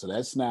trade line. So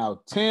that's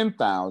now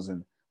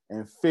 10,000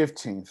 and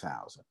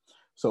 15,000.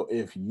 So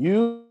if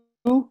you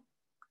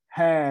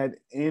had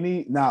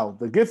any, now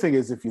the good thing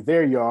is if you're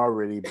there, you're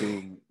already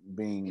being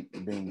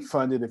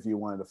funded if you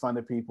wanted to fund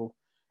the people.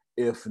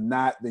 If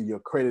not, then your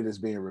credit is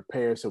being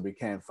repaired so we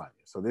can fund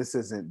you. So this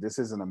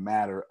isn't a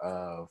matter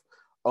of,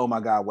 oh my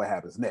God, what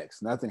happens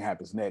next? Nothing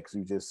happens next.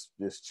 You just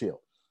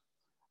chill.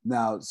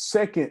 Now,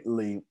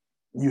 secondly,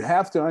 you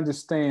have to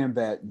understand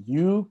that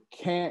you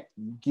can't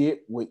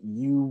get what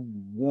you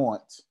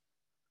want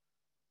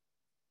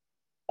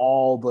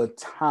all the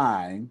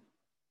time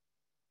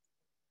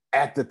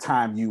at the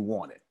time you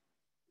want it.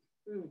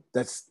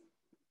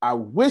 I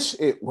wish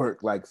it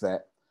worked like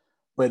that,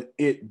 but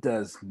it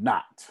does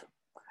not,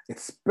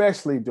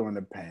 especially during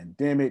the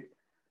pandemic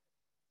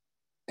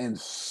and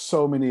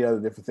so many other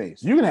different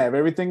things. You can have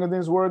everything in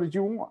this world that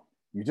you want.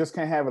 You just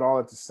can't have it all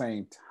at the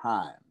same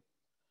time.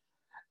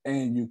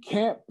 And you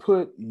can't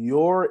put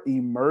your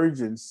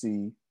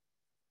emergency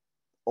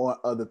on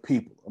other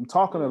people. I'm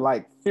talking to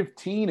like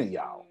 15 of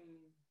y'all.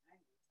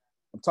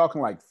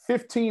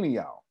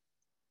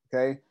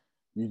 Okay?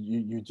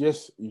 You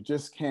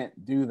just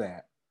can't do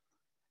that.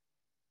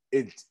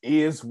 It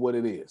is what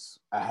it is.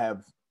 I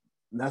have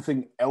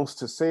nothing else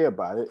to say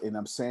about it, and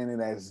I'm saying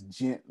it as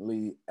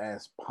gently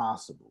as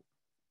possible.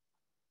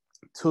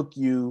 It took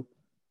you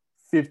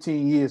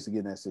 15 years to get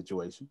in that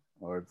situation,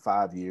 or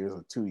 5 years,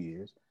 or 2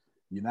 years.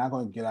 You're not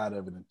going to get out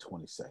of it in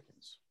 20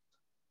 seconds.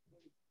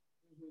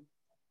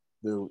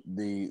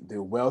 The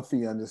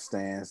wealthy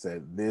understands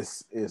that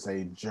this is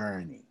a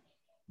journey.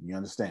 You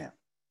understand?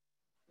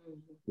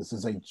 This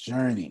is a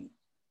journey.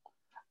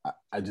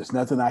 I just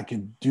nothing I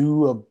can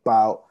do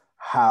about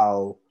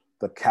how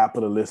the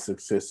capitalistic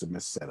system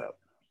is set up.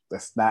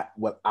 That's not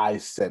what I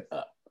set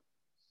up.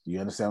 You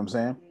understand what I'm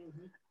saying?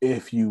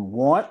 If you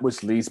want,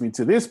 which leads me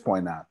to this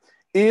point now,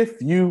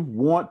 if you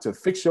want to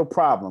fix your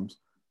problems,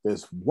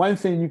 there's one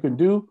thing you can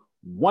do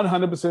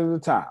 100% of the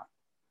time: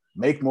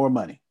 make more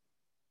money.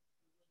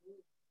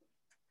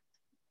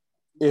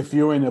 If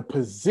you're in a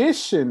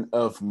position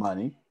of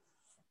money,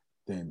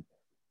 then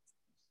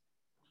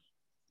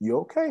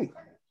you're okay.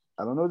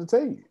 I don't know what to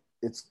tell you.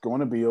 It's going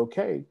to be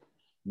okay.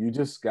 You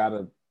just got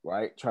to,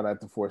 try not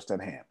to force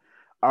that hand.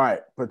 All right,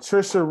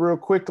 Patricia, real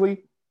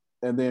quickly,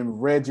 and then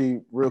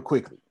Reggie, real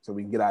quickly, so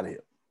we can get out of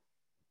here.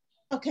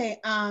 Okay,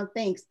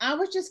 thanks. I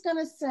was just going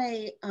to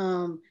say,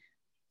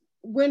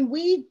 when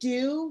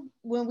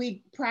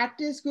we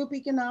practice group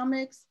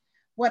economics,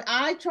 what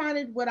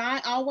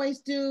I always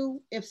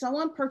do, if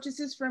someone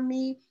purchases from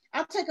me,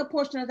 I'll take a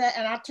portion of that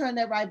and I'll turn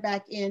that right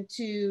back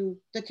into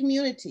the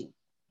community.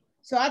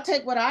 So I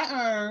take what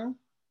I earn,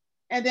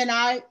 and then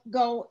I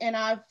go and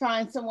I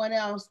find someone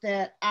else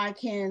that I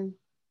can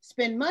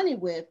spend money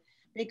with,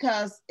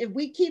 because if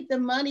we keep the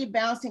money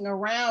bouncing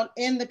around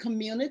in the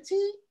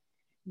community,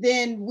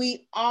 then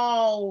we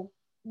all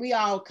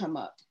come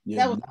up.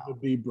 Yeah, never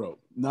be broke.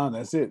 No,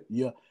 that's it.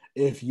 Yeah,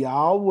 if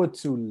y'all were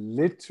to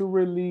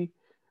literally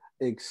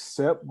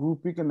accept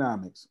group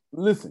economics,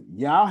 listen,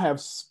 y'all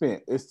have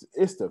spent, it's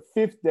the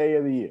 5th day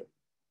of the year.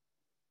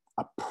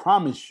 I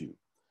promise you,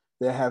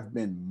 there have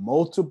been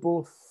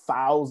multiple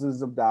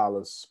thousands of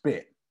dollars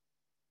spent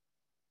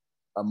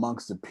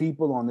amongst the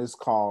people on this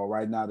call.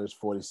 Right now, there's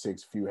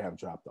 46, few have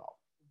dropped off.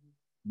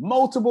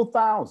 Multiple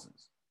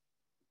thousands,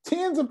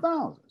 tens of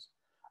thousands.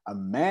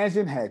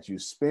 Imagine had you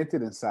spent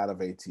it inside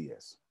of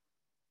ATS.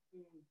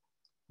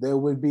 There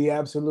would be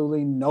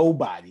absolutely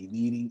nobody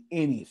needing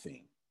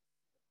anything.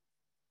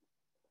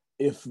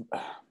 If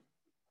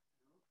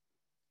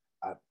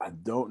I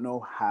don't know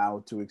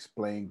how to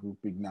explain group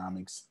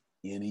economics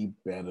any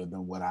better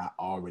than what I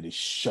already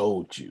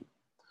showed you.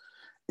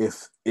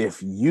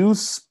 If you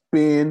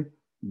spend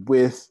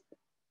with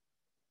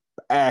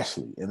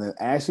Ashley and then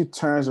Ashley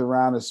turns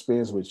around and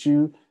spends with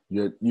you,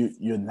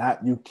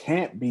 you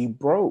can't be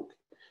broke.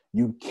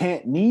 You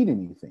can't need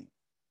anything.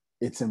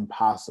 It's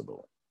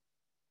impossible.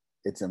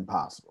 It's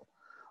impossible.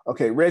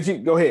 Okay, Reggie,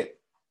 go ahead.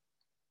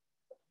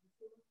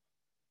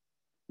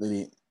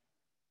 Did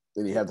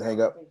he have to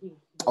hang up?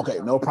 Okay,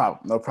 no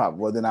problem.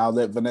 Well, then I'll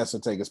let Vanessa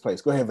take his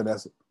place. Go ahead,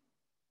 Vanessa.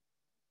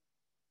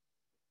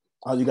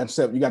 Oh, you got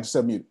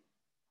yourself muted.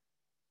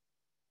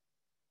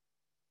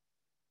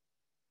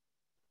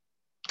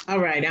 All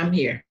right, I'm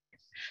here.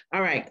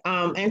 All right,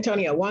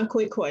 Antonio, one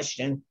quick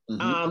question.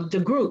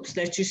 The groups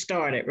that you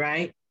started,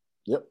 right?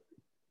 Yep.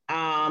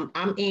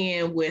 I'm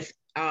in with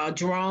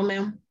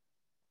Jerome.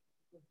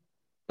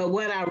 But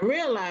what I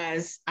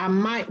realized, I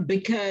might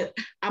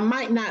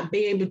not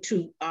be able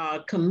to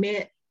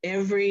commit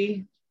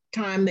every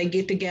time they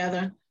get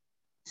together.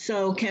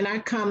 So can I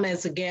come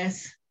as a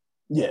guest?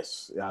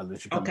 Yes, I'll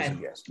let you come as a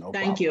guest. No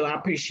problem. Thank you. I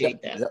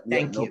appreciate that.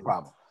 Thank you. No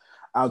problem.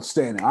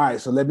 Outstanding. All right,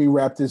 so let me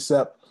wrap this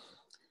up.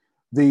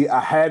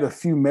 I had a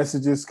few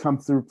messages come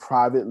through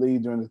privately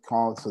during the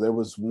call. So there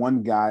was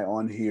one guy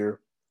on here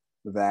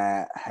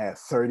that had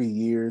 30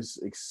 years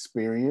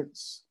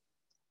experience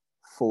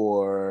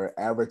for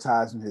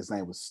advertising. His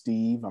name was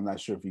Steve. I'm not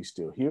sure if he's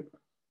still here.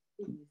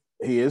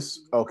 He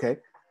is? Okay.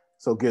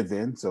 So good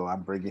then. So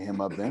I'm bringing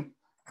him up then.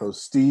 So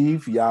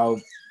Steve,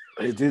 y'all,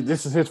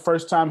 this is his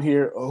first time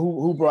here.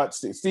 Who brought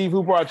Steve? Steve,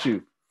 who brought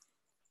you?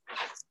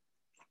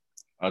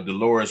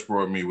 Dolores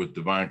brought me with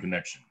Divine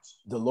Connections.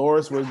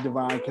 Dolores was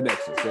Divine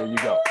Connections. There you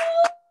go.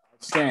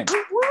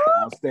 Outstanding.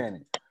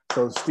 Outstanding.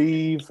 So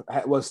Steve,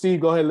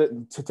 go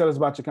ahead to tell us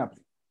about your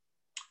company.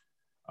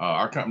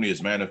 Our company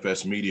is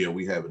Manifest Media.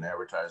 We have an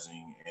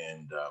advertising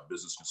and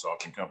business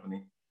consulting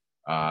company.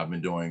 I've been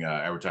doing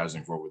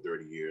advertising for over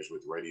 30 years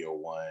with Radio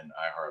One,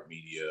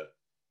 iHeartMedia,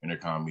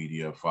 Intercom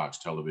Media, Fox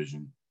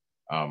Television.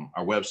 Our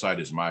website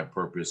is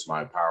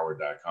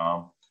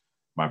mypurposemypower.com.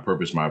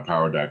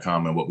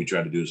 mypurposemypower.com. And what we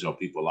try to do is help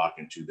people lock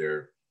into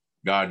their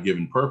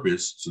God-given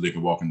purpose so they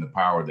can walk in the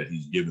power that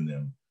he's given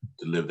them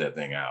to live that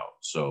thing out.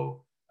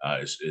 So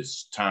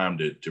it's time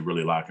to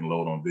really lock and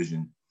load on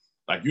vision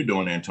like you're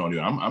doing,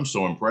 Antonio. I'm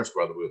so impressed,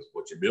 brother, with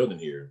what you're building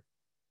here.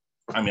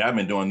 I mean, I've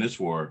been doing this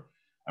for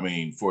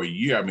a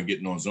year. I've been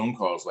getting on Zoom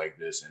calls like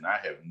this, and I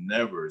have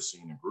never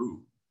seen a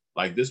group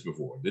like this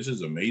before. This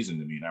is amazing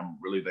to me. And I'm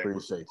really thankful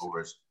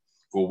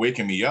for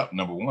waking me up,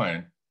 number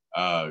one,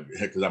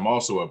 because I'm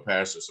also a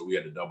pastor. So we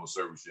had a double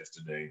service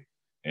yesterday.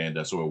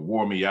 And so it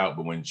wore me out.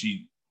 But when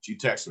she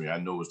texted me, I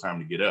know it was time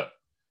to get up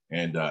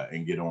and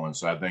get on.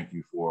 So I thank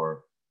you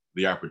for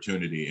the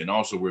opportunity. And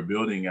also we're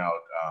building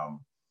out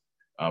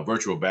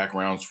virtual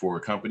backgrounds for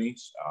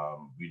companies.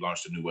 We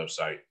launched a new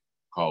website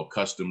called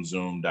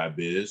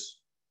customzoom.biz.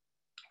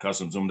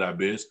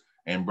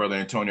 And Brother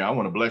Antonio, I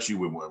want to bless you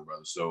with one,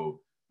 brother.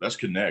 So let's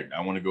connect. I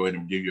want to go ahead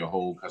and give you a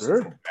whole custom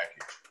Zoom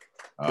package.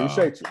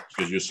 Appreciate you.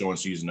 Because you're sowing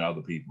season to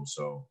other people.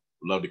 So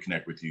love to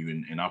connect with you.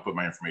 And I'll put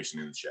my information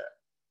in the chat.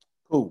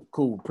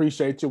 Cool.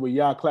 Appreciate you. Well,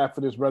 y'all clap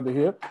for this brother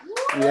here.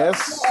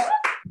 Yes.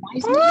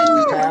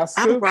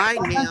 I'm right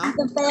now.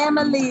 The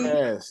family.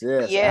 Yes.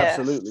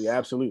 Absolutely.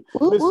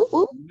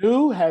 Listen,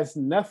 new has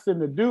nothing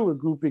to do with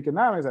group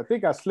economics. I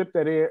think I slipped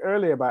that in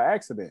earlier by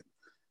accident.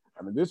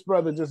 I mean, this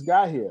brother just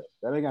got here.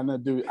 That ain't got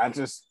nothing to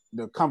do.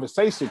 The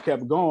conversation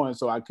kept going,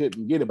 so I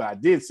couldn't get it, but I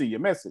did see your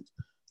message.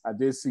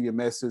 So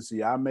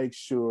y'all make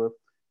sure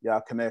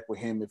y'all connect with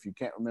him. If you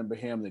can't remember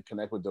him, then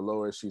connect with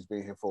Dolores. She's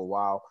been here for a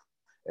while.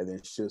 And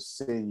then she'll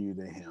send you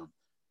to him.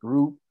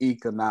 Group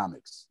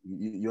economics.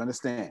 You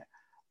understand?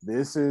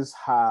 This is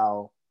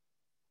how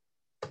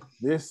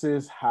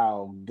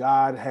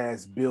God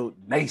has built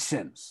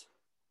nations.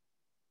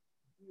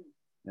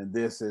 And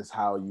this is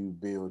how you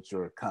build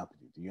your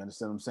company. Do you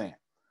understand what I'm saying?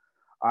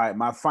 All right,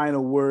 my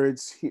final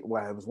words.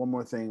 Well, there was one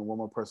more thing, one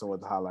more person I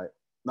want to highlight.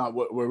 No,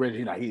 we're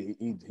Reggie.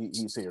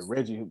 He's here.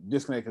 Reggie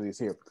disconnected. He's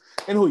here.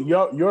 And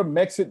your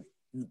Mexican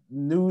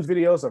news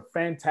videos are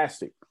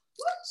fantastic.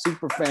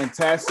 Super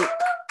fantastic.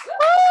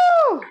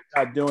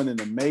 You're doing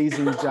an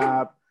amazing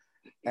job,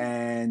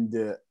 and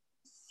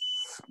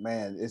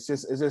man, it's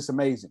just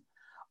amazing.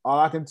 All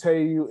I can tell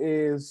you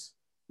is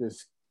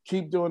just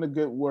keep doing the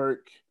good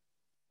work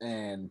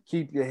and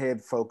keep your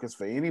head focused.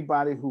 For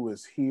anybody who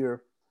is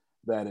here,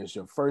 that is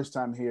your first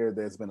time here,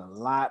 there's been a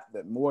lot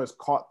that more is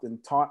caught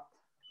than taught.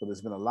 So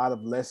there's been a lot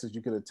of lessons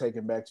you could have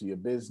taken back to your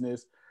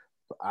business.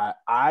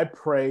 I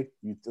pray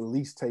you at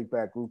least take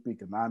back group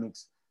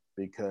economics,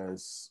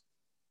 because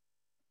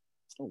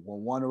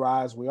when one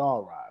rise, we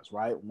all rise,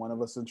 right? One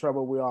of us in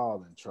trouble, we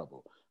all in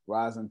trouble.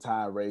 Rising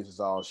tide raises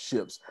all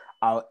ships.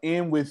 I'll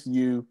end with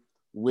you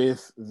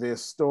with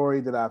this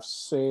story that I've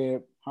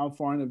said. How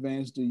far in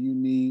advance do you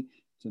need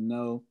to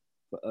know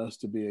for us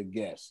to be a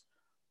guest?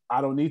 I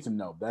don't need to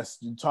know.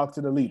 You talk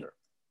to the leader.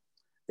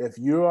 If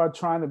you are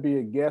trying to be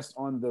a guest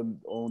on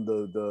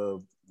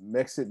the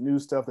Mexican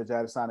news stuff that you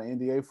had to sign an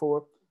NDA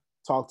for,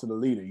 talk to the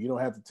leader. You don't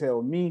have to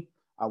tell me.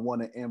 I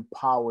want to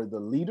empower the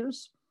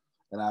leaders,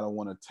 and I don't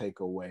want to take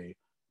away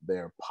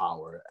their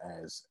power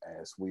as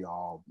we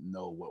all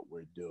know what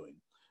we're doing.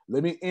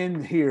 Let me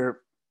end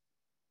here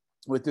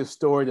with this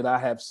story that I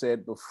have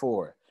said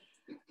before.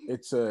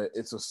 It's a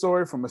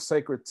story from a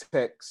sacred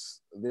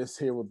text. This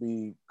here will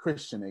be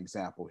Christian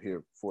example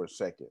here for a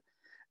second.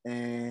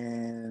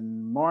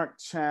 In Mark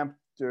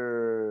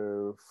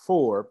chapter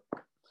 4,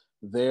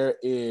 there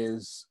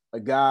is a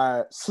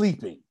guy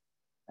sleeping,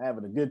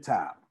 having a good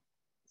time,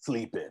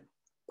 sleeping.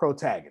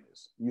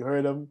 Protagonist. You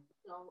heard him?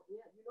 No,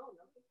 yeah, you know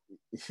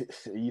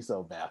him. You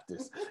so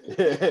Baptist.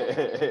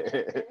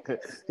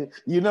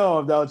 You know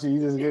him, don't you? You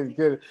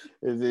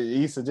just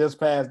Easter just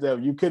passed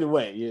them. You couldn't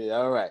wait. Yeah,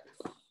 all right.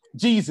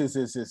 Jesus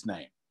is his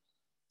name.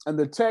 And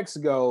the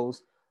text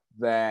goes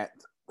that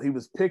he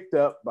was picked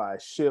up by a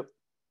ship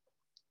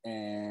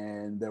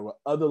and there were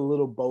other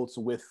little boats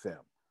with them.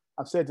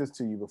 I've said this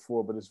to you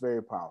before, but it's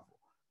very powerful.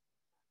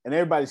 And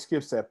everybody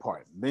skips that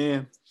part.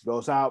 Then he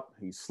goes out,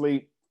 he's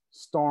asleep,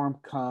 storm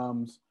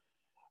comes.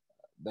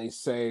 They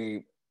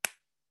say,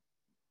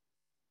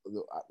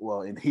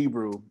 well, in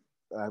Hebrew,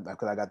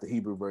 because I got the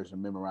Hebrew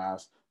version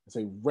memorized,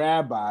 they say,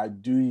 Rabbi,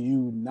 do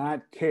you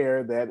not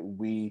care that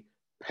we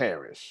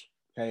perish?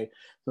 Okay,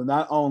 so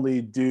not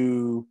only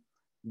do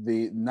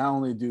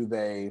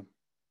they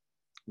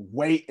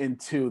wait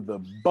until the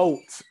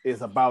boat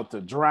is about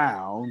to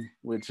drown,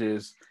 which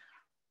is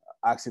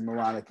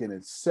oxymoronic in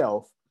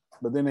itself,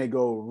 but then they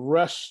go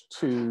rush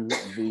to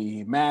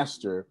the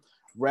master,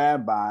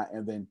 Rabbi,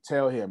 and then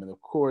tell him. And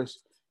of course,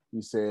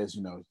 he says,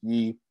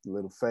 ye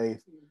little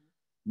faith.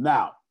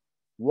 Now,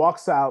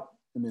 walks out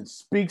and then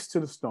speaks to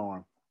the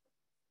storm,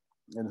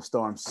 and the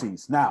storm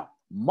ceased. Now,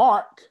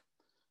 Mark,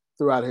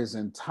 throughout his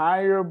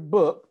entire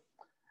book,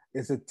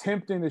 is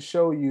attempting to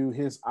show you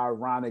his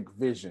ironic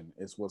vision,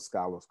 is what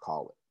scholars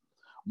call it.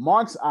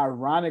 Mark's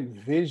ironic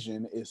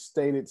vision is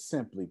stated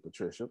simply,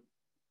 Patricia,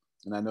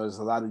 and I know there's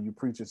a lot of you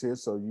preachers here,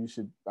 so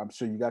I'm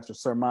sure you got your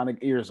sermonic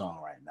ears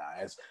on right now,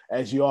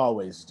 as you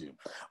always do.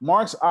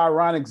 Mark's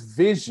ironic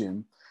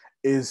vision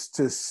is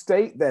to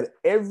state that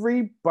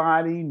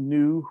everybody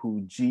knew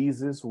who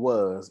Jesus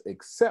was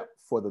except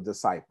for the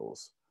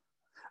disciples.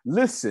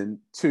 Listen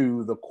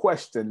to the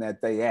question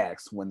that they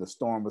asked when the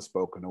storm was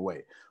spoken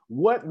away.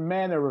 What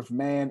manner of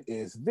man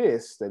is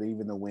this that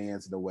even the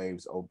winds and the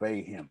waves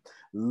obey him?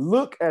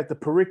 Look at the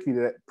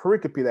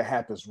pericope that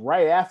happens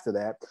right after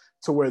that,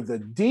 to where the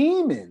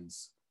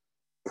demons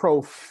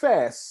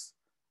profess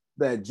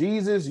that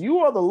Jesus, you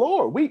are the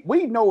Lord.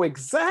 We know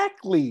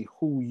exactly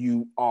who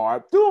you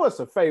are. Do us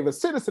a favor,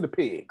 send us to the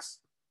pigs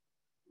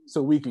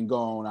so we can go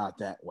on out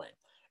that way.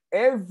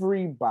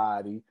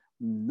 Everybody,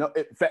 in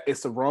fact,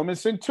 it's a Roman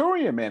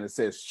centurion, man, that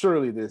says,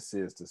 surely this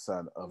is the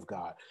Son of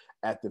God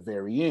at the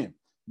very end.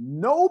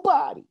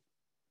 Nobody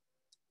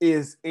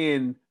is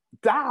in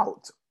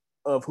doubt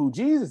of who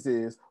Jesus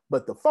is,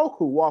 but the folk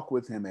who walk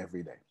with him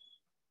every day.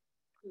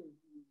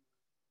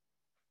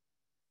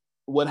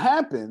 What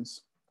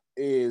happens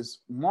is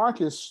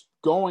Mark is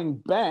going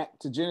back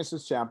to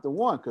Genesis chapter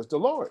 1, because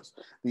Dolores,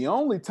 the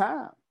only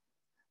time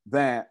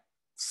that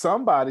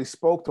somebody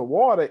spoke to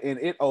water and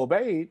it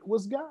obeyed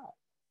was God.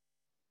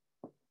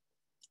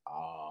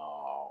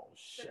 Oh,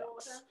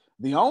 shucks.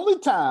 The only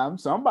time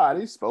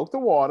somebody spoke to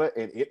water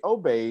and it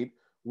obeyed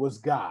was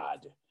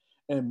God.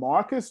 And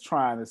Mark is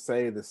trying to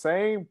say the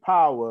same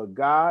power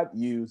God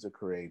used to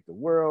create the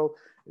world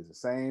is the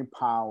same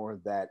power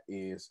that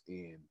is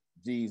in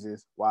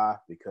Jesus. Why?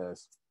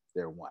 Because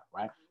they're one,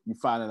 right? You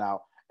find it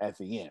out at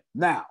the end.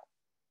 Now,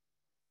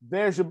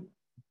 there's your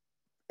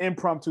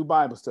impromptu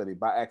Bible study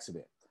by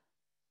accident.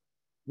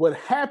 What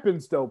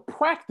happens, though,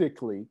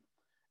 practically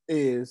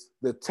is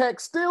the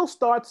text still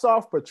starts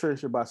off,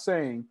 Patricia, by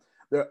saying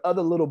there are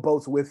other little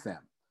boats with them.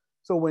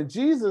 So when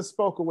Jesus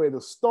spoke away the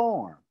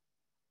storm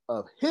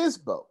of his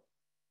boat,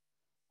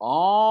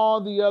 all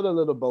the other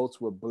little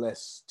boats were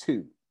blessed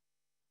too.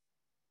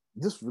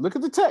 Just look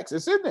at the text,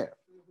 it's in there.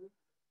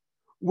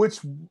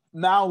 Which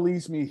now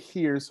leads me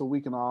here so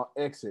we can all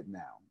exit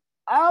now.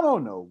 I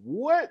don't know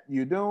what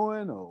you're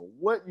doing or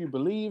what you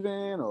believe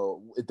in,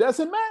 or it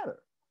doesn't matter.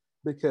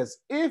 Because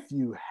if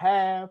you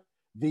have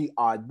the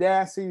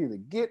audacity to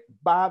get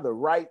by the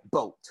right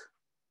boat,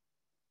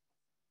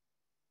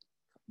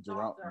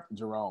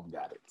 Jerome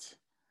got it.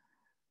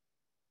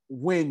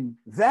 When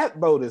that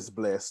boat is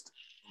blessed,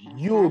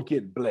 you'll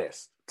get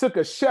blessed. Took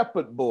a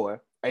shepherd boy,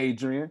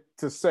 Adrian,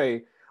 to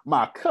say,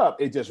 my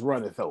cup, it just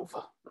runneth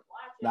over.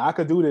 Now, I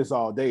could do this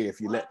all day if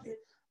you let me,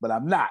 but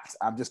I'm not.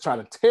 I'm just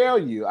trying to tell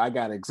you, I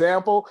got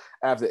example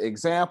after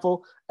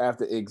example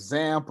after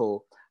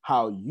example,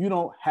 how you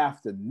don't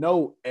have to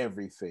know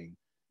everything.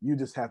 You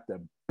just have to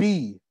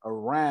be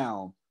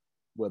around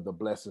where the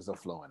blessings are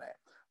flowing at.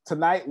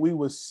 Tonight, we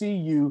will see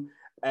you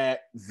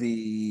at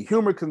the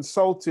Humor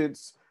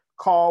Consultants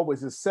call,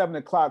 which is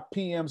 7:00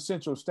 p.m.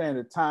 Central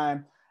Standard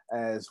Time,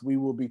 as we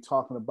will be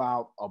talking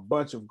about a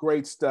bunch of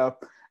great stuff.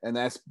 And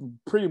that's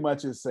pretty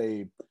much it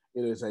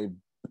is a,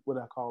 what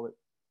do I call it?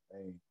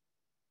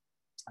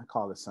 I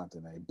call it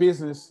something, a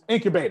business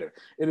incubator.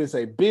 It is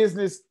a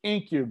business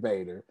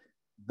incubator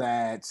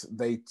that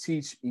they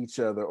teach each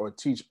other or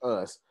teach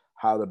us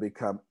how to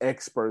become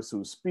experts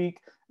who speak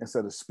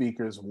instead of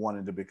speakers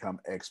wanting to become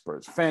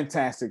experts.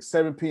 Fantastic.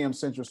 7 p.m.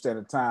 Central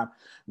Standard Time.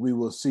 We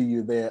will see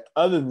you there.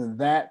 Other than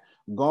that,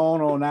 go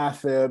on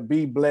out there,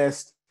 be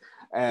blessed.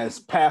 As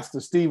Pastor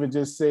Stephen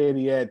just said,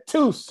 he had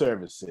 2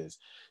 services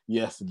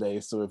yesterday.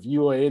 So if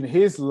you are in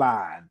his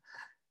line,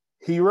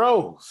 he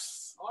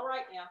rose. All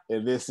right now.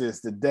 And this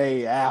is the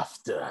day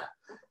after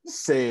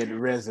said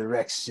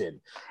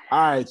resurrection.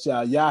 All right,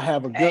 y'all. Y'all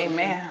have a good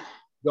Amen. one.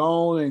 Go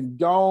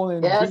on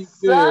and yes,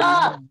 be good.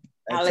 Sir.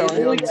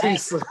 Antonio T.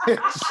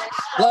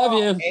 Love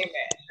you. Amen.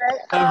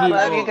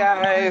 Love you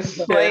guys.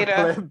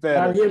 Later.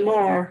 Love you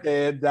more.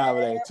 And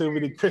Dominic. Too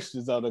many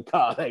Christians on the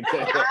call. Like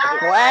that.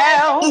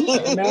 Wow.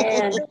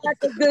 Man. I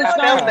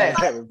felt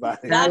that.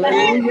 Everybody.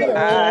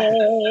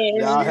 Hallelujah.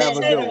 Y'all have a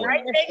good one.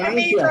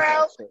 Thank you.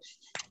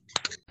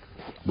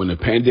 When the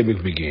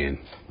pandemic began,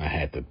 I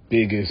had the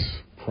biggest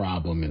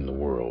problem in the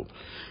world.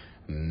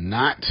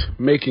 Not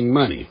making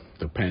money.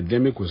 The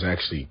pandemic was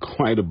actually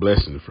quite a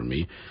blessing for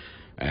me,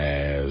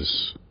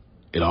 as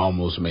it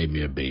almost made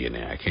me a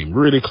billionaire. I came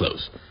really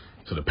close.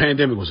 So the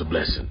pandemic was a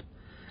blessing.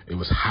 It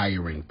was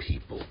hiring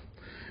people.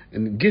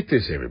 And get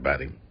this,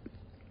 everybody.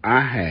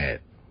 I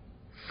had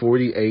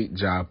 48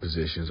 job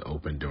positions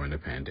open during the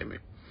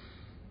pandemic.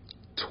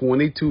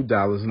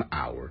 $22 an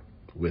hour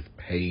with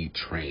paid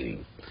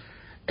training.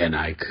 And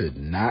I could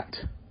not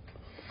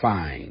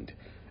find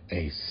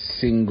a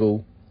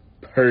single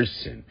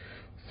person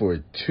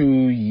for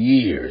 2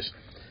 years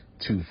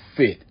to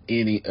fit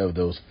any of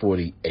those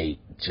 48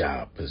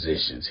 job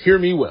positions. Hear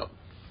me well.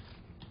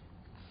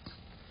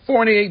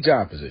 48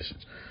 job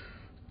positions,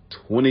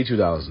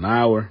 $22 an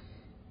hour,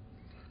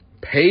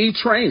 paid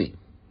training,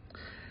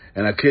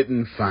 and I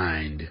couldn't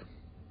find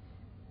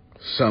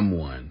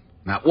someone,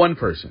 not one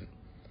person,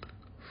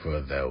 for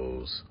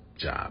those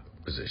job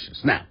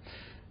positions. Now,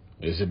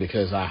 is it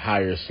because I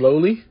hire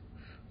slowly?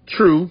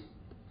 True,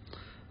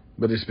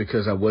 but it's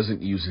because I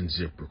wasn't using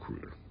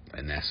ZipRecruiter,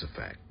 and that's a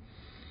fact.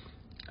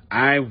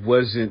 I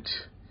wasn't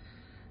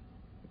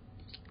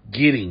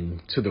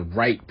getting to the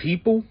right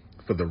people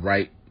for the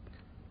right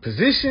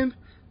position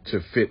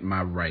to fit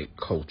my right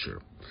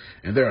culture.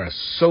 And there are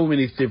so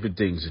many different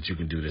things that you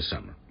can do this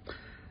summer.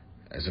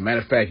 As a matter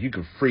of fact, you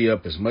can free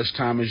up as much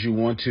time as you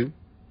want to.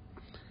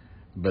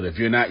 But if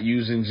you're not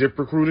using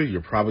ZipRecruiter,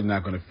 you're probably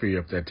not going to free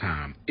up that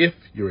time if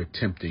you're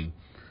attempting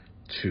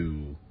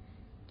to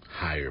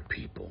hire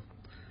people.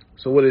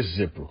 So what is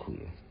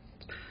ZipRecruiter?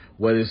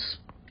 What is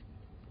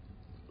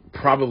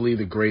probably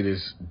the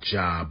greatest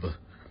job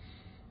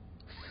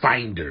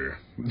finder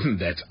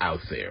that's out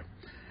there.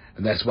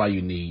 And that's why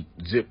you need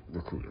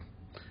ZipRecruiter.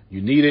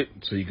 You need it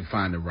so you can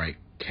find the right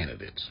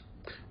candidates.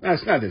 Now,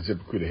 it's not that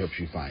ZipRecruiter helps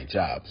you find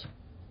jobs.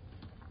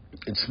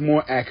 It's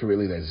more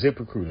accurately that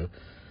ZipRecruiter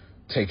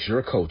takes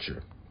your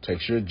culture,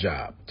 takes your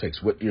job,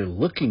 takes what you're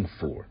looking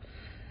for,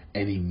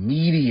 and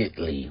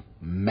immediately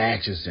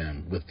matches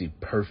them with the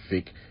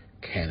perfect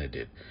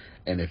candidate.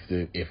 And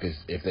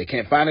if they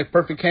can't find a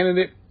perfect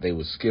candidate, they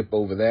will skip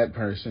over that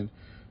person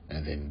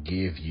and then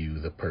give you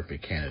the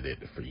perfect candidate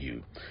for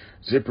you.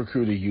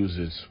 ZipRecruiter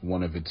uses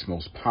one of its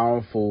most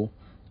powerful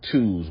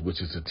tools,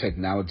 which is the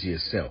technology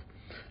itself,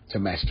 to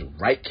match the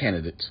right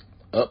candidates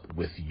up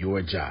with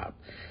your job.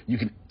 You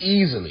can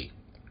easily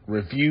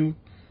review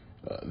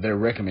their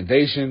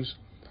recommendations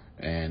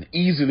and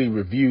easily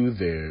review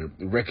their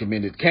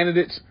recommended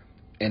candidates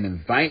and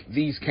invite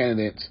these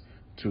candidates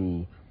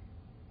to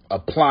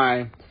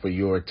apply for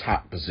your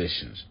top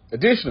positions.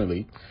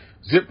 Additionally,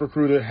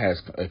 ZipRecruiter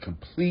has a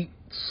complete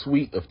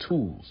suite of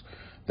tools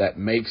that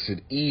makes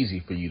it easy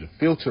for you to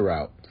filter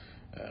out,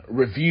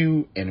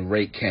 review, and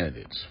rate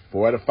candidates.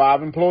 4 out of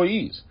 5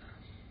 employees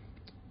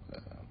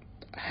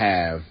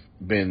have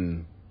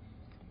been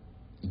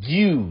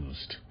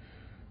used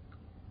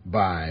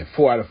by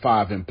 4 out of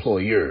 5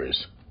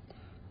 employers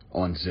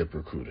on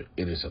ZipRecruiter.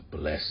 It is a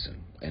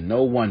blessing. And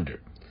no wonder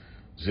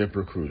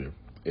ZipRecruiter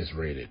is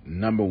rated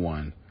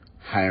 #1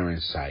 hiring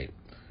site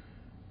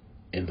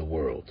in the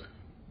world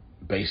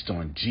based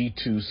on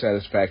G2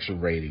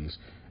 satisfaction ratings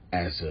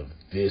as of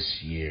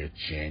this year,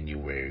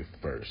 January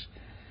 1st.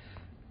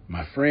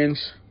 My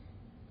friends,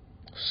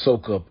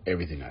 soak up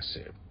everything I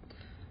said.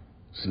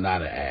 It's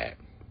not an ad.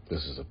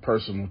 This is a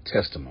personal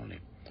testimony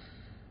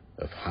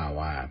of how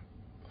I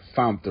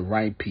found the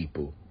right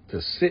people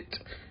to sit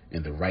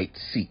in the right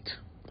seat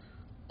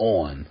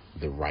on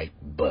the right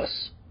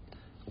bus.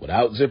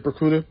 Without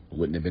ZipRecruiter, it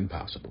wouldn't have been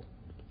possible.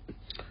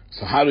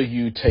 So how do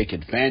you take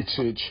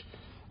advantage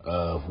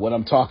of what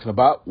I'm talking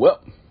about? Well,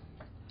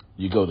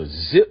 you go to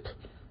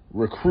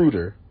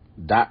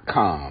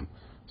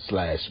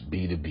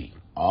ZipRecruiter.com/B2B.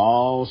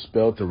 All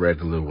spelled the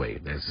regular way.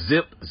 That's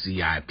Zip,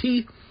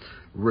 Z-I-P,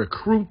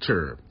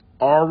 Recruiter,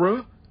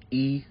 Aura,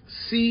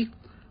 E-C,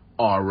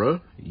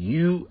 Aura,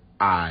 U-I-T-E-R.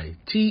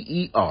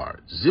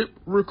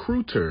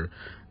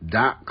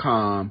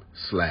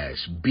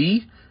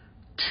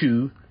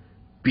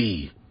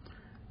 ZipRecruiter.com/B2B.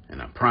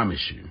 And I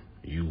promise you,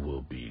 you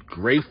will be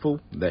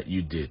grateful that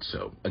you did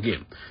so.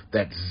 Again,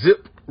 that's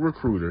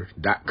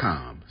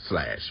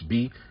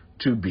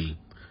ZipRecruiter.com/B2B.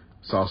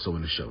 It's also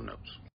in the show notes.